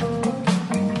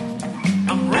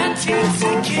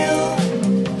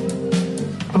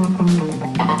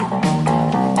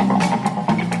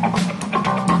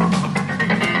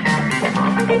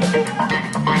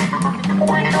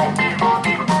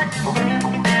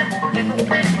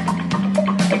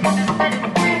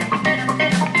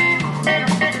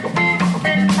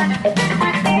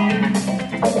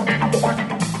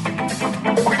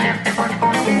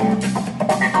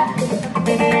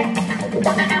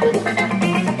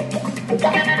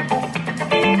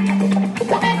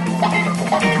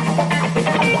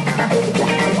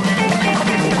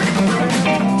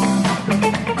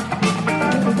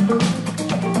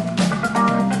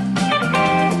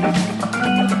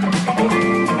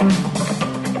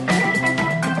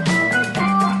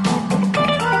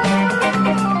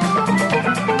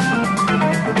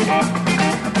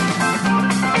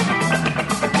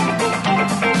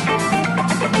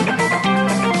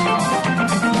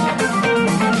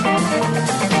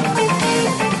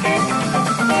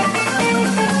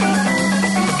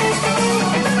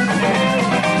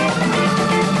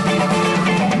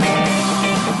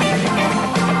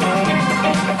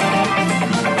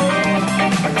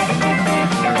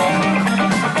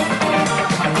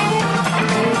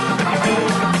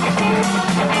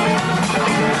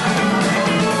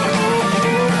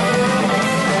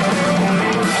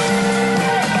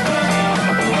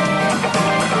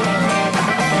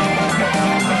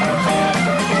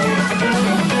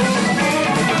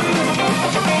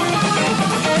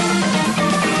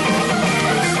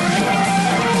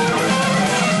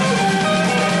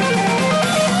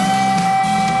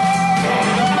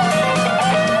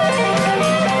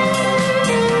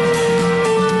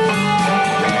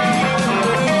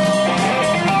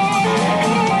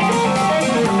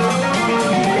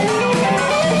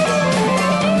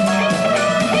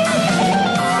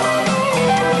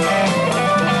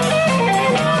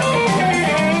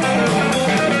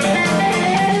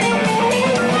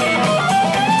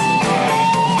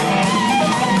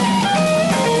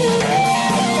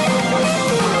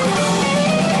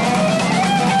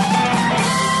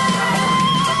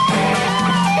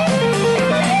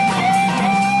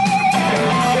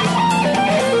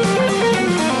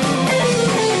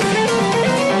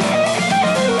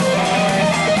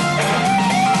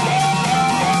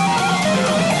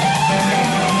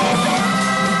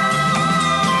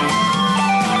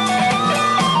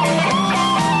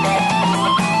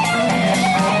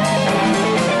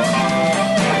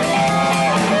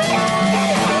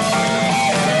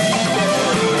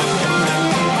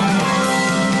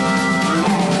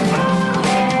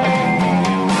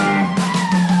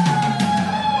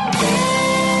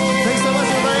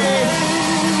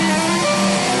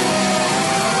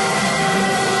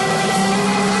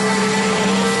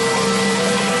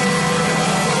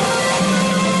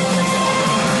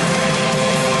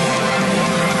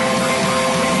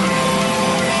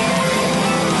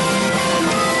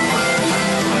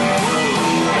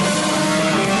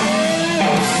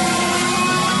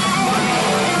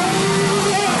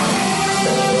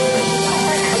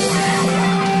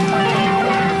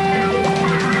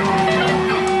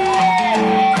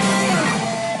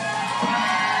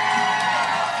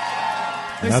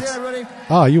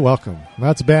 Oh, you're welcome.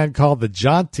 That's a band called The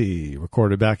Jaunty,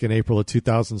 recorded back in April of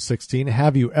 2016.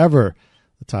 Have You Ever,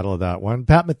 the title of that one.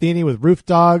 Pat Metheny with Roof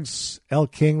Dogs, El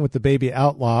King with The Baby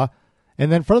Outlaw.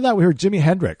 And then in front of that, we heard Jimi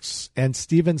Hendrix and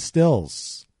Stephen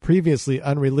Stills, previously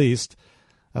unreleased.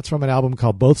 That's from an album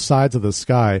called Both Sides of the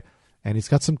Sky. And he's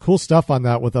got some cool stuff on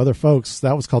that with other folks.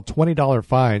 That was called $20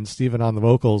 Fine, Stephen on the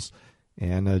vocals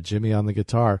and Jimmy on the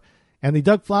guitar. And the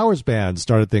Doug Flowers Band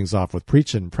started things off with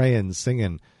Preachin', Prayin',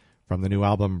 Singin', from the new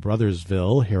album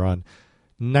Brothersville here on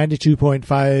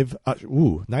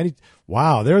 92.5. 90.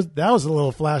 Wow, that was a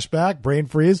little flashback, brain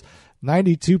freeze.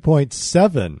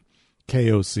 92.7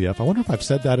 KOCF. I wonder if I've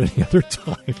said that any other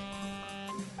time.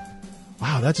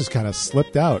 Wow, that just kind of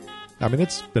slipped out. I mean,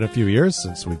 it's been a few years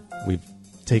since we've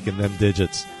taken them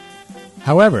digits.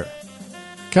 However,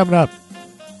 coming up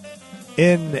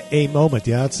in a moment,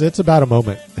 it's about a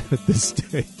moment at this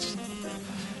stage.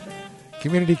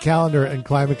 Community calendar and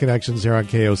climate connections here on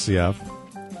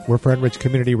KOCF. We're Friend Rich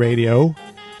Community Radio,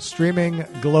 streaming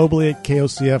globally at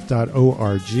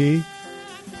KOCF.org.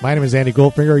 My name is Andy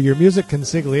Goldfinger, your music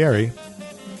consigliere,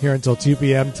 here until 2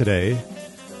 p.m. today,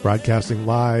 broadcasting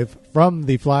live from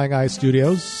the Flying Eye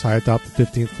Studios, high atop the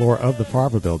 15th floor of the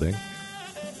Farva Building.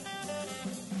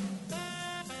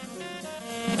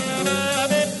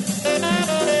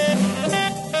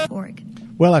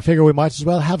 Well, I figure we might as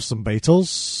well have some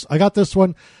Beatles. I got this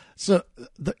one. So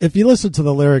if you listen to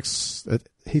the lyrics,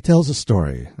 he tells a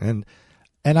story. And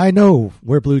I know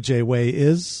where Blue Jay Way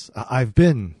is. I've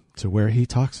been to where he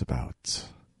talks about.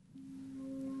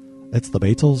 It's the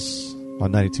Beatles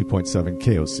on 92.7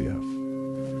 KOCF.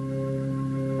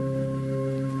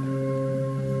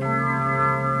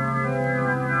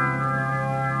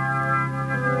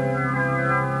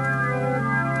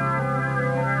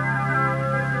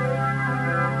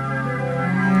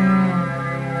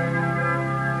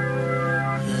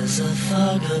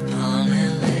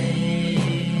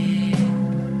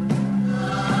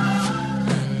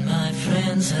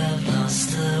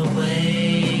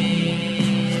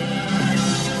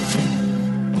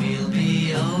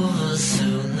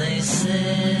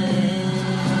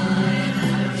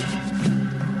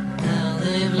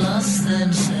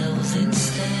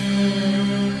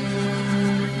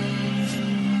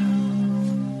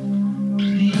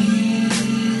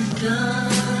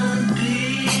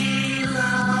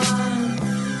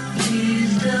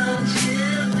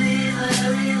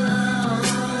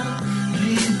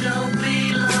 Don't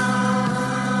be long.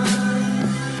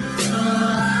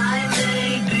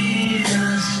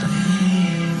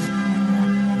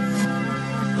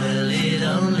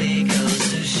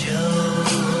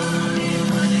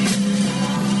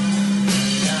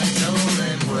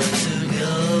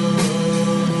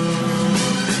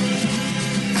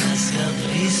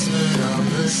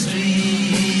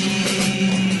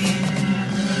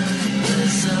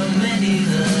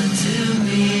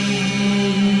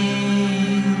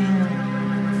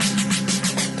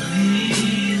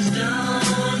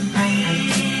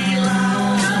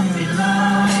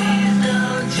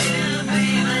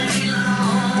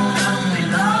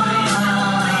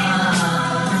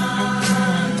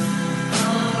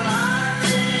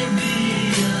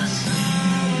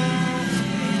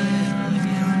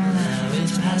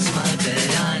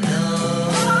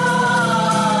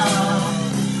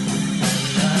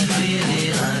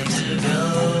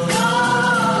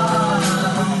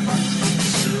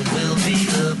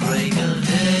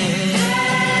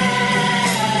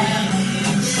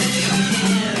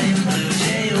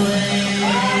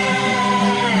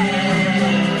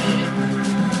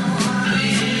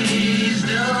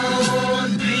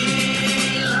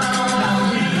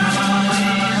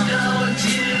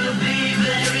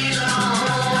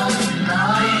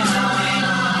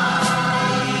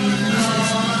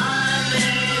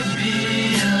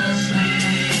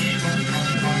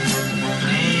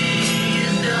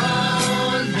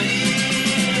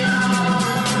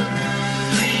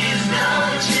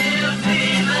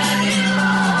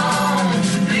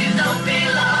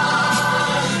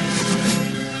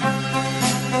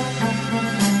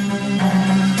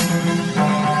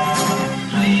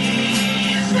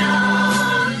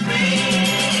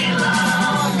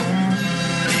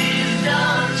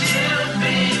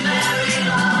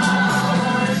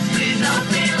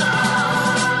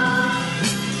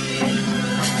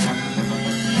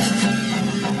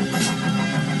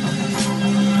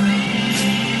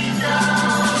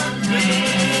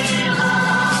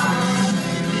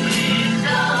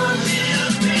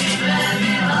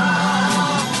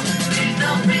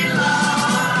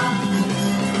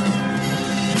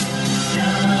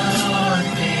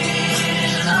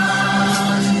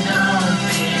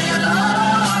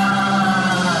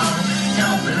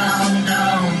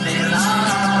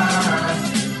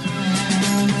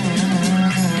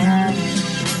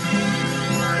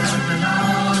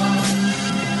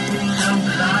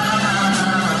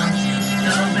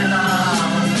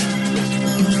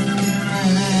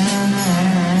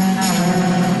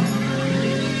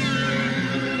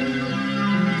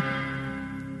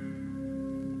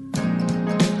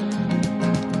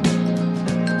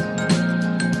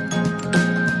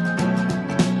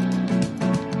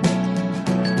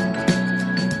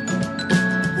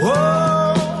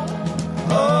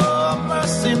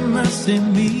 mercy, mercy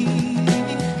me.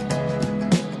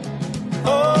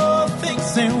 Oh,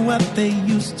 things ain't what they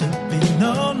used to be.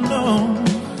 No, no.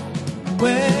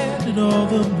 Where did all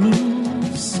the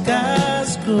blue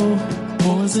skies go?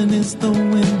 Poison is the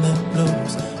wind that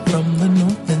blows from the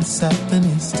north and south and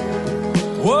east.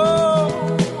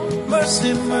 Whoa,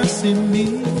 mercy, mercy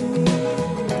me.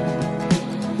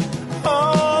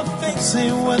 All things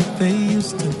ain't what they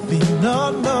used to be. No,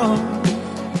 no.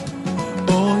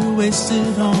 Oh, you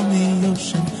wasted on the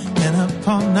ocean and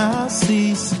upon our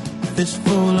seas, fish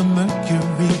full of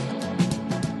mercury.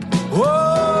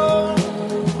 Whoa,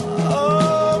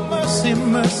 oh, mercy,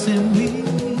 mercy me.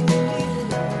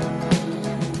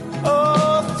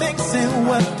 Oh, things ain't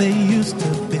what they used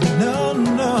to be. No,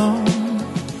 no.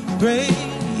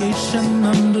 Radiation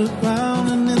underground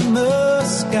and in the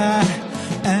sky.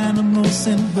 Animals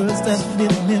and birds that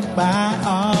live nearby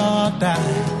all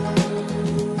die.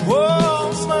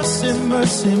 Whoa, mercy,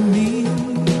 mercy me.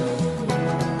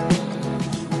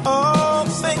 All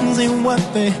things ain't what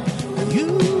they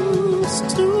used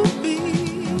to be.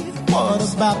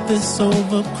 What about this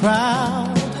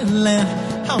overcrowded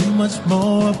land? How much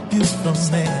more abuse from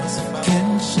man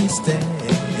can she stand?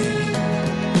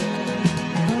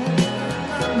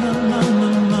 No, no, no, no,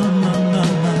 no, no, no,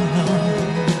 no.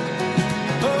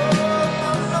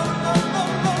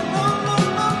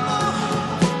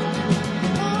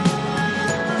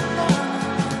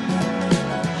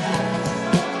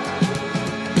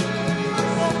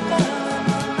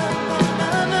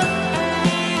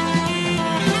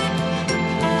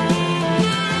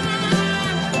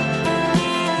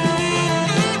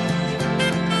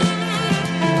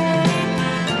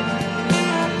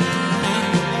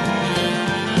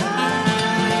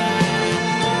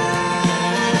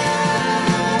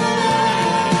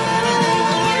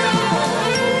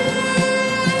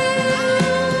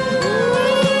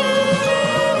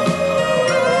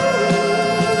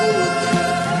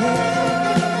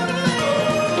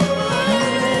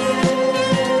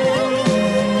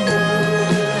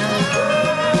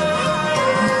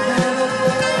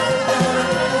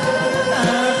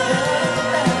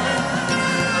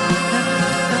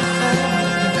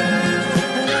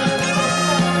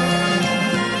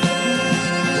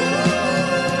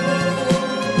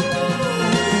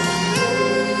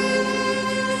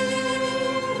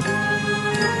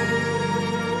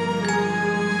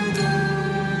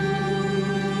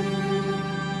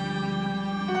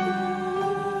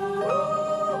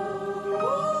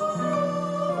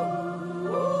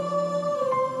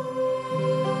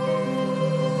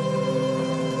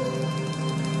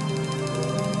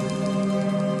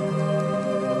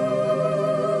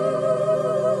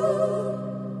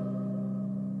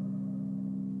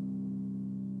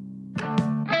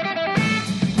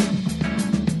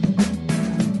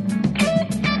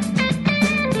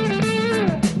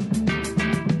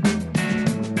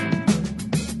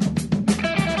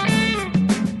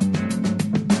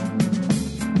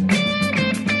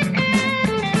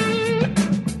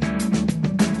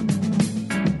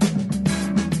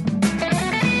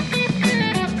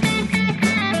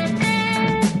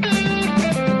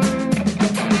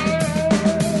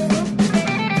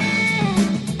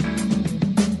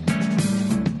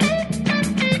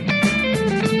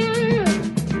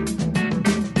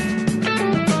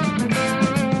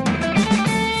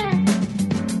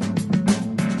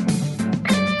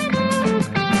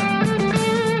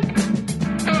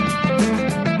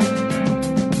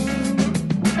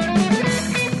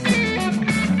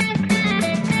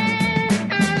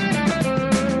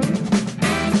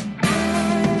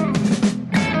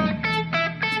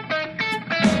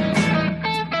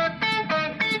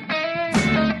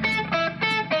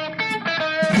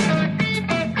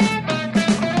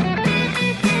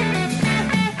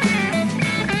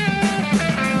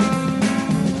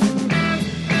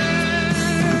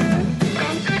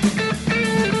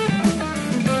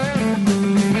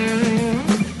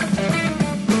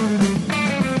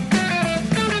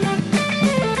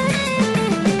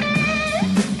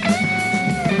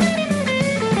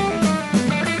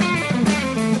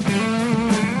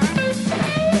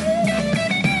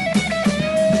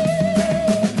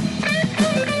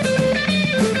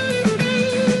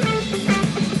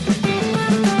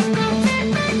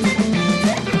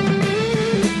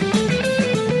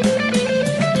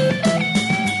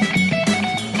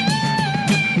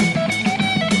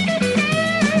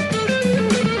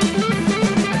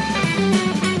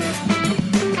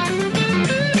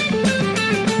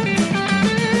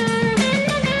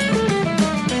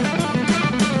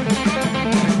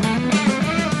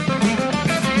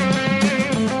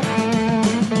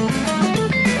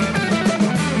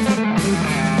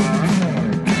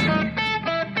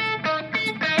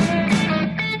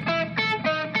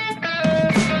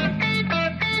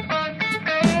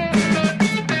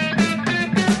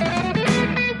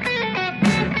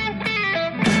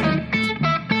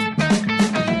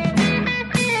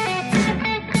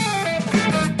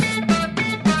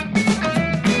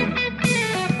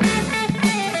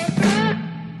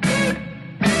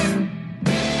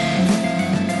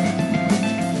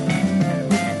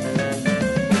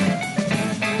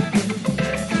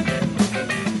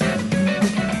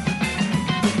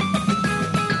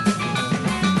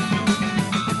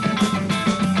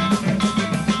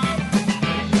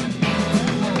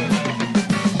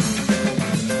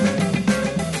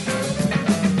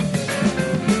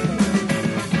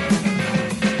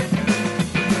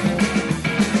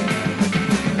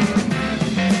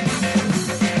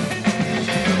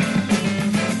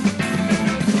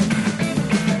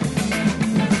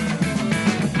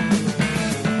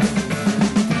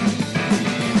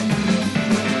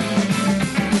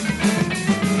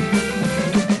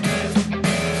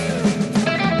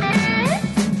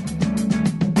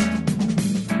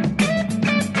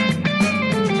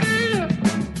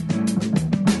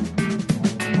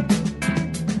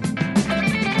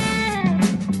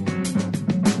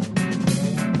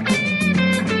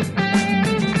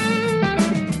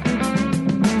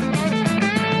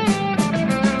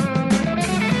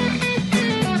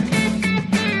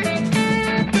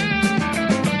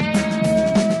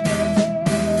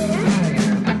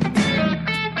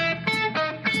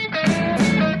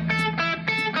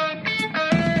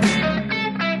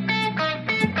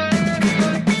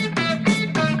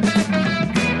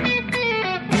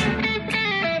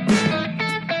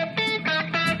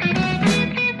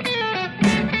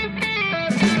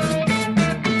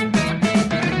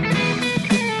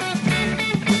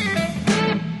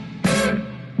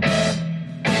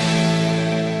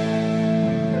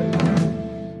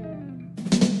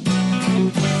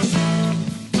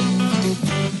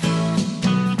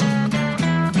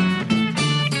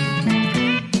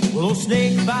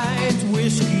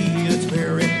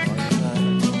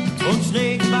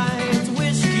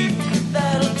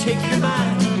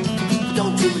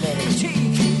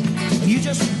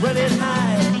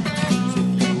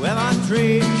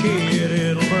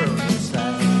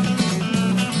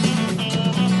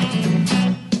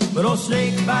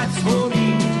 snake bites for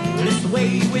me. Well, it's the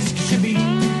way whiskey should be.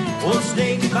 Oh,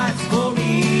 snake bites for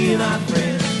me, my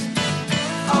friends.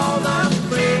 All my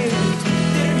friends,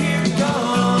 they're here gone.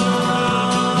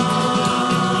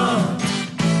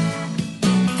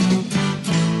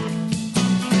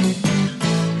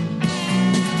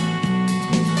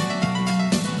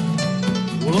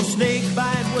 Well, a snake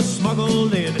bite was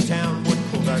smuggled into town one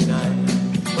cold dark night.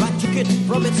 Well, I took it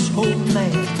from its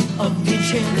homeland of the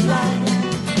enchanted light.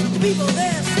 The people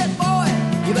there said, boy,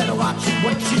 you better watch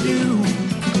what you do.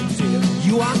 Said, if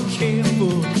you aren't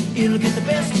careful, it'll get the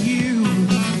best of you.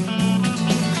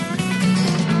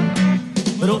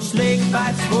 But old snake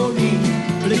bites for me,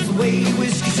 but it's the way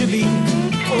whiskey should be.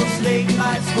 Old snake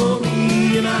bites for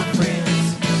me and my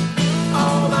friends.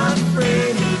 All my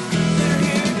friends, they're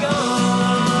here gone.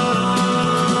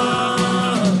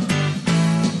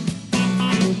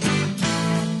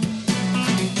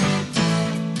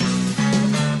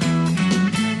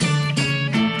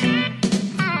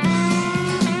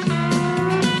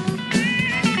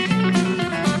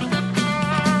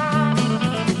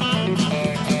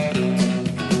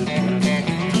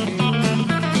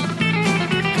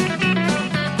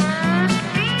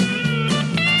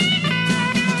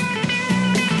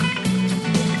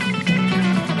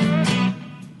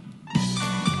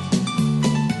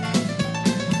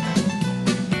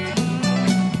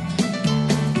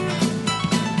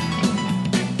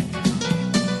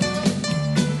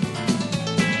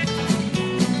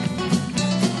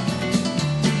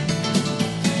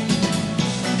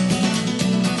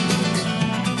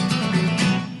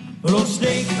 Well,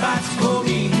 snake bites for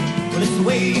me. Well, it's the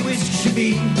way whiskey should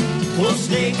be. Well,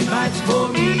 snake bites for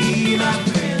me, my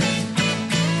friends.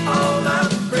 All my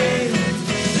friends,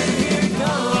 they're here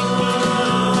gone.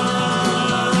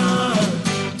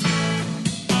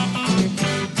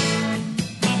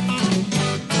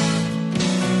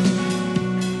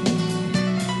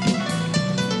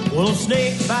 Well,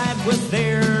 snake bite was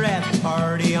there at the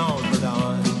party on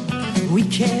Verdun. We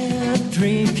kept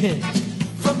drinking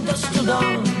from dusk till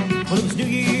dawn. Well, it was New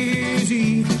Year's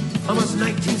Eve, almost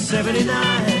 1979,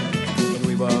 and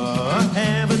we were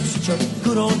having such a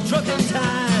good old drunken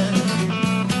time.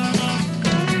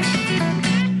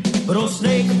 But old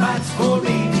snake bites for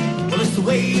me, well, it's the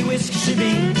way whiskey should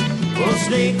be. Old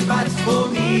snake bites for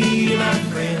me, my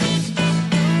friends.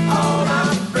 All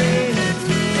my friends,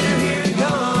 they're here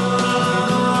gone.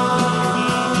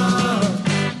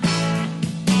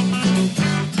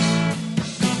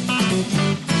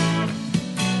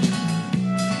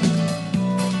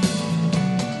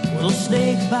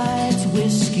 Snake bites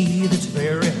whiskey that's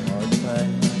very hard to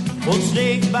find. Old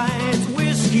snake bites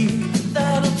whiskey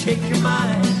that'll take your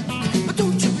mind. But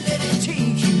don't you let it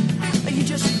take you, you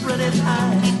just run it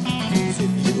high. 'Cause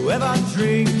if you ever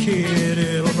drink it,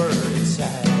 it'll burn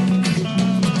inside.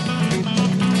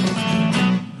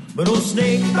 But old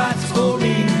snake bites for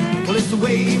me, well, it's the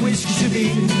way whiskey should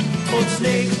be. Old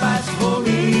snake bites for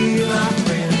me, my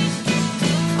friends.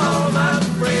 All my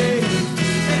friends,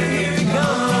 they're here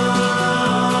gone.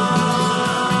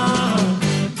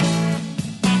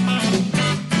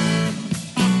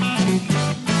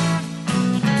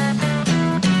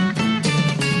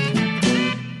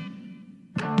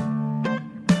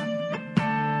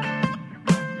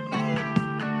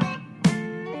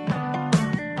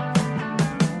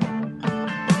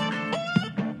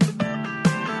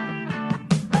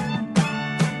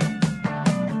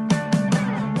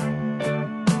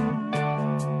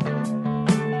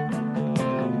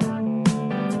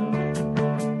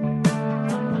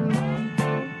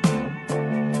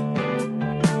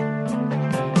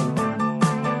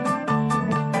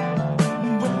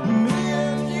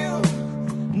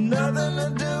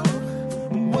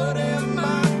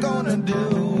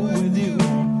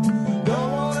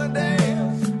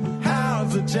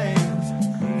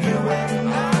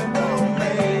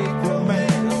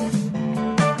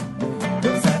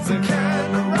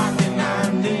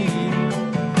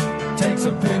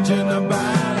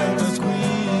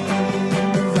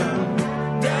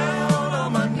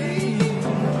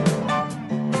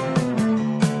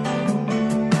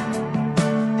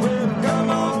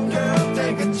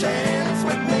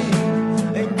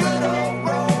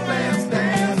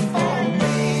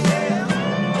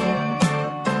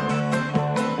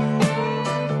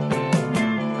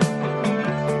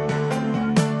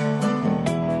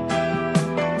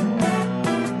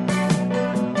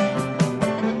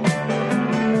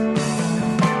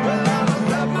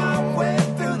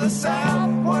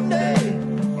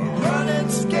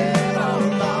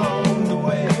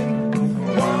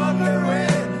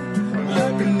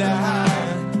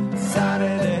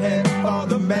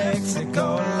 Mexico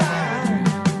line.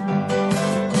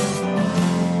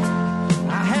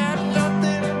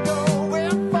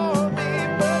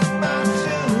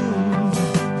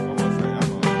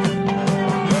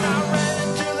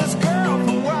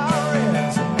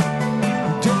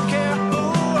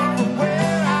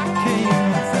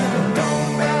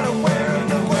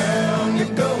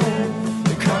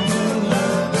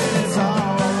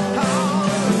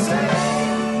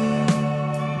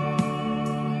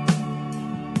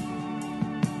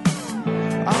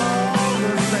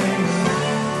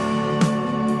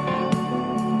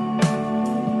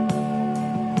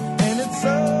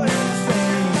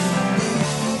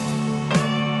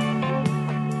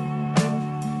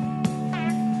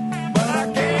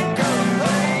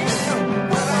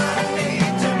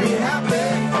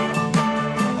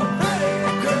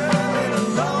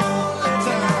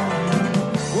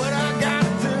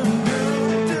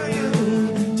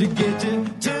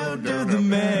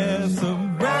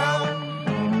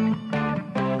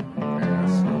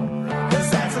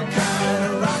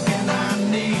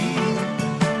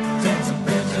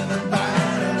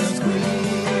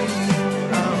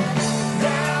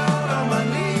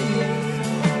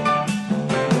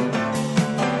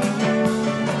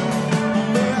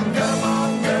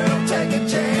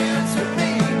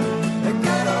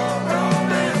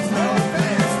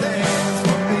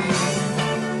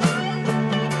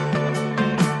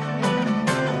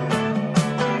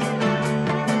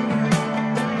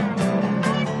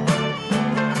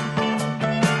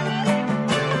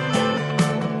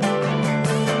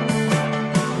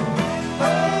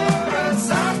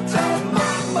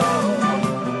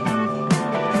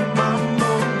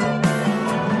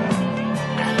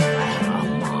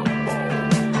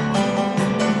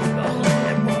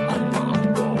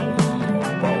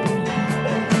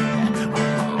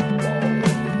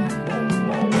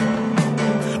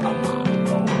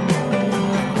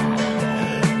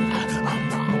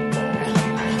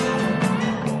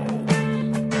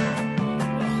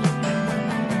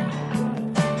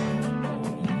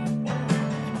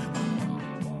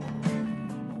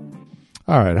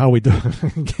 All right, how we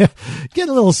doing? Get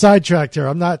a little sidetracked here.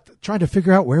 I'm not trying to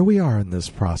figure out where we are in this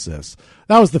process.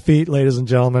 That was The Feet, ladies and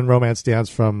gentlemen. Romance Dance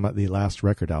from the last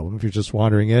record album. If you're just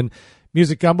wandering in,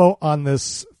 Music Gumbo on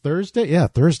this Thursday. Yeah,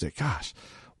 Thursday. Gosh.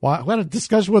 Well, I had a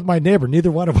discussion with my neighbor.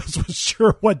 Neither one of us was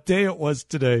sure what day it was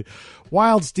today.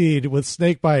 Wild Steed with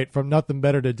Snakebite from Nothing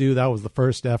Better to Do. That was the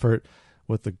first effort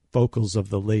with the vocals of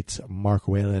the late Mark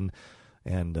Whalen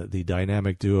and the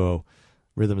dynamic duo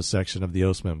rhythm section of the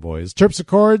Osman Boys.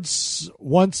 Terpsichords,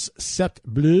 Once Sept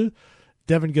Bleu.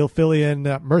 Devin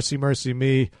Gilfillian, Mercy Mercy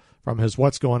Me from his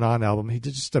What's Going On album. He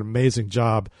did just an amazing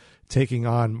job taking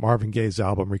on Marvin Gaye's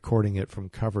album, recording it from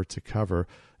cover to cover.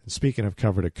 And speaking of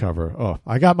cover to cover,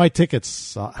 I got my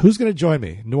tickets. Who's going to join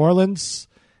me? New Orleans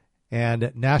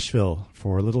and Nashville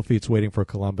for Little Feat's Waiting for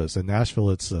Columbus. In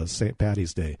Nashville, it's St.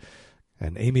 Patty's Day.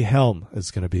 And Amy Helm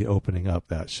is going to be opening up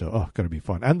that show. Going to be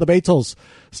fun. And the Beatles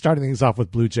starting things off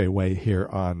with Blue Jay Way here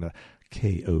on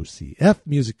KOCF.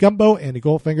 Music Gumbo, Andy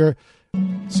Goldfinger.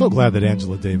 So glad that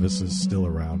Angela Davis is still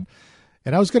around.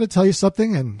 And I was going to tell you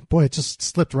something, and boy, it just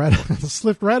slipped right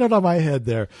out of my head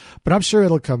there. But I'm sure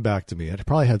it'll come back to me. It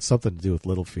probably had something to do with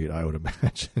Little Feat, I would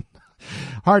imagine.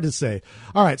 Hard to say.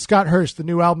 All right, Scott Hirsch. The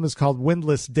new album is called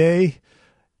Windless Day.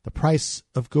 The Price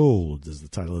of Gold is the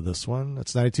title of this one.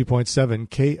 It's 92.7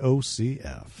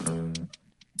 KOCF.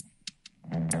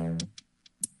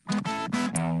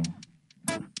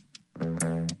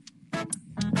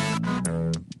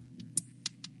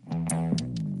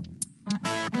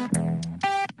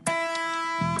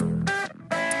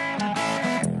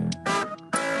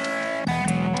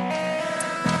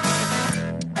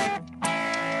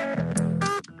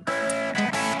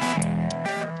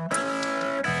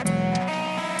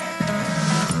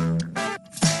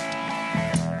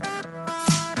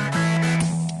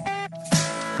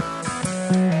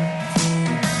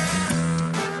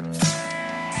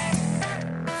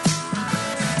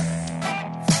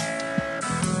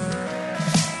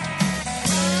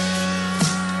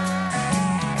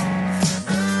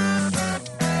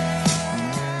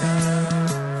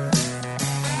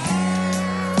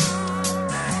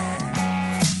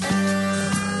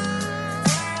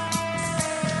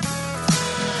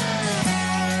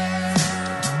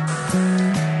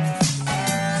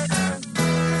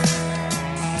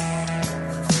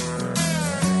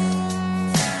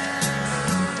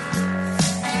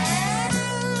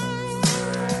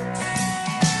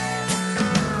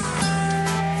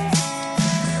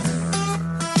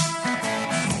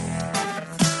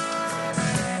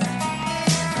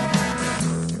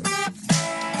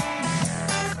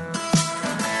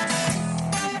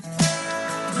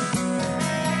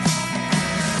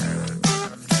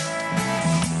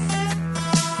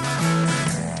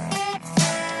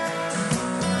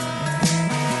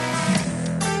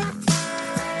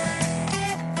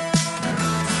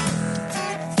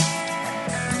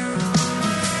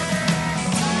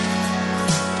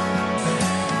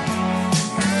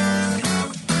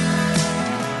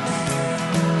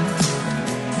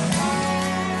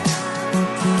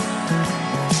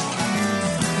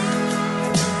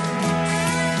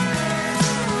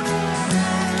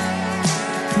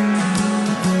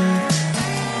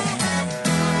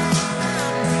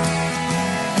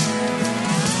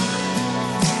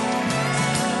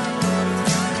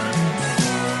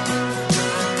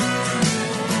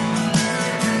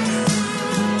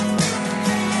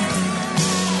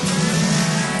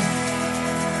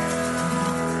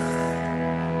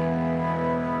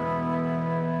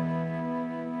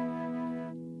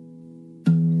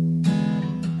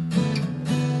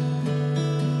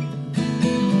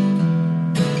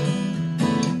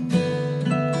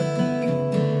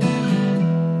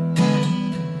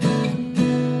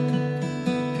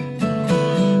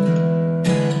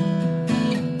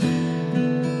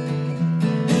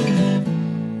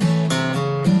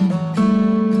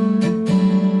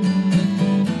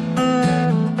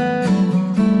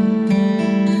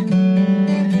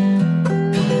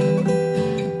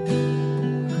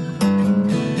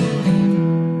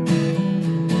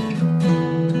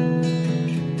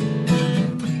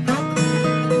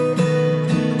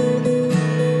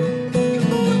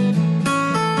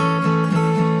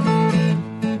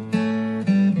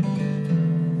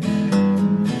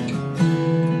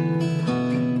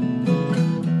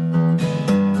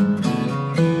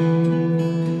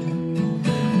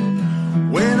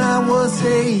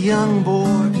 Young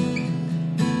boy,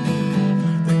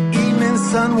 the evening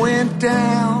sun went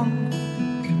down.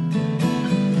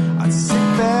 I'd sit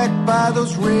back by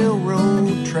those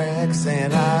railroad tracks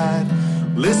and I'd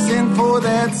listen for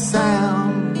that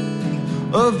sound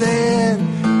of that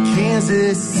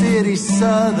Kansas City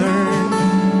Southern.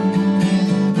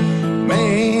 Man,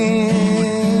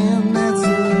 Man, that's a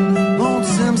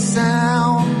lonesome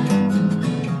sound.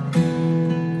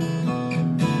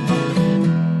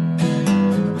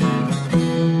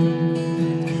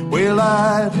 Well,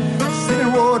 I'd sit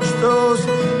and watch those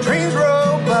trains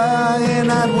roll by,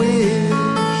 and I'd wish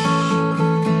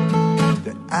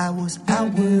that I was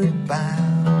outward bound.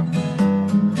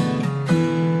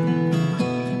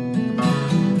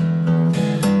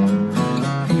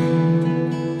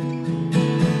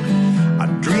 I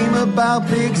dream about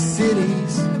big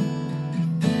cities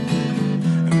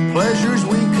and pleasures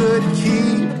we could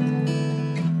keep.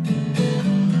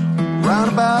 Round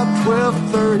about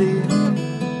 12:30,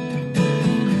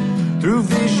 through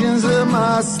visions of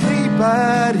my sleep,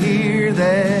 I'd hear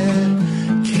that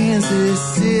Kansas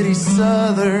City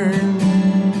Southern.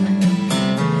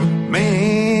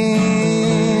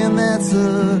 Man, that's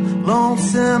a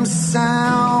lonesome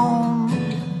sound.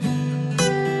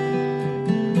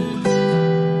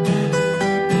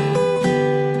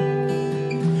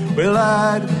 Well,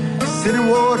 I'd sit and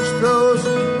watch those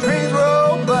trains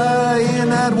roll by, and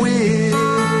I'd wish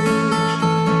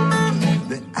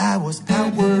that I was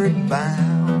outward bound.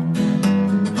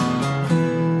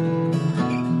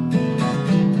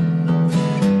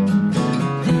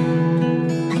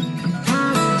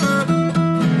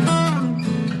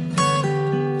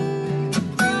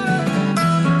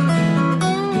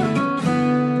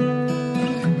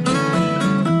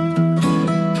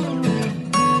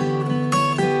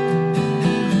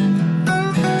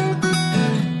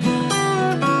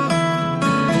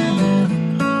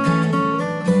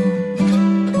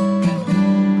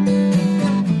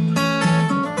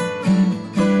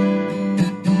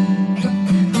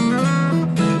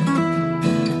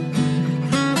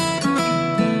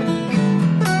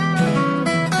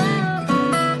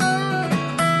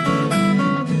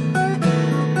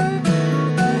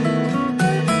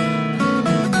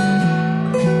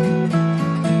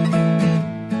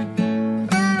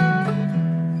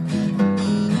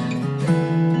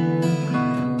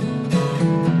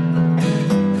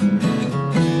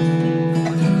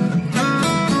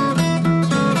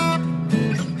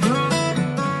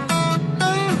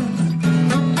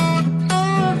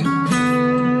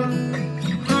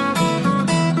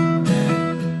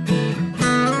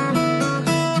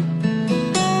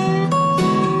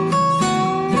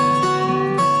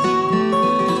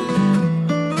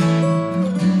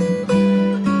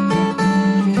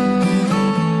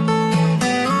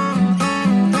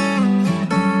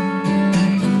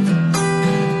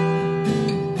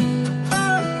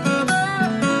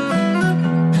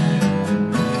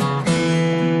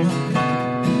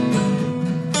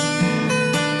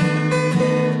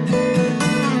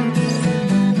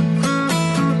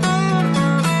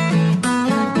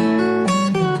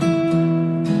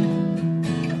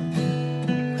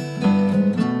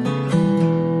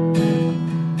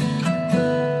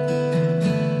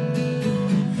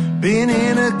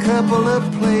 Couple of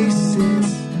places,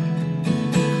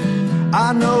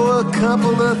 I know a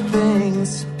couple of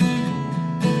things.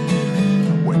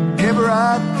 Whenever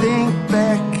I think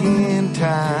back in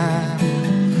time,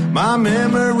 my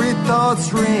memory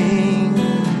thoughts ring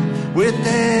with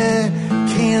that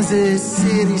Kansas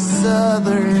City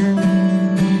Southern.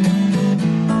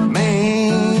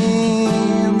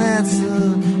 Man, that's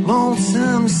a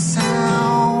lonesome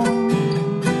sound.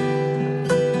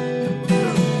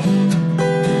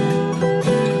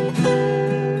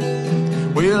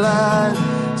 Well, I'd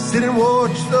sit and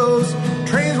watch those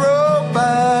trains roll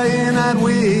by, and I'd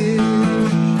wish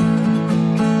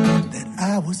that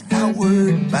I was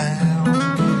outward bound.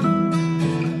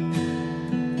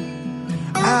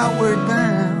 Outward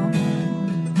bound.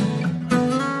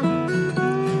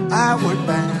 Outward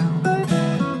bound.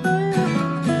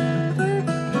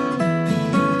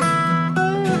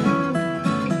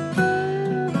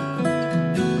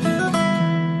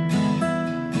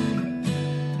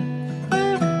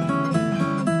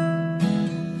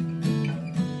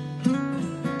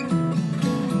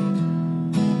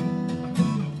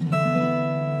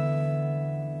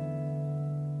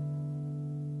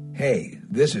 Hey,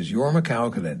 this is Yorma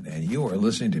Kaukonen, and you are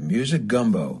listening to Music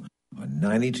Gumbo on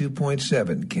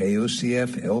 92.7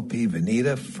 KOCF LP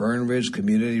Veneta Fern Ridge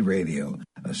Community Radio,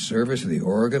 a service of the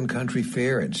Oregon Country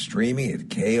Fair and streaming at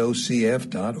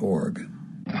KOCF.org.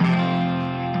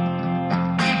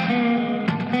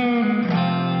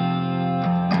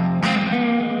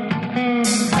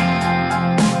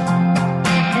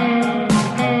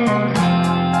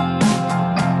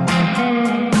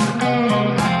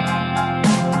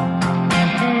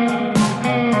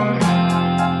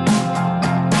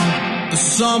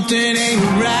 Something ain't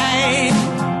right.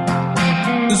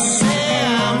 Say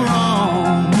I'm wrong.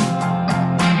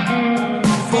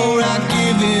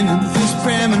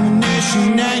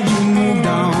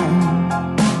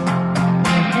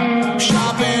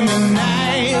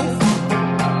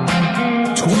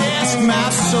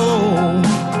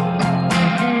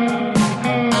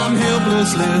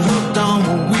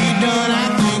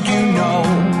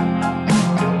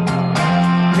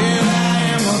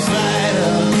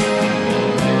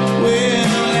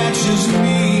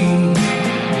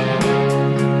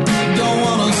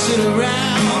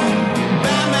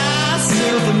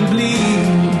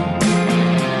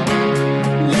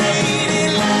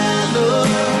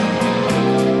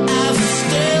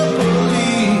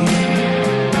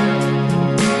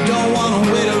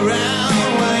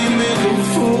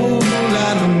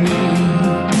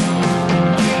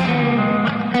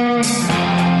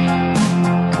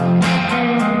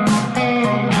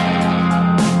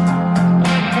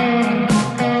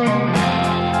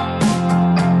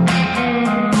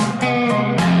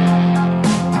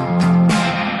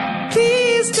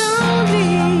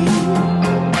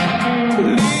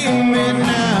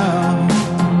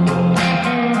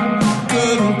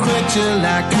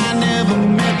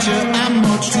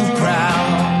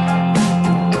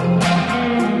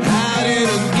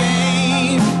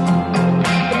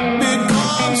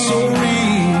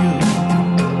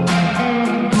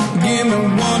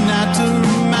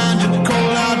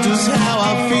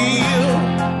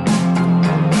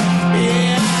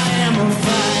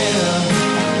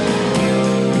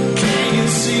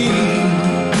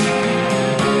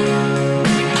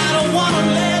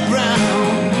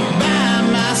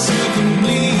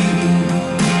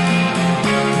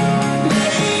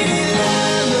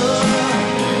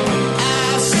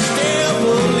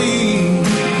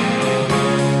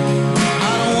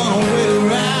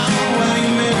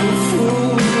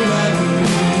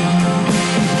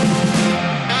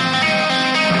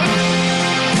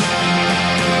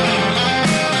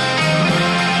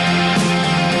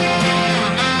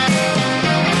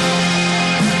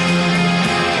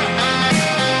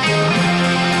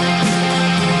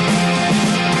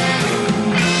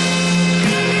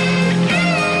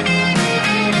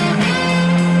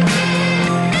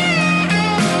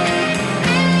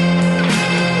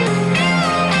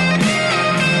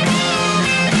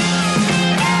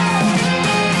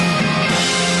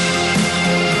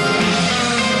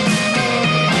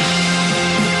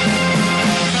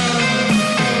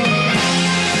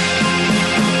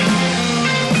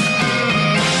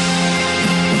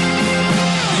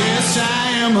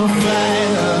 a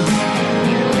fighter.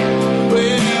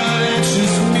 Well, that's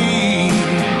just me.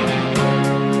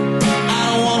 I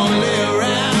don't wanna lay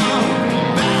around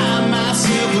by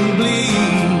myself and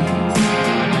bleed.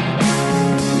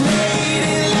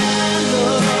 Lady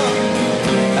Lila,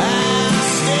 I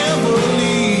still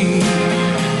believe.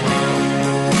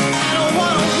 I don't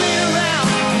wanna play around,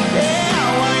 yeah,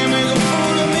 while you make a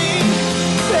fool of me,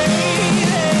 baby.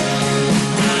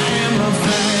 I am a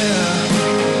fighter.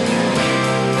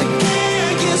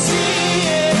 Can't you see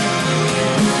it?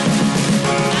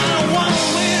 I don't wanna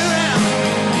wait around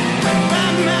by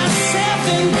myself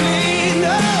and bleed.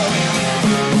 No,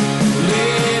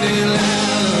 Lady Lila,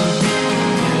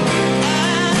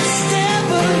 I still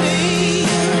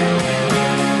believe.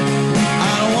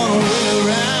 I don't wanna wait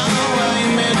around while you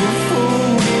make a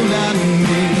fool out of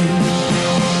me.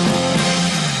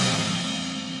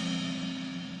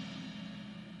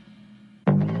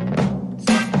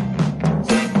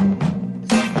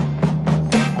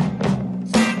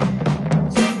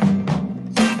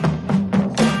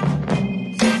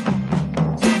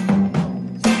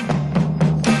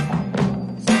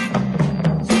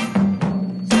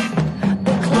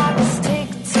 The clock is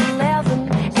ticked 11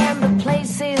 and the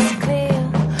place is clear.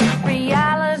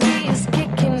 Reality is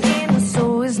kicking in,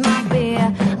 so is my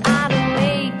beer. I don't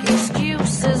make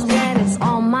excuses when it's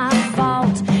all my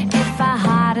fault. If our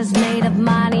heart is made of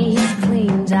money, he's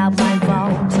cleaned out my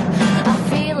vault. I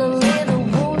feel a little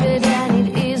wounded and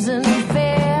it isn't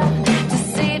fair to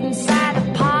sit inside a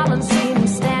parlor and see him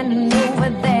standing over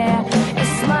there, as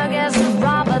smug as a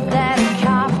robber that a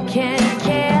cop can't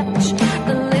catch.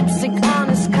 The lipstick on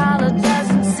his collar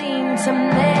doesn't seem to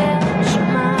match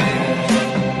mine.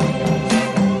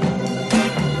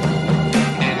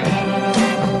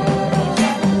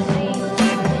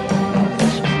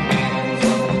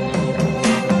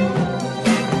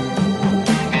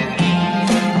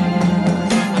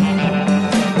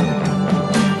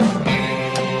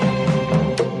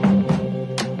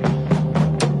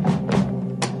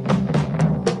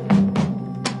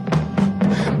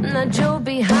 Now Joe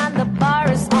behind the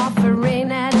bar is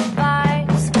offering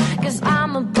advice, 'cause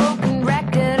I'm a broken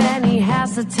record and he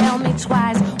has to tell me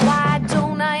twice. Why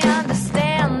don't I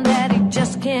understand that he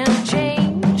just can't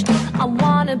change? I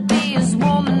wanna be his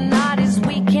woman, not his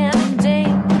weekend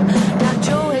dame. Now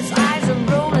Joe, his eyes are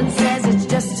rolling, says it's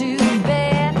just too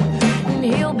bad, and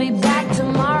he'll be back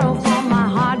tomorrow for my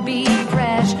heartbeat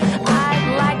crash.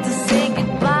 I'd like to say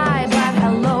goodbye, but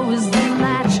hello is the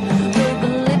match. But the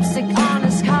lipstick on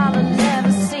his collar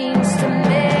never seems to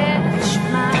match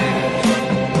mine.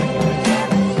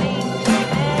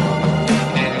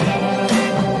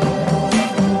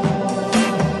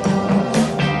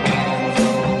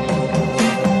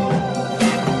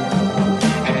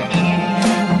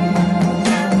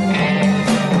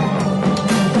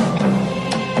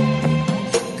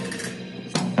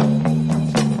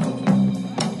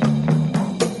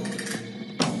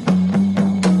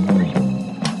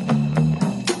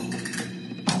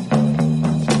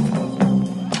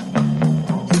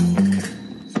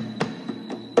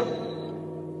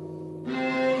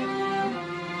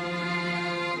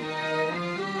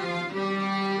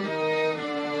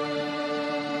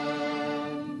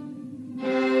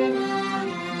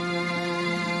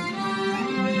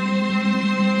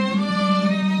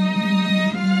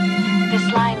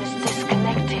 This line is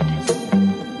disconnected.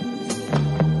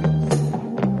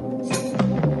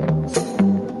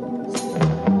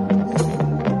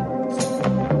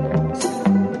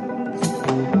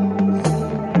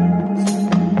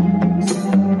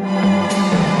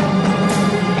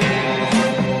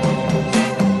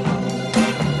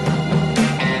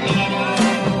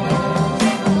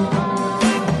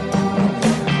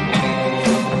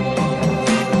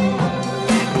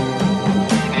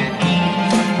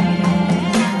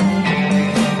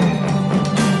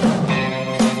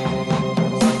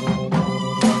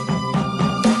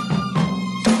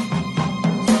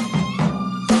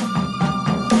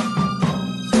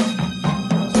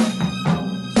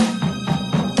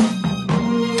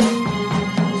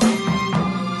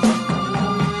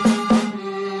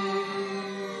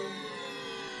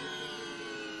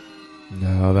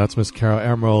 No, that's Miss Carol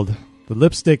Emerald. The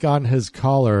lipstick on his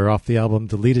collar off the album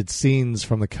Deleted Scenes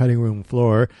from the Cutting Room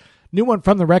Floor. New one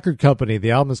from the record company.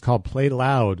 The album is called Play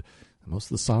Loud. Most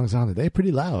of the songs on it, they're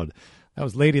pretty loud. That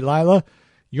was Lady Lila,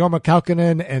 Jorma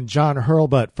Kaukonen, and John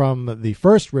Hurlbut from the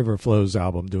first River Flows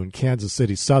album doing Kansas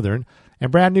City Southern.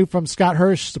 And brand new from Scott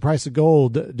Hirsch, The Price of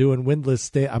Gold doing Windless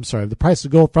Day. I'm sorry, The Price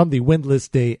of Gold from the Windless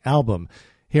Day album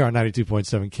here on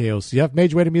 92.7 KOCF.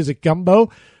 Major Way to Music Gumbo.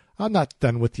 I'm not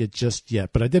done with you just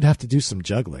yet, but I did have to do some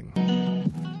juggling.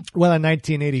 Well, in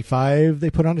 1985, they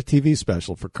put on a TV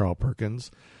special for Carl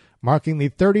Perkins, marking the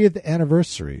 30th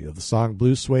anniversary of the song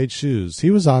Blue Suede Shoes.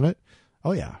 He was on it.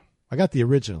 Oh, yeah. I got the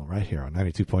original right here on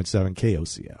 92.7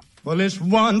 KOCF. Well, it's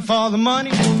 1 for the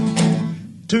money,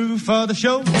 2 for the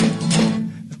show,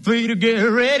 3 to get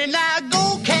ready. Now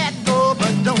go, cat, go,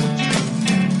 but don't you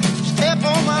step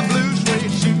on my blue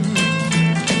suede shoes.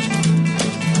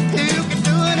 You can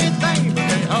do anything but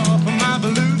lay off of my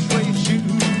blue suede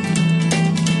shoes.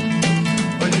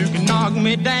 Well, you can knock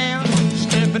me down,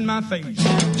 step in my face,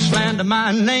 slander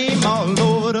my name all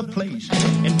over the place,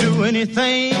 and do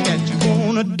anything that you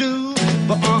wanna do.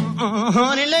 But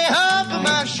honey, lay off of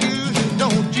my shoes and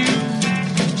don't you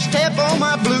step on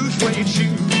my blue suede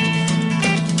shoes.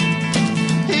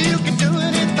 You can do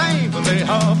anything but lay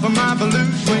off of my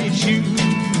blue suede shoes.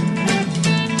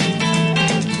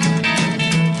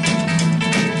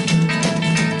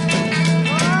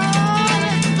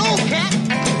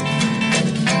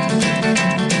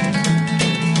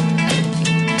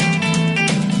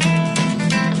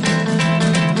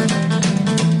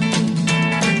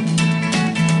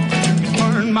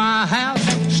 My house,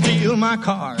 steal my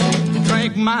car,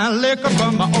 drink my liquor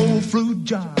from my old fruit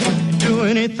jar, do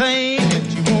anything that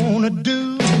you wanna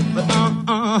do. But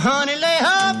honey, lay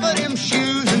off of them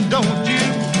shoes and don't you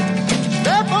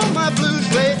step on my blue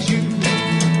suede shoes.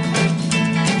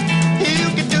 You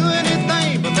can do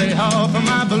anything but lay off of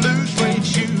my blue suede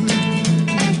shoes.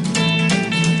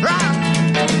 Right.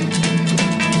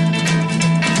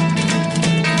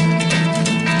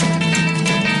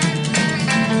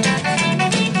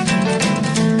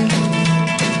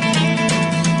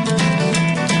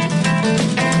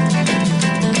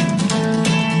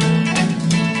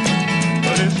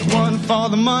 For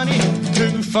the money,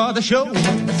 2 for the show,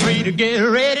 3 to get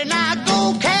ready. Now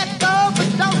go, cat, go, but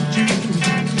don't you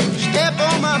step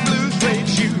on my blue suede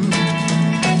shoes.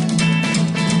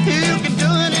 You can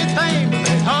do anything but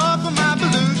lay off of my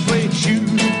blue suede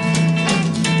shoes.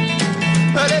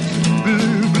 But it's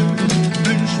blue, blue,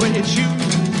 blue suede shoes.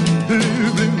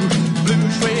 Blue, blue, blue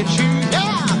suede shoes.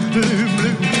 Yeah, blue,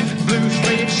 blue, blue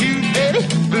suede shoes, baby.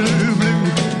 Blue, blue,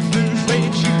 blue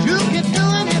suede shoes. You can do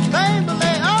anything but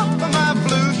lay off my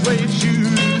blue suede shoes.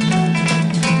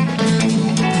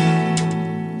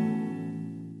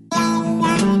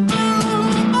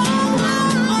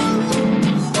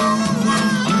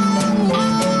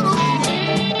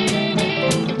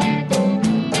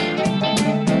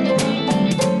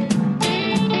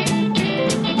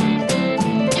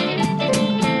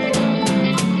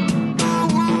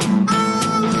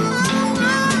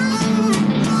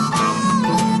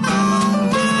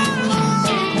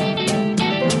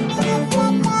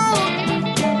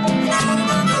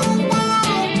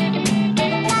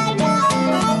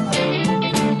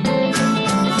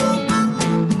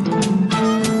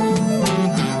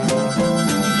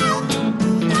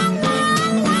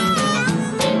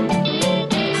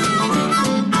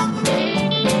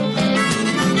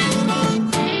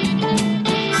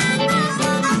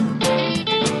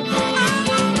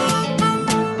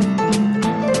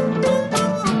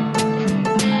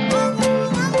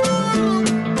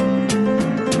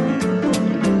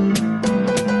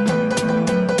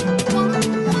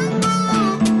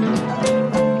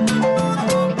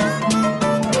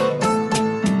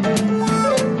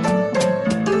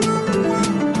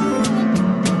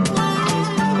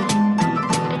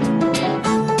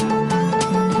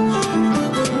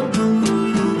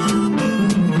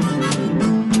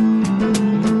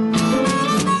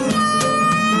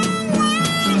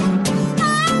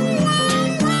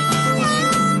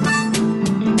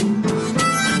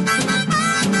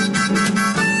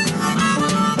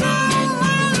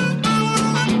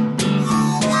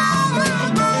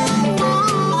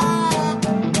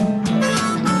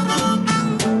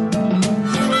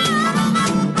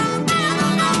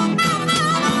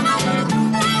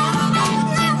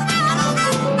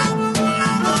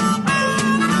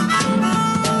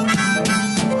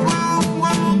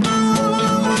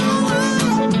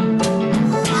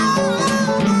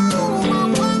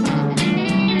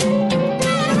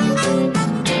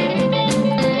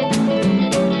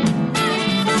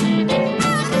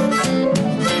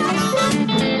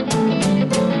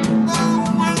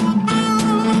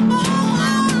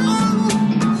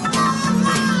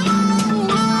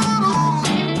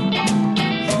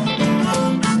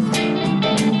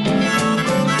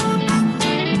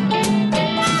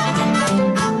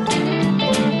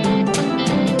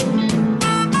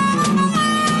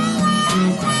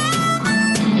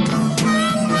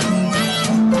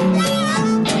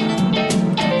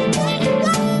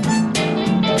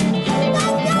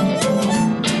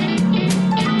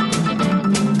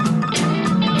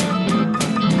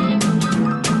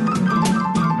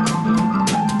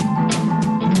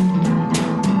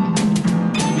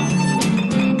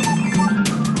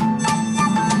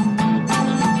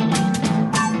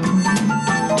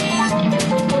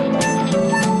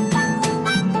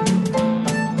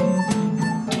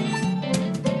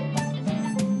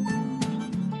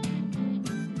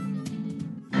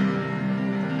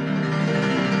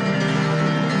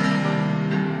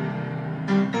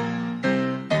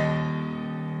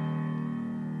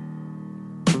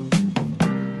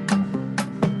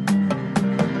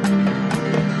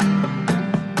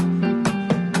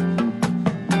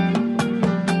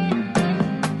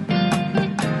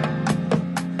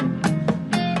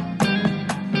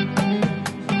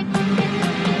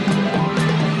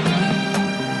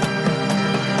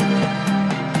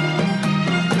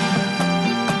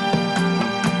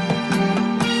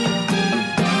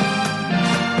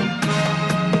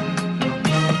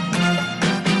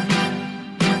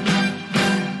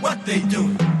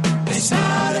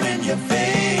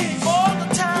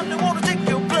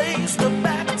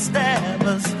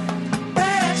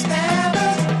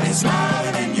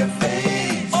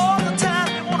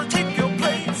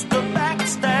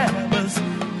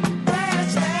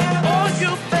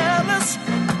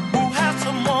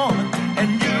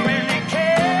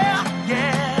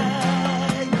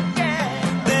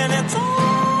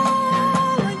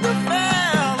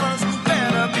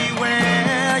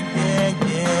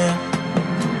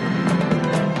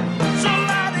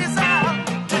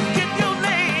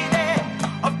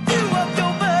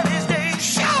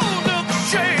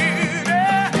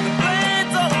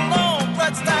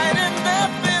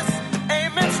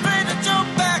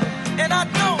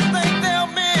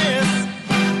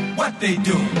 they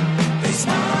do? They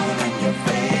smile in your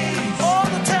face. All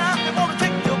the time they wanna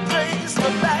take your place. The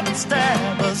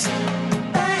backstabbers.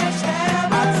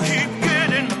 I keep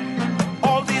getting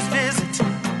all these visits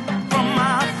from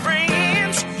my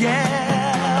friends.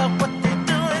 Yeah, what they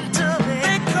doing to me?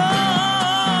 They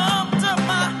come to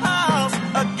my house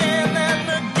again and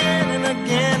again and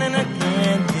again and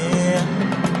again. Yeah.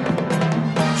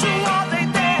 So are they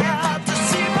there to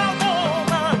see my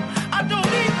woman? I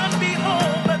don't even be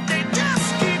home, but they just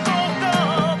keep on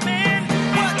coming.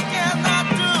 What can I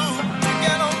do to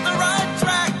get on the right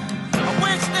track? I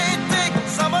wish they'd take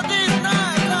some of these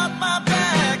knives out my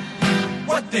back.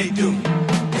 What they do?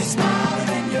 They smile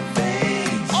in your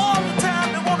face. All the time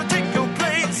they wanna take your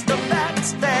place. The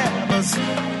backstabbers.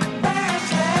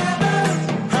 Backstabbers.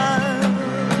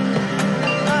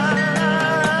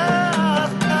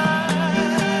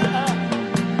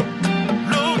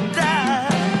 Low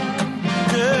down,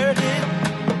 dirty.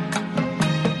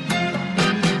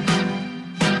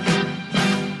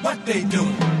 What they do?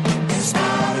 They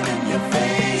smile in your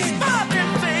face.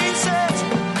 Smiling faces,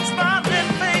 smiling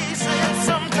faces.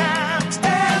 Sometimes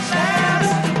they're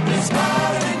fast. They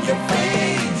smile in your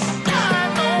face. I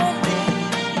know me,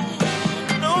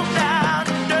 low down,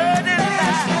 dirty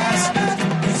lies.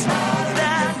 They smile in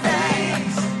your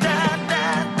face. Down,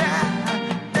 down, down,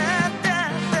 down,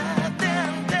 down,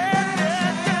 down, down,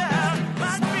 down.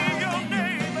 Might be your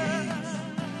neighbor,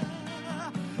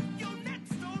 your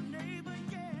next door neighbor,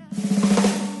 yeah.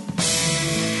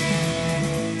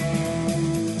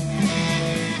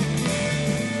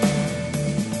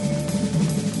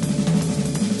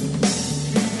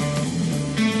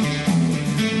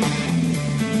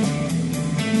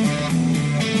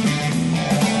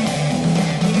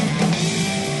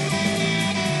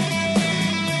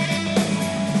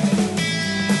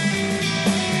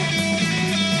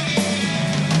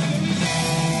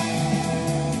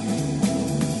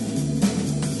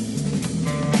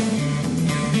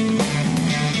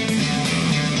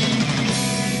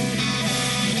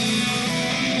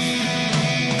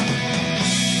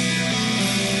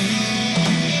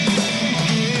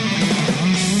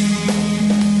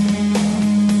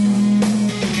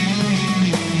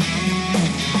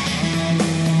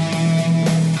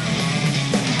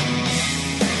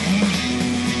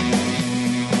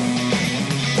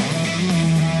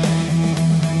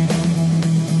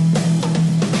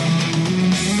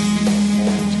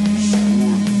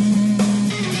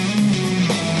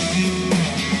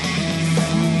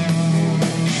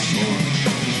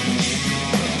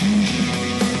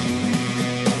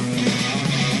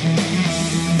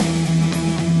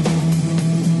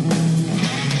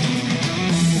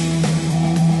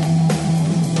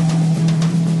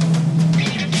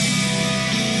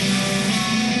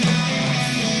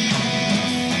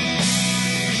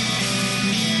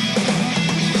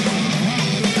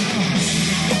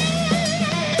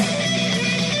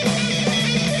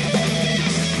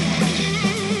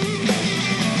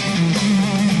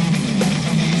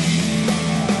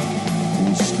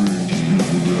 Oh, strange,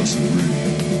 beautiful masquerade,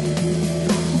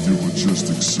 with your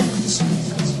majestic serpents,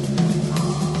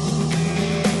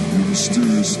 your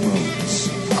mysterious mountains.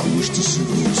 I wish to see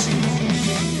those.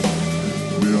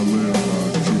 May I lay on my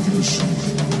drinking machine.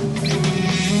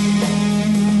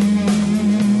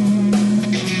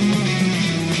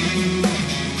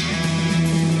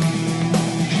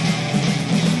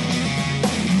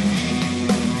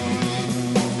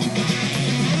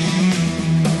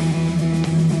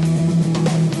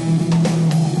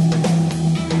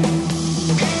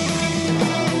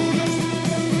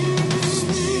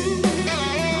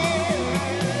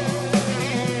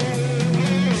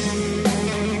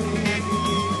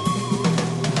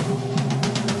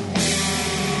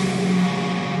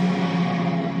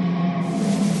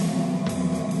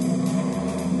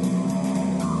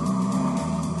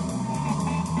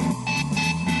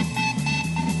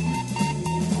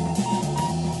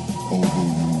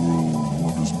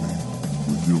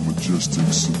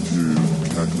 Majestic, superior,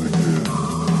 cackling head.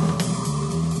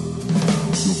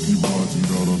 Your people I do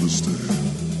not understand.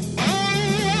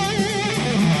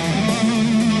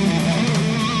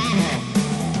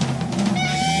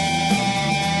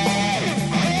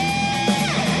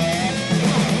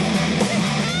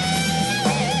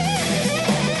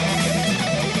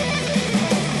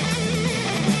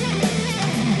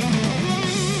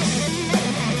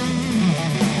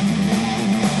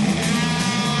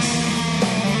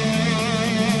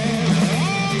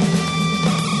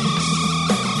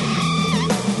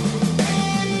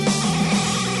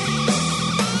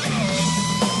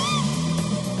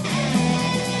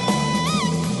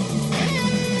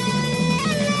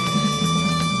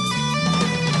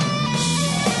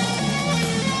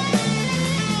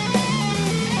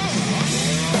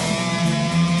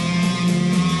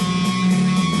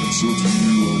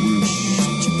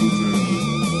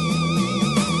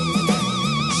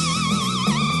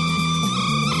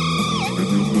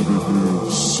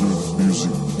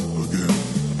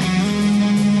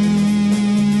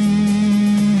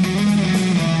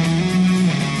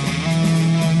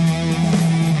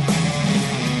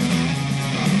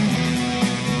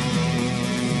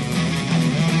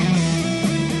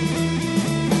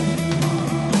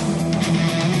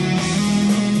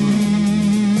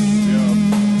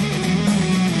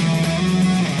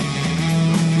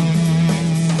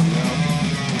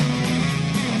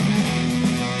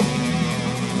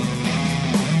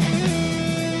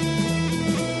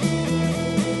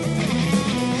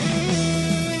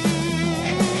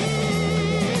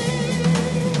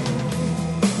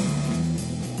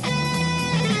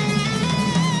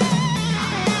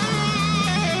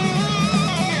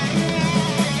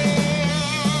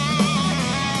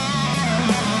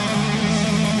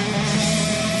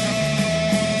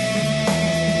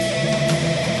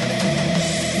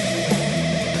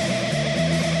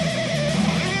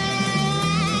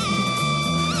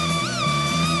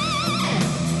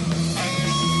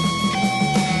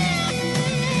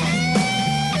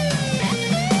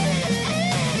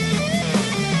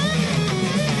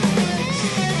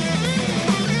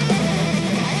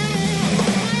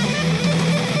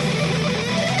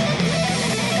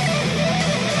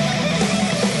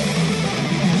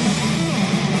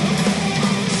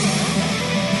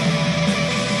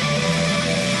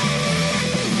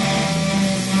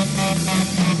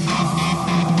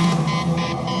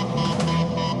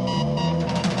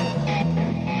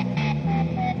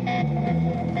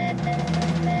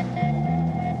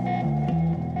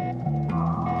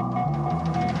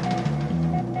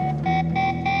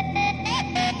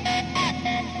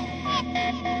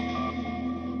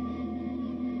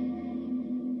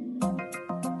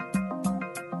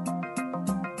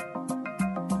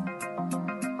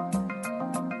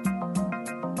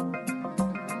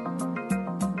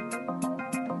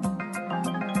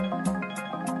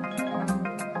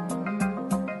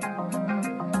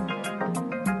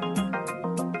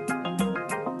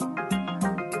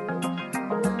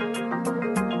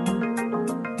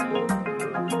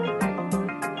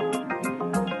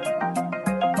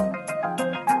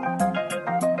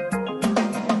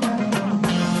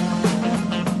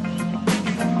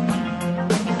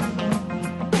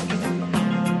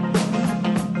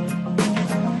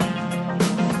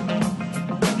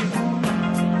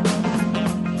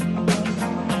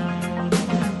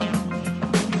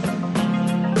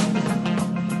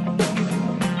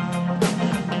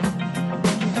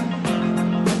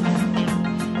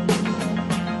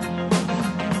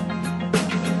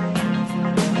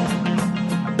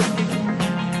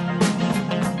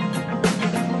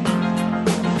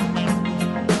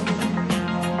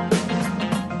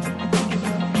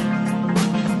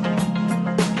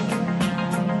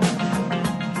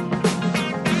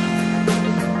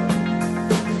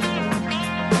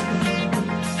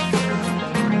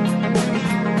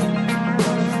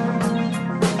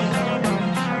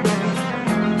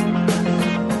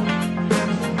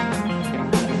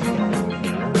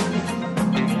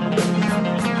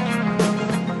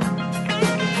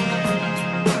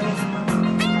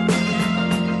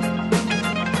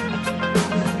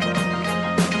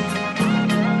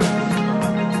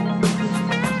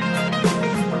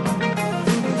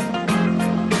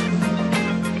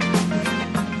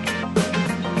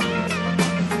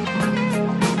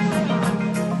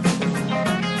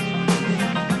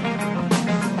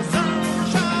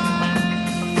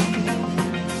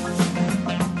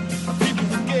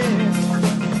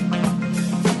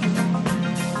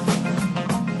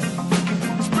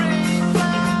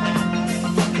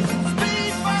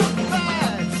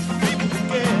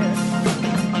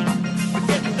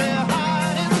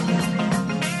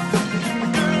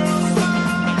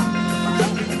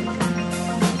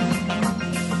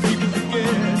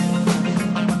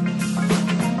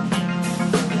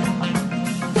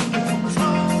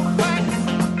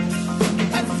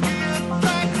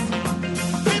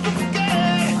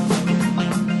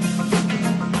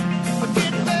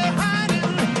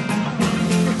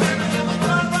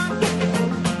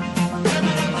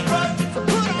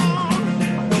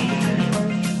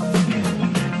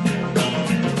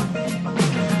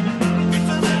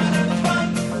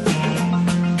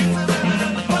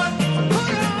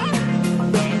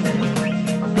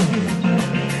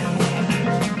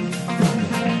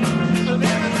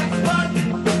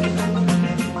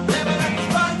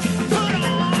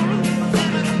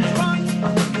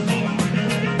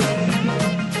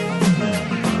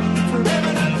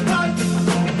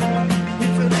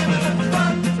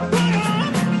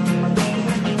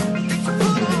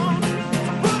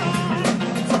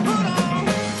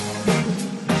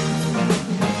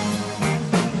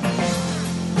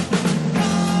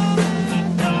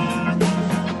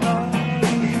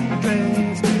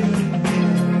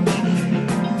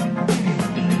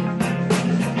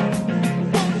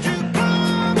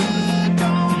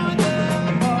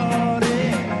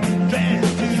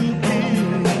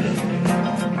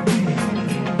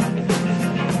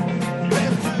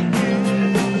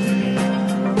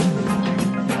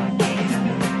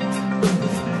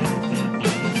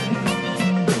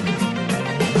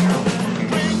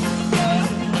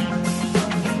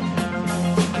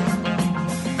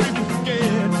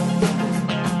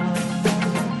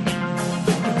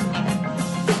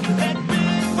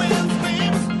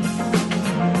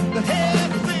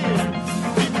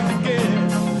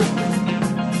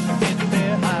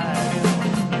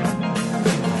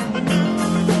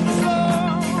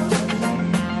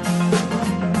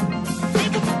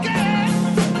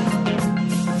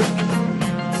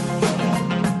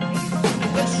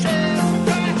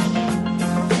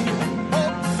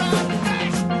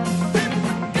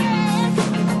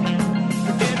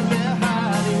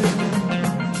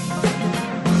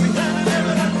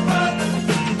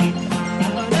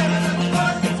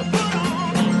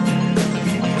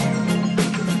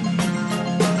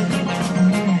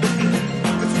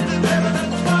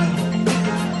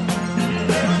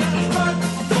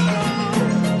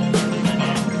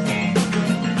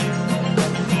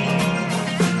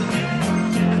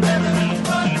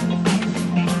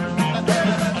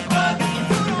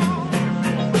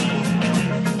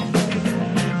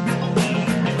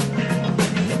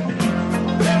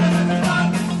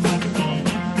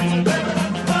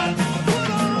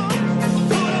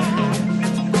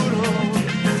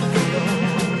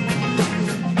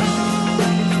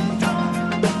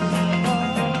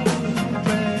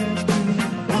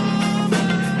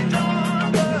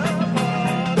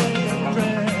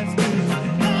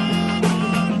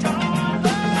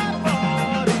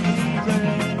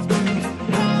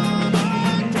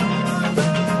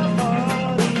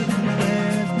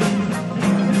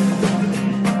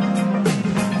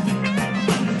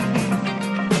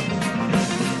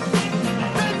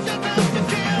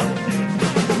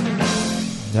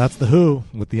 That's The Who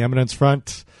with the Eminence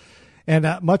Front. And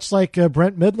much like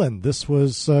Brent Midland, this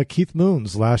was Keith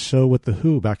Moon's last show with The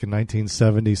Who back in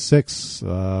 1976,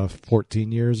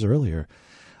 14 years earlier.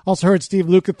 Also heard Steve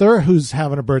Lukather, who's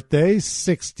having a birthday,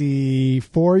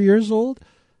 64 years old.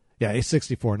 Yeah, he's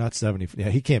 64, not 70. Yeah,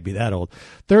 he can't be that old.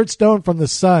 Third Stone from the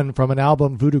Sun from an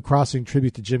album, Voodoo Crossing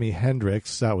Tribute to Jimi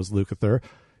Hendrix. That was Lukather.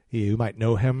 You might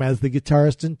know him as the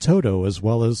guitarist in Toto, as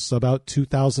well as about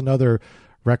 2,000 other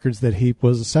records that he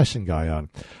was a session guy on.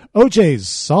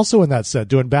 OJ's also in that set,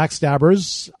 doing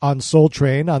Backstabbers on Soul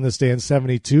Train on this day in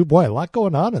 72. Boy, a lot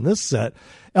going on in this set.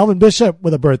 Elvin Bishop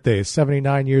with a birthday,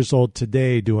 79 years old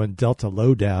today, doing Delta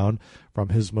Lowdown from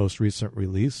his most recent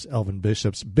release, Elvin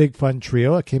Bishop's Big Fun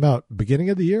Trio. It came out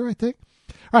beginning of the year, I think.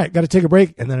 All right, got to take a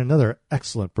break, and then another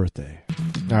excellent birthday.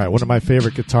 All right, one of my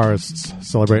favorite guitarists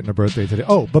celebrating a birthday today.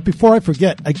 Oh, but before I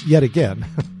forget yet again,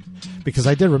 because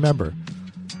I did remember,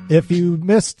 if you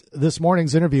missed this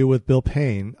morning's interview with Bill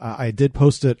Payne, I did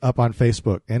post it up on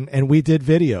Facebook, and we did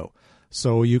video.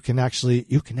 So you can actually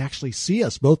see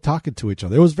us both talking to each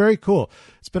other. It was very cool.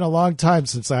 It's been a long time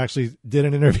since I actually did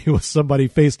an interview with somebody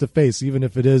face to face, even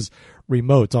if it is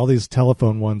remote. All these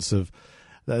telephone ones have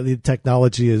the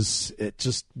technology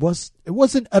it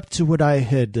wasn't up to what I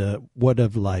had would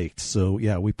have liked. So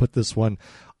yeah, we put this one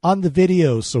on the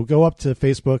video. So go up to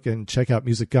Facebook and check out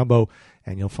Music Gumbo,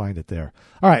 and you'll find it there.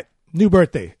 All right, new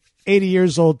birthday, 80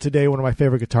 years old today. One of my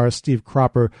favorite guitarists, Steve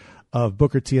Cropper of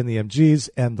Booker T and the MGs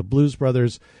and the Blues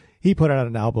Brothers. He put out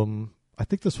an album, I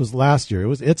think this was last year.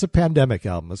 It's a pandemic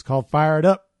album. It's called Fire It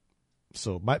Up.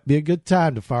 So it might be a good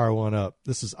time to fire one up.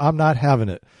 This is I'm Not Having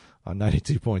It on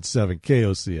 92.7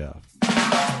 KOCF.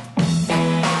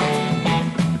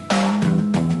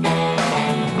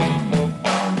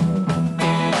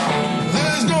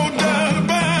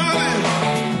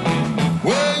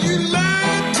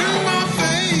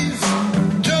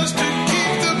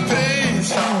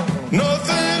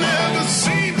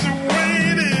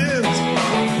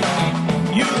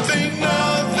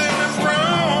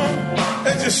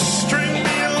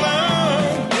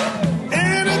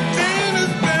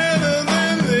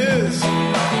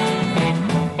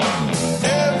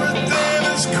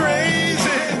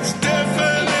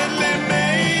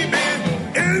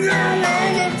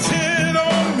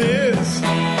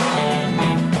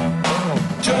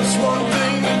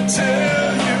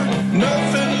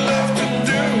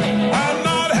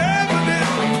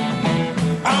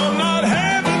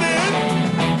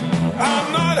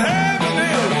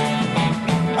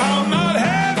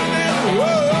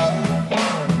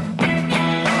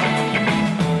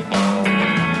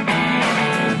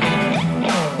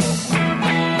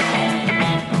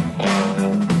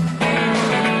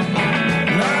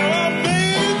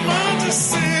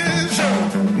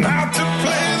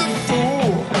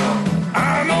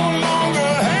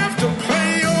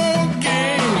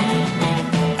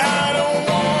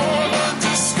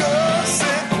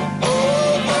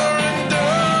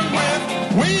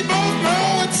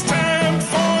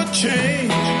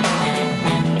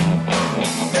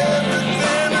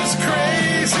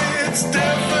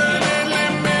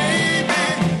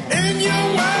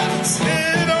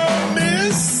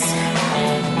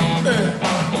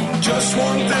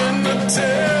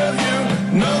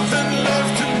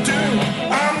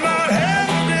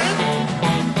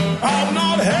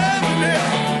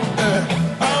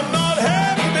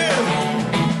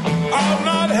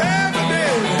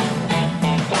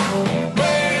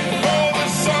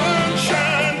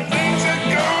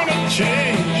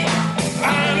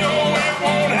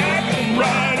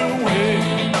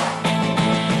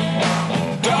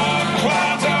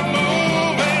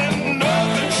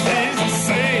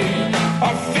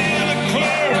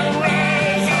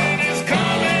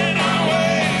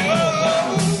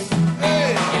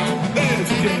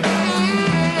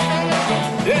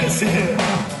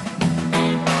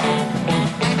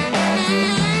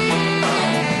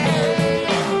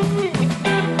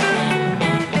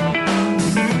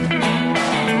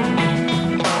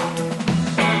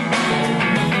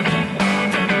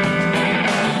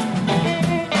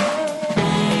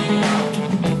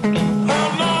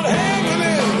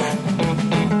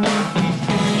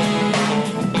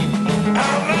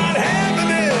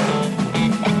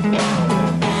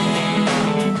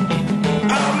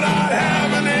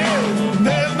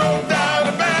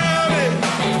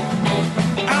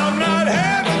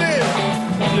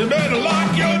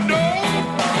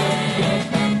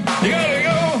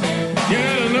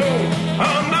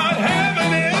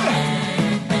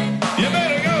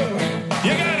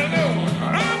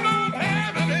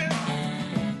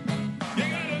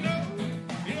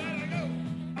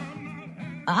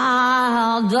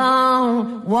 I'll I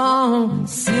don't want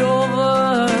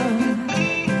silver.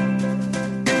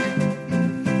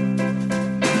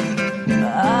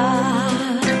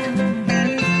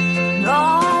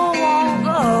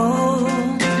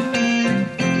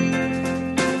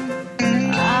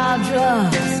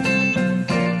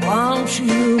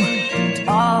 You,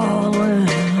 darling,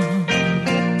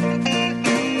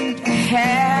 to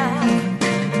have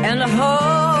and to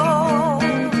hold.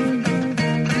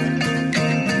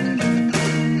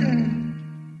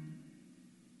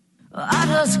 I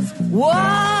just want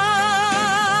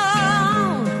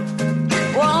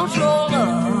your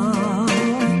love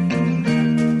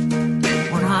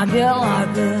when I get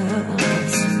like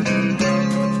this.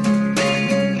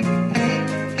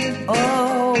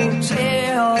 Oh,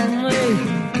 tell me,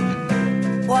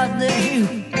 what did you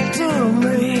do to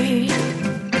me?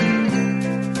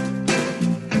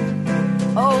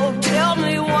 Oh, tell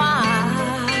me why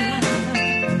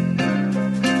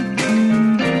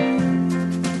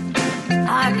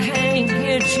I can't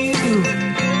get you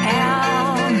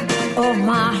out of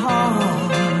my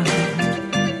heart,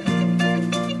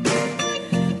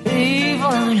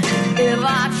 even if I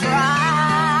try.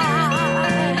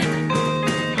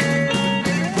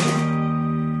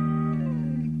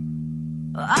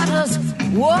 I just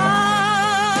want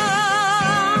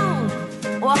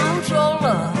your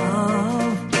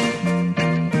love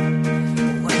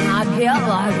when I get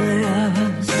like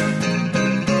this.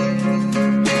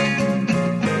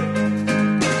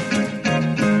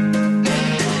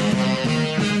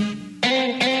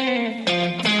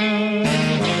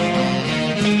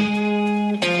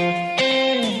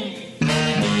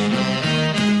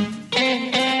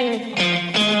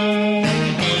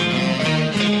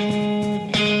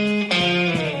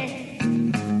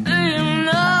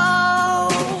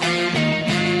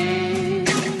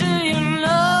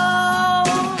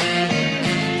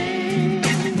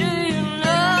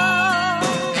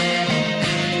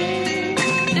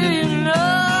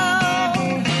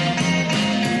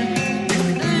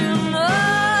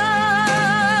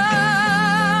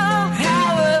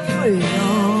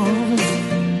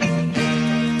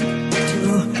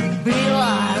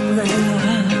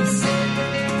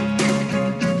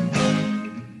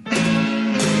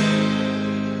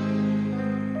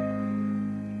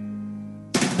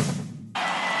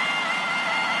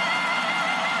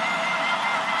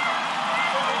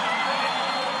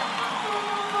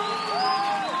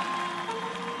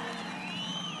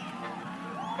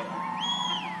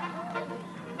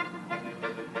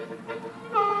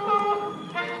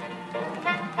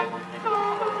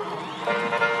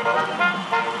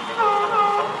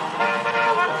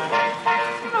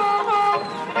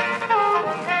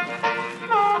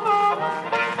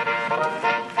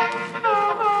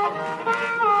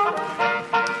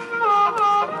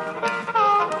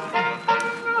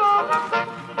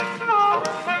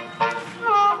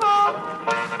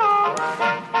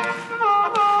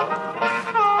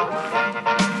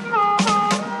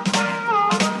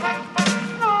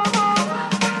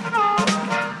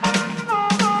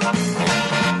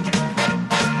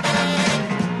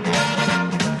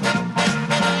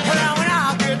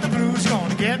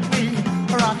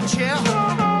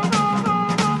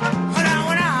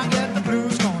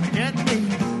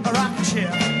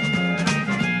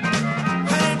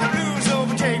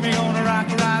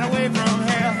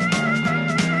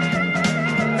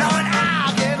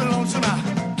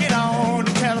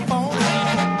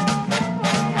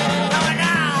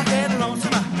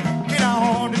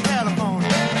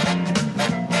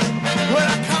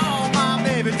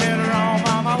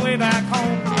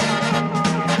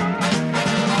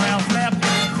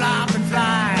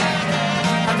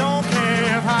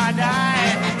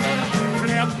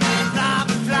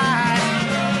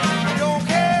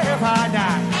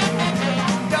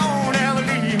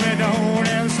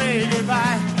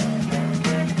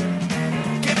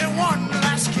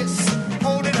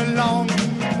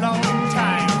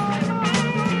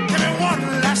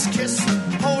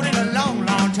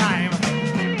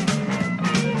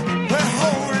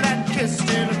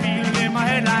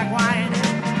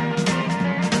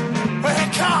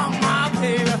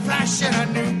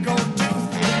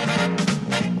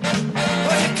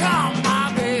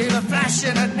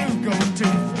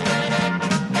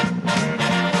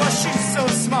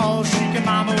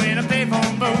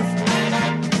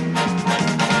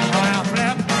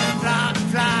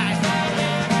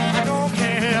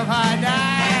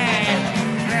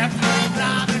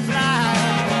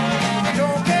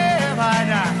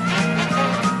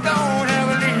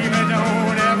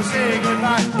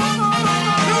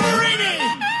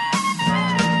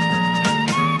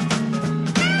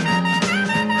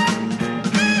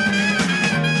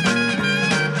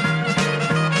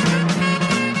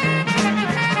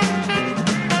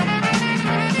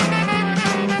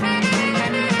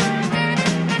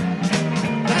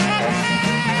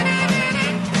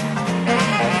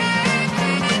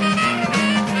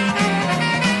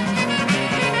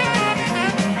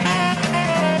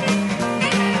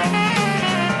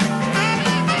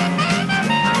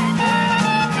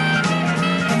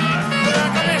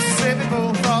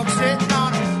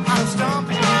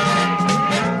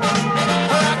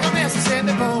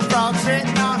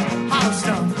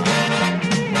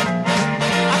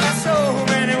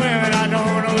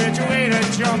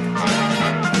 Bishop. Gonna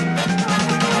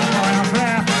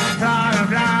play, fly,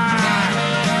 fly.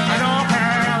 I don't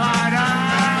care what I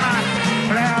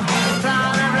play,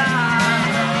 fly, fly.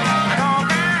 I don't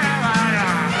care what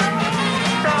I.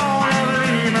 Don't ever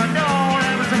leave me, don't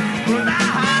ever say goodbye.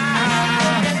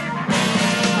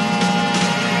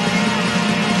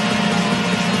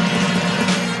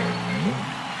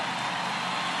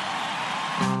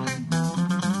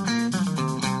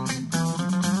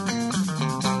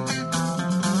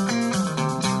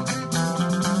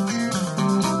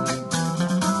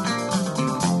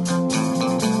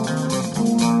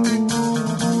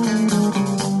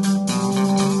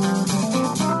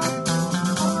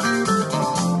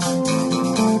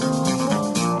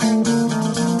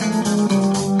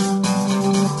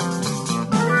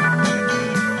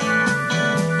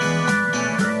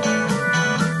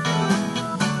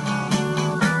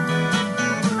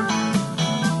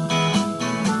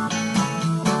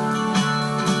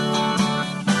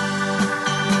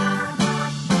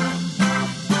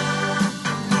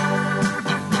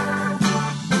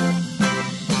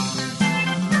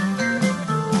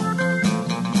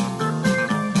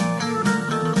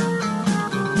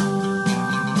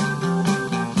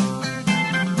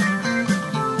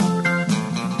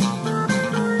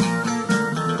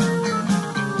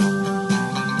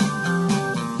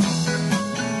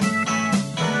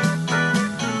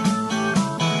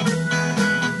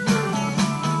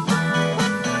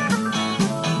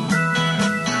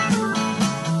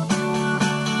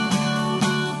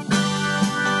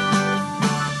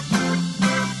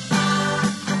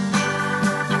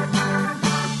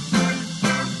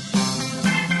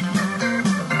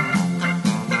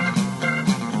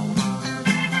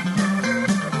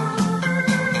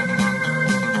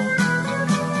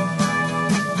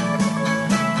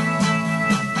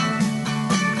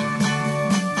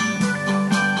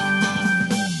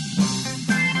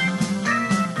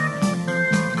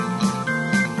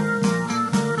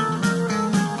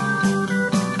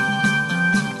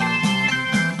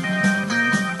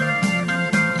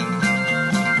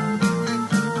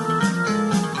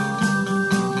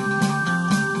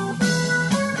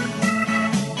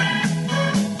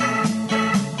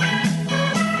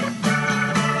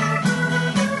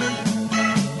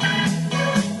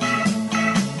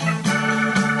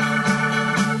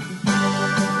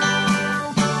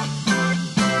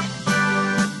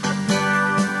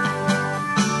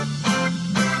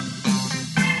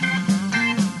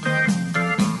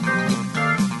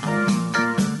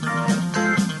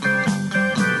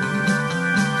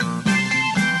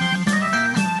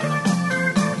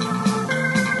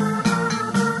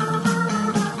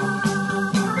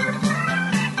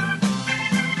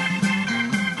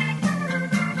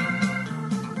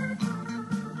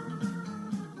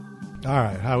 All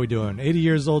right, how are we doing? 80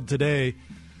 years old today.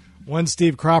 One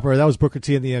Steve Cropper, that was Booker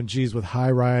T and the MGs with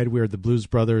High Ride. We heard the Blues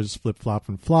Brothers, Flip Flop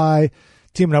and Fly.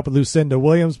 Teaming up with Lucinda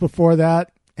Williams before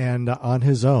that. And on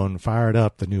his own, Fired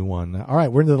Up, the new one. All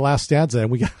right, we're into the last stanza,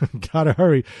 and we got to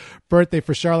hurry. Birthday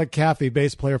for Charlette Caffey,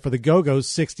 bass player for the Go-Go's,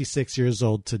 66 years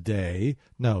old today.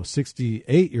 No,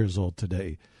 68 years old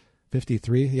today.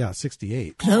 53? Yeah,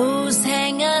 68. Clothes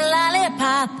hanger,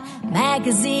 lollipop,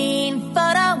 magazine,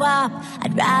 photo op.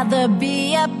 I'd rather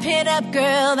be a pin-up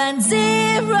girl than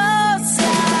zero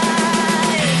size.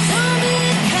 Only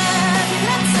kind,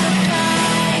 lots of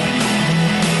fun.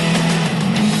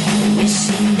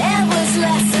 Wishing there was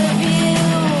less of you.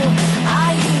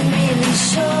 Are you really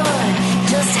sure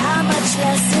just how much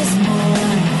less is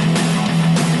more?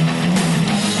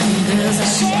 Girls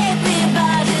are shapely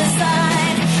by design.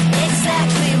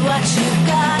 Exactly what you've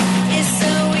got is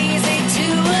so easy to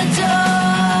adore.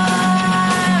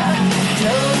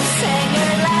 Clothes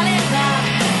hanger, lollipop,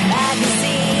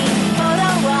 magazine,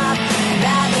 photo op.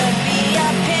 Rather be a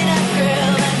pin-up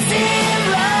girl than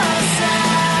zero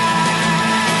size.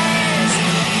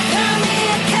 Throw me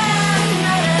a cab,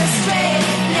 not a straight,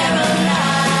 narrow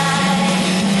line.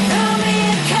 Throw me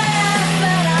a cab,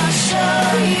 but I'll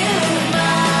show you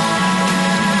mine.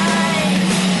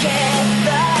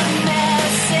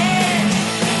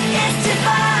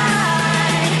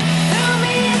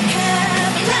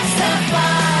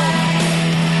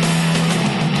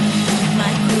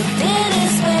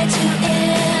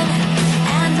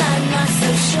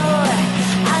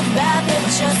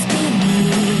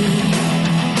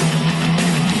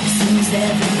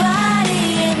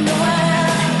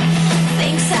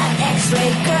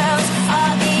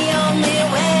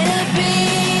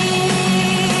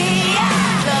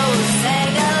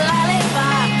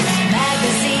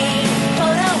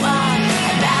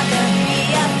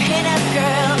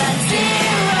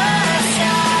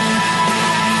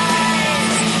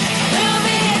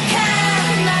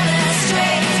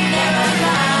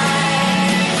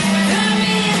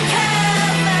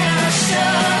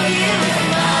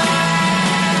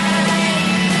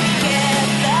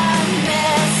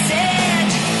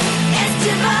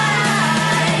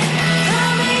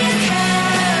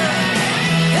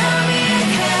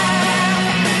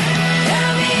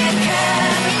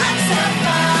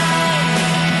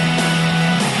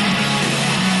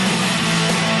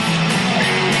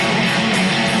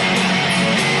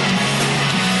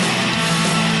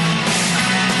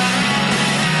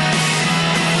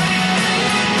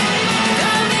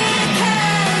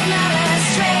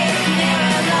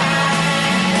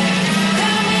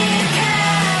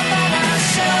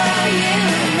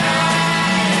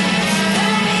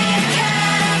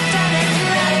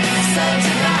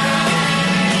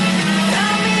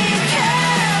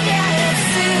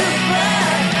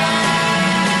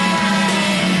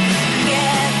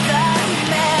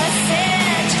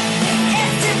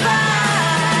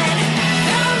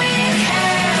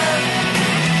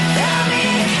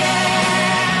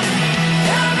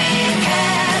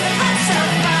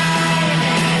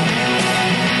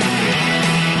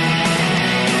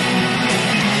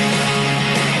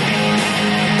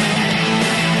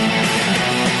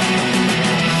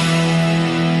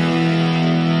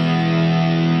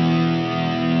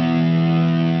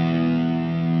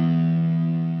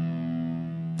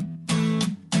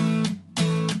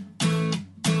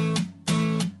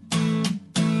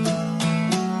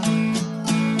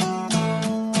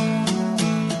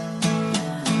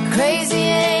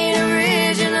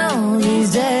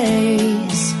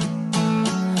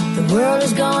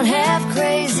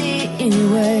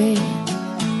 anyway.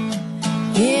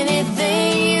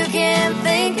 Anything you can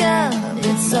think of,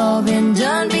 it's all been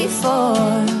done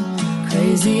before.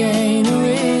 Crazy ain't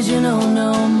original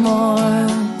no more.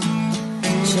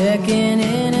 Checking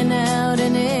in and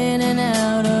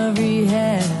out of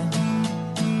rehab.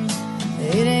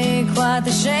 It ain't quite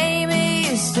the shame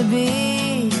it used to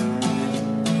be.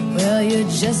 Well, you're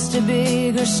just a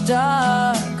bigger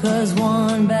star, 'cause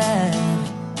one bad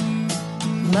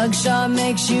mugshot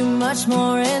makes you much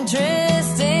more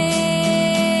interesting.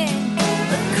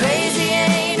 But crazy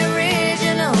ain't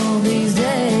original these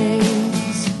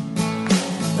days.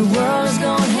 The world is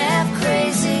gone half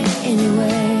crazy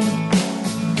anyway.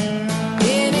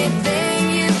 Anything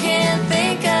you can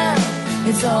think of,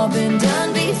 it's all been done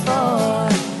before.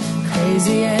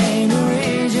 Crazy ain't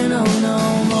original no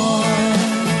more.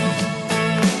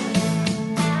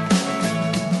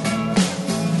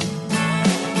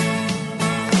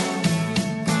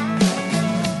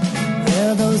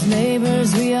 Well, those neighbors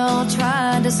we all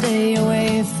tried to stay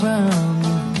away from.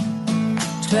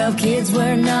 12 kids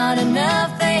were not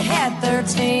enough, they had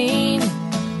 13.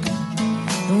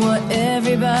 What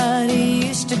everybody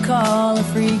used to call a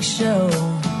freak show,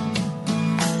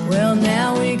 well, now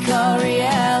we call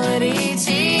reality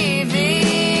TV.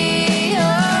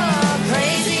 Oh,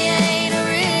 crazy ain't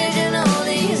original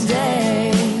these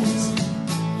days.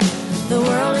 The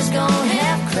world has gone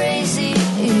half crazy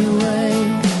anyway.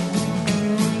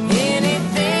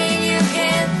 Anything you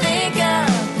can think of,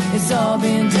 it's all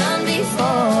been done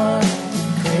before.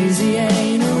 Crazy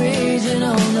ain't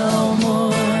original no more.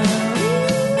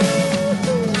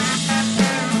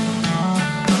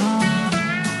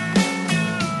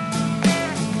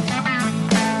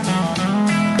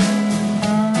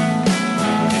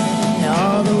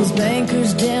 Those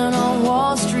bankers down on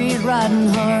Wall Street riding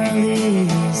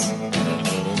Harleys,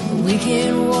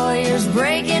 weekend warriors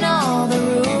breaking all the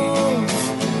rules,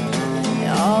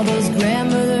 all those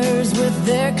grandmothers with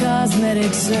their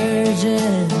cosmetic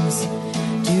surgeons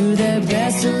do their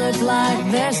best to look like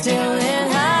they're still in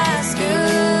high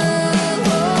school.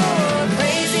 Oh,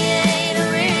 crazy ain't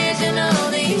original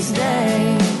these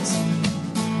days.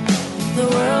 The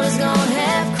world has gone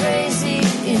half crazy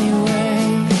anyway.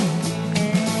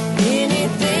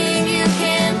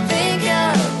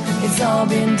 It's all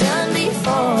been done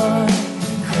before.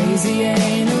 Crazy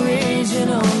ain't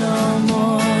original no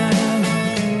more.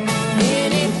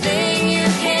 Anything you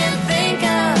can think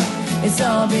of, it's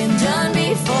all been done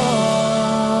before.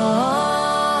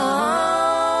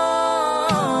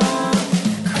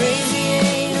 Crazy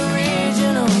ain't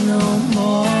original no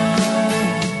more.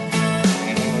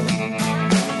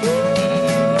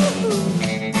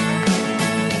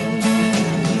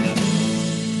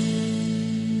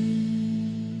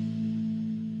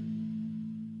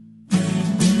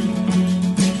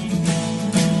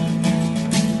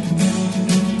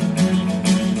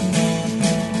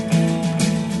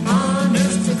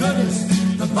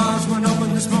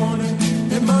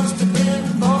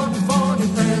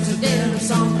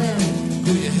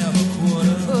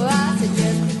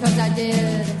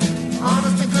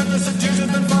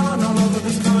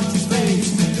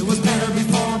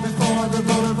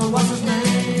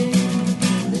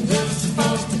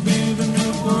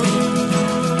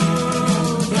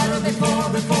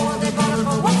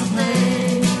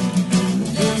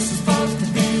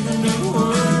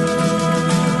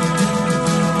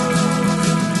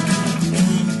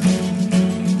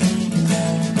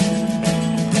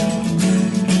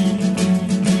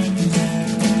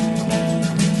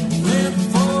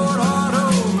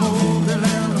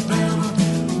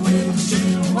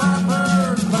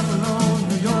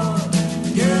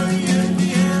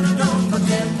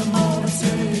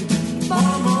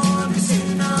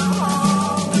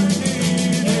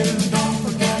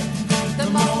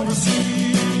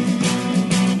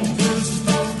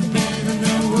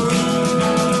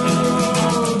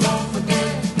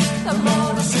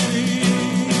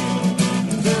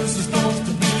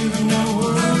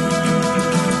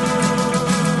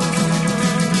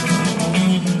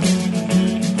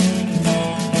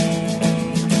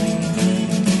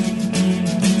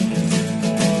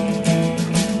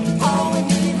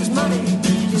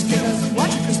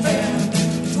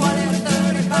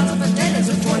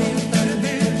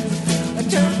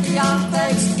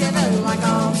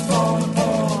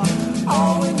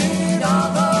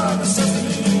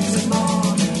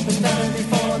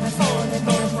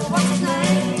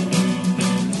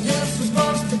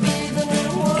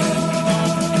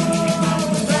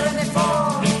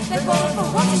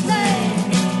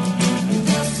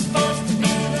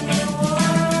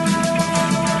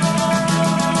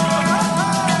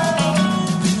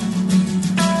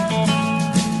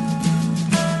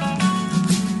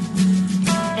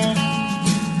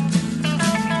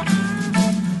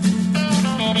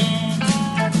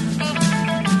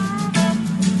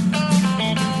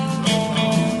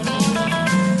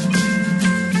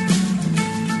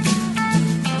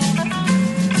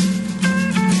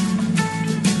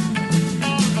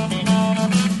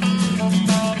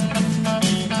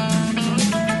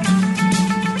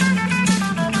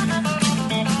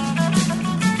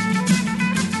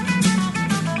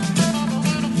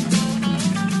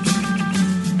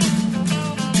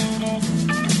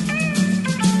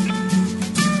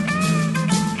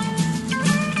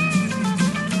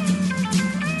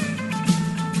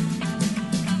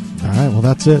 well,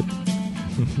 that's it.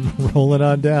 Rolling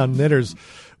on down. Knitters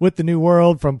with the New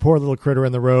World from Poor Little Critter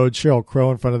in the Road. Sheryl Crow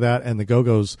in front of that. And the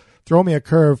Go-Go's Throw Me a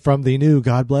Curve from the new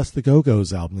God Bless the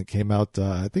Go-Go's album that came out,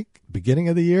 I think, beginning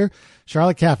of the year.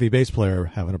 Charlette Caffey, bass player,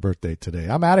 having a birthday today.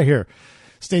 I'm out of here.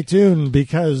 Stay tuned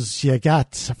because you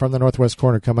got From the Northwest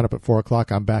Corner coming up at 4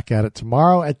 o'clock. I'm back at it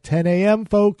tomorrow at 10 a.m.,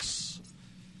 folks.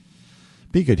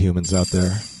 Be good humans out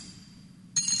there.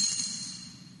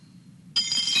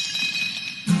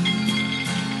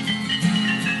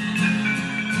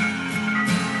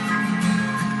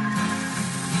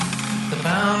 The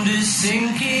pound is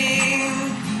sinking,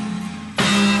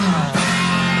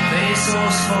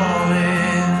 pesos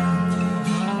falling,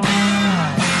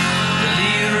 the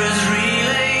lira is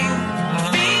reeling,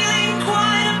 feeling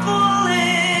quite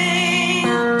appalling.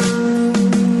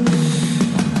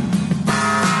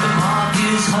 The mark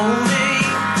is holding,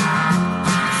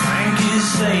 franc is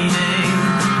fading,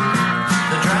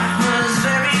 the drachma's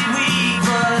very weak,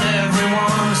 but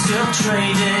everyone's still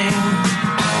trading.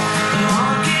 The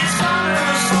mark is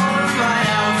falling right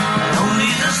out, and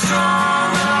only the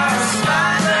strong are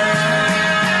survivors.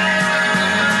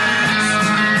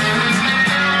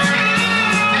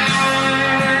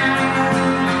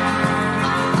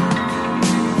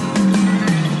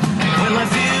 Well, I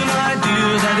feel I do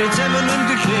that it's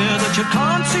eminently clear that you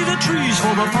can't see the trees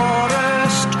for the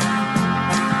forest.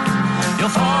 Your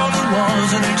father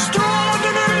was an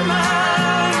extraordinary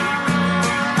man,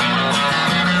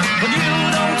 but you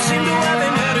don't seem to have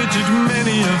inherited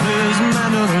many of his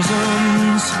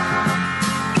mannerisms.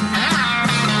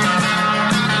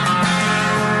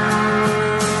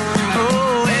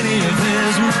 Oh, any of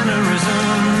his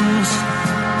mannerisms.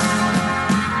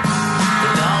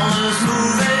 The dollar's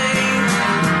moving,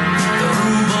 the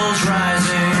ruble's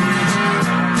rising,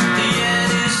 the yen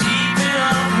is keeping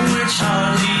up, which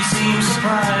hardly seems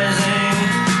surprising.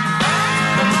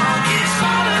 The market's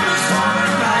falling, the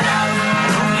falling right out,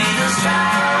 and only the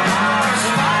strong are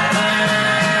survivors.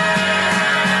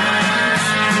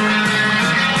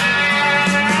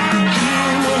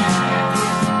 Hear me,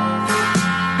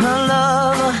 my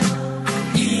lover.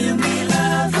 Hear me,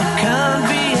 lover. Can't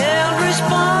be held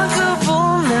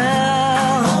responsible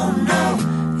now. Oh no,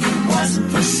 it wasn't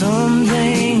for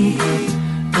something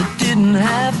that didn't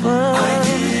happen. I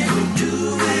didn't do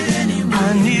it anymore.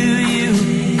 I knew you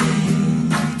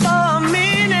for a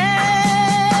minute.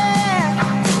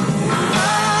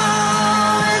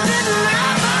 Oh, it didn't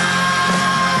happen.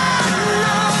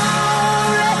 No,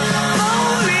 for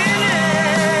a minute.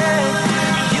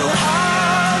 Your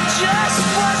heart just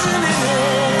wasn't in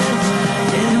it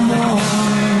anymore.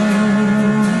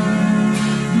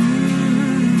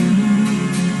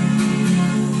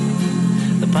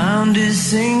 The pound is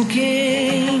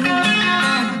sinking, the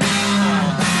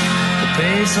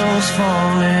peso's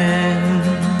falling,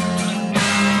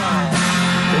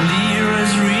 the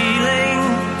lira's reeling,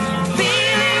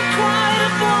 feeling quite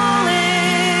appalling.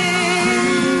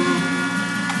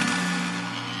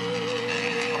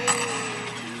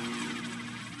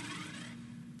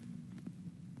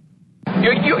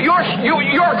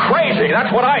 You're crazy.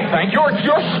 That's what I think. You're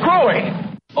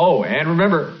screwing. Oh, and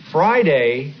remember,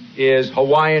 Friday is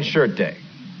Hawaiian Shirt Day.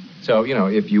 So,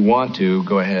 if you want to,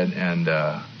 go ahead and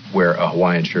wear a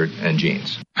Hawaiian shirt and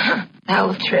jeans. That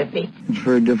was trippy. It's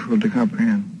very difficult to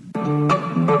comprehend.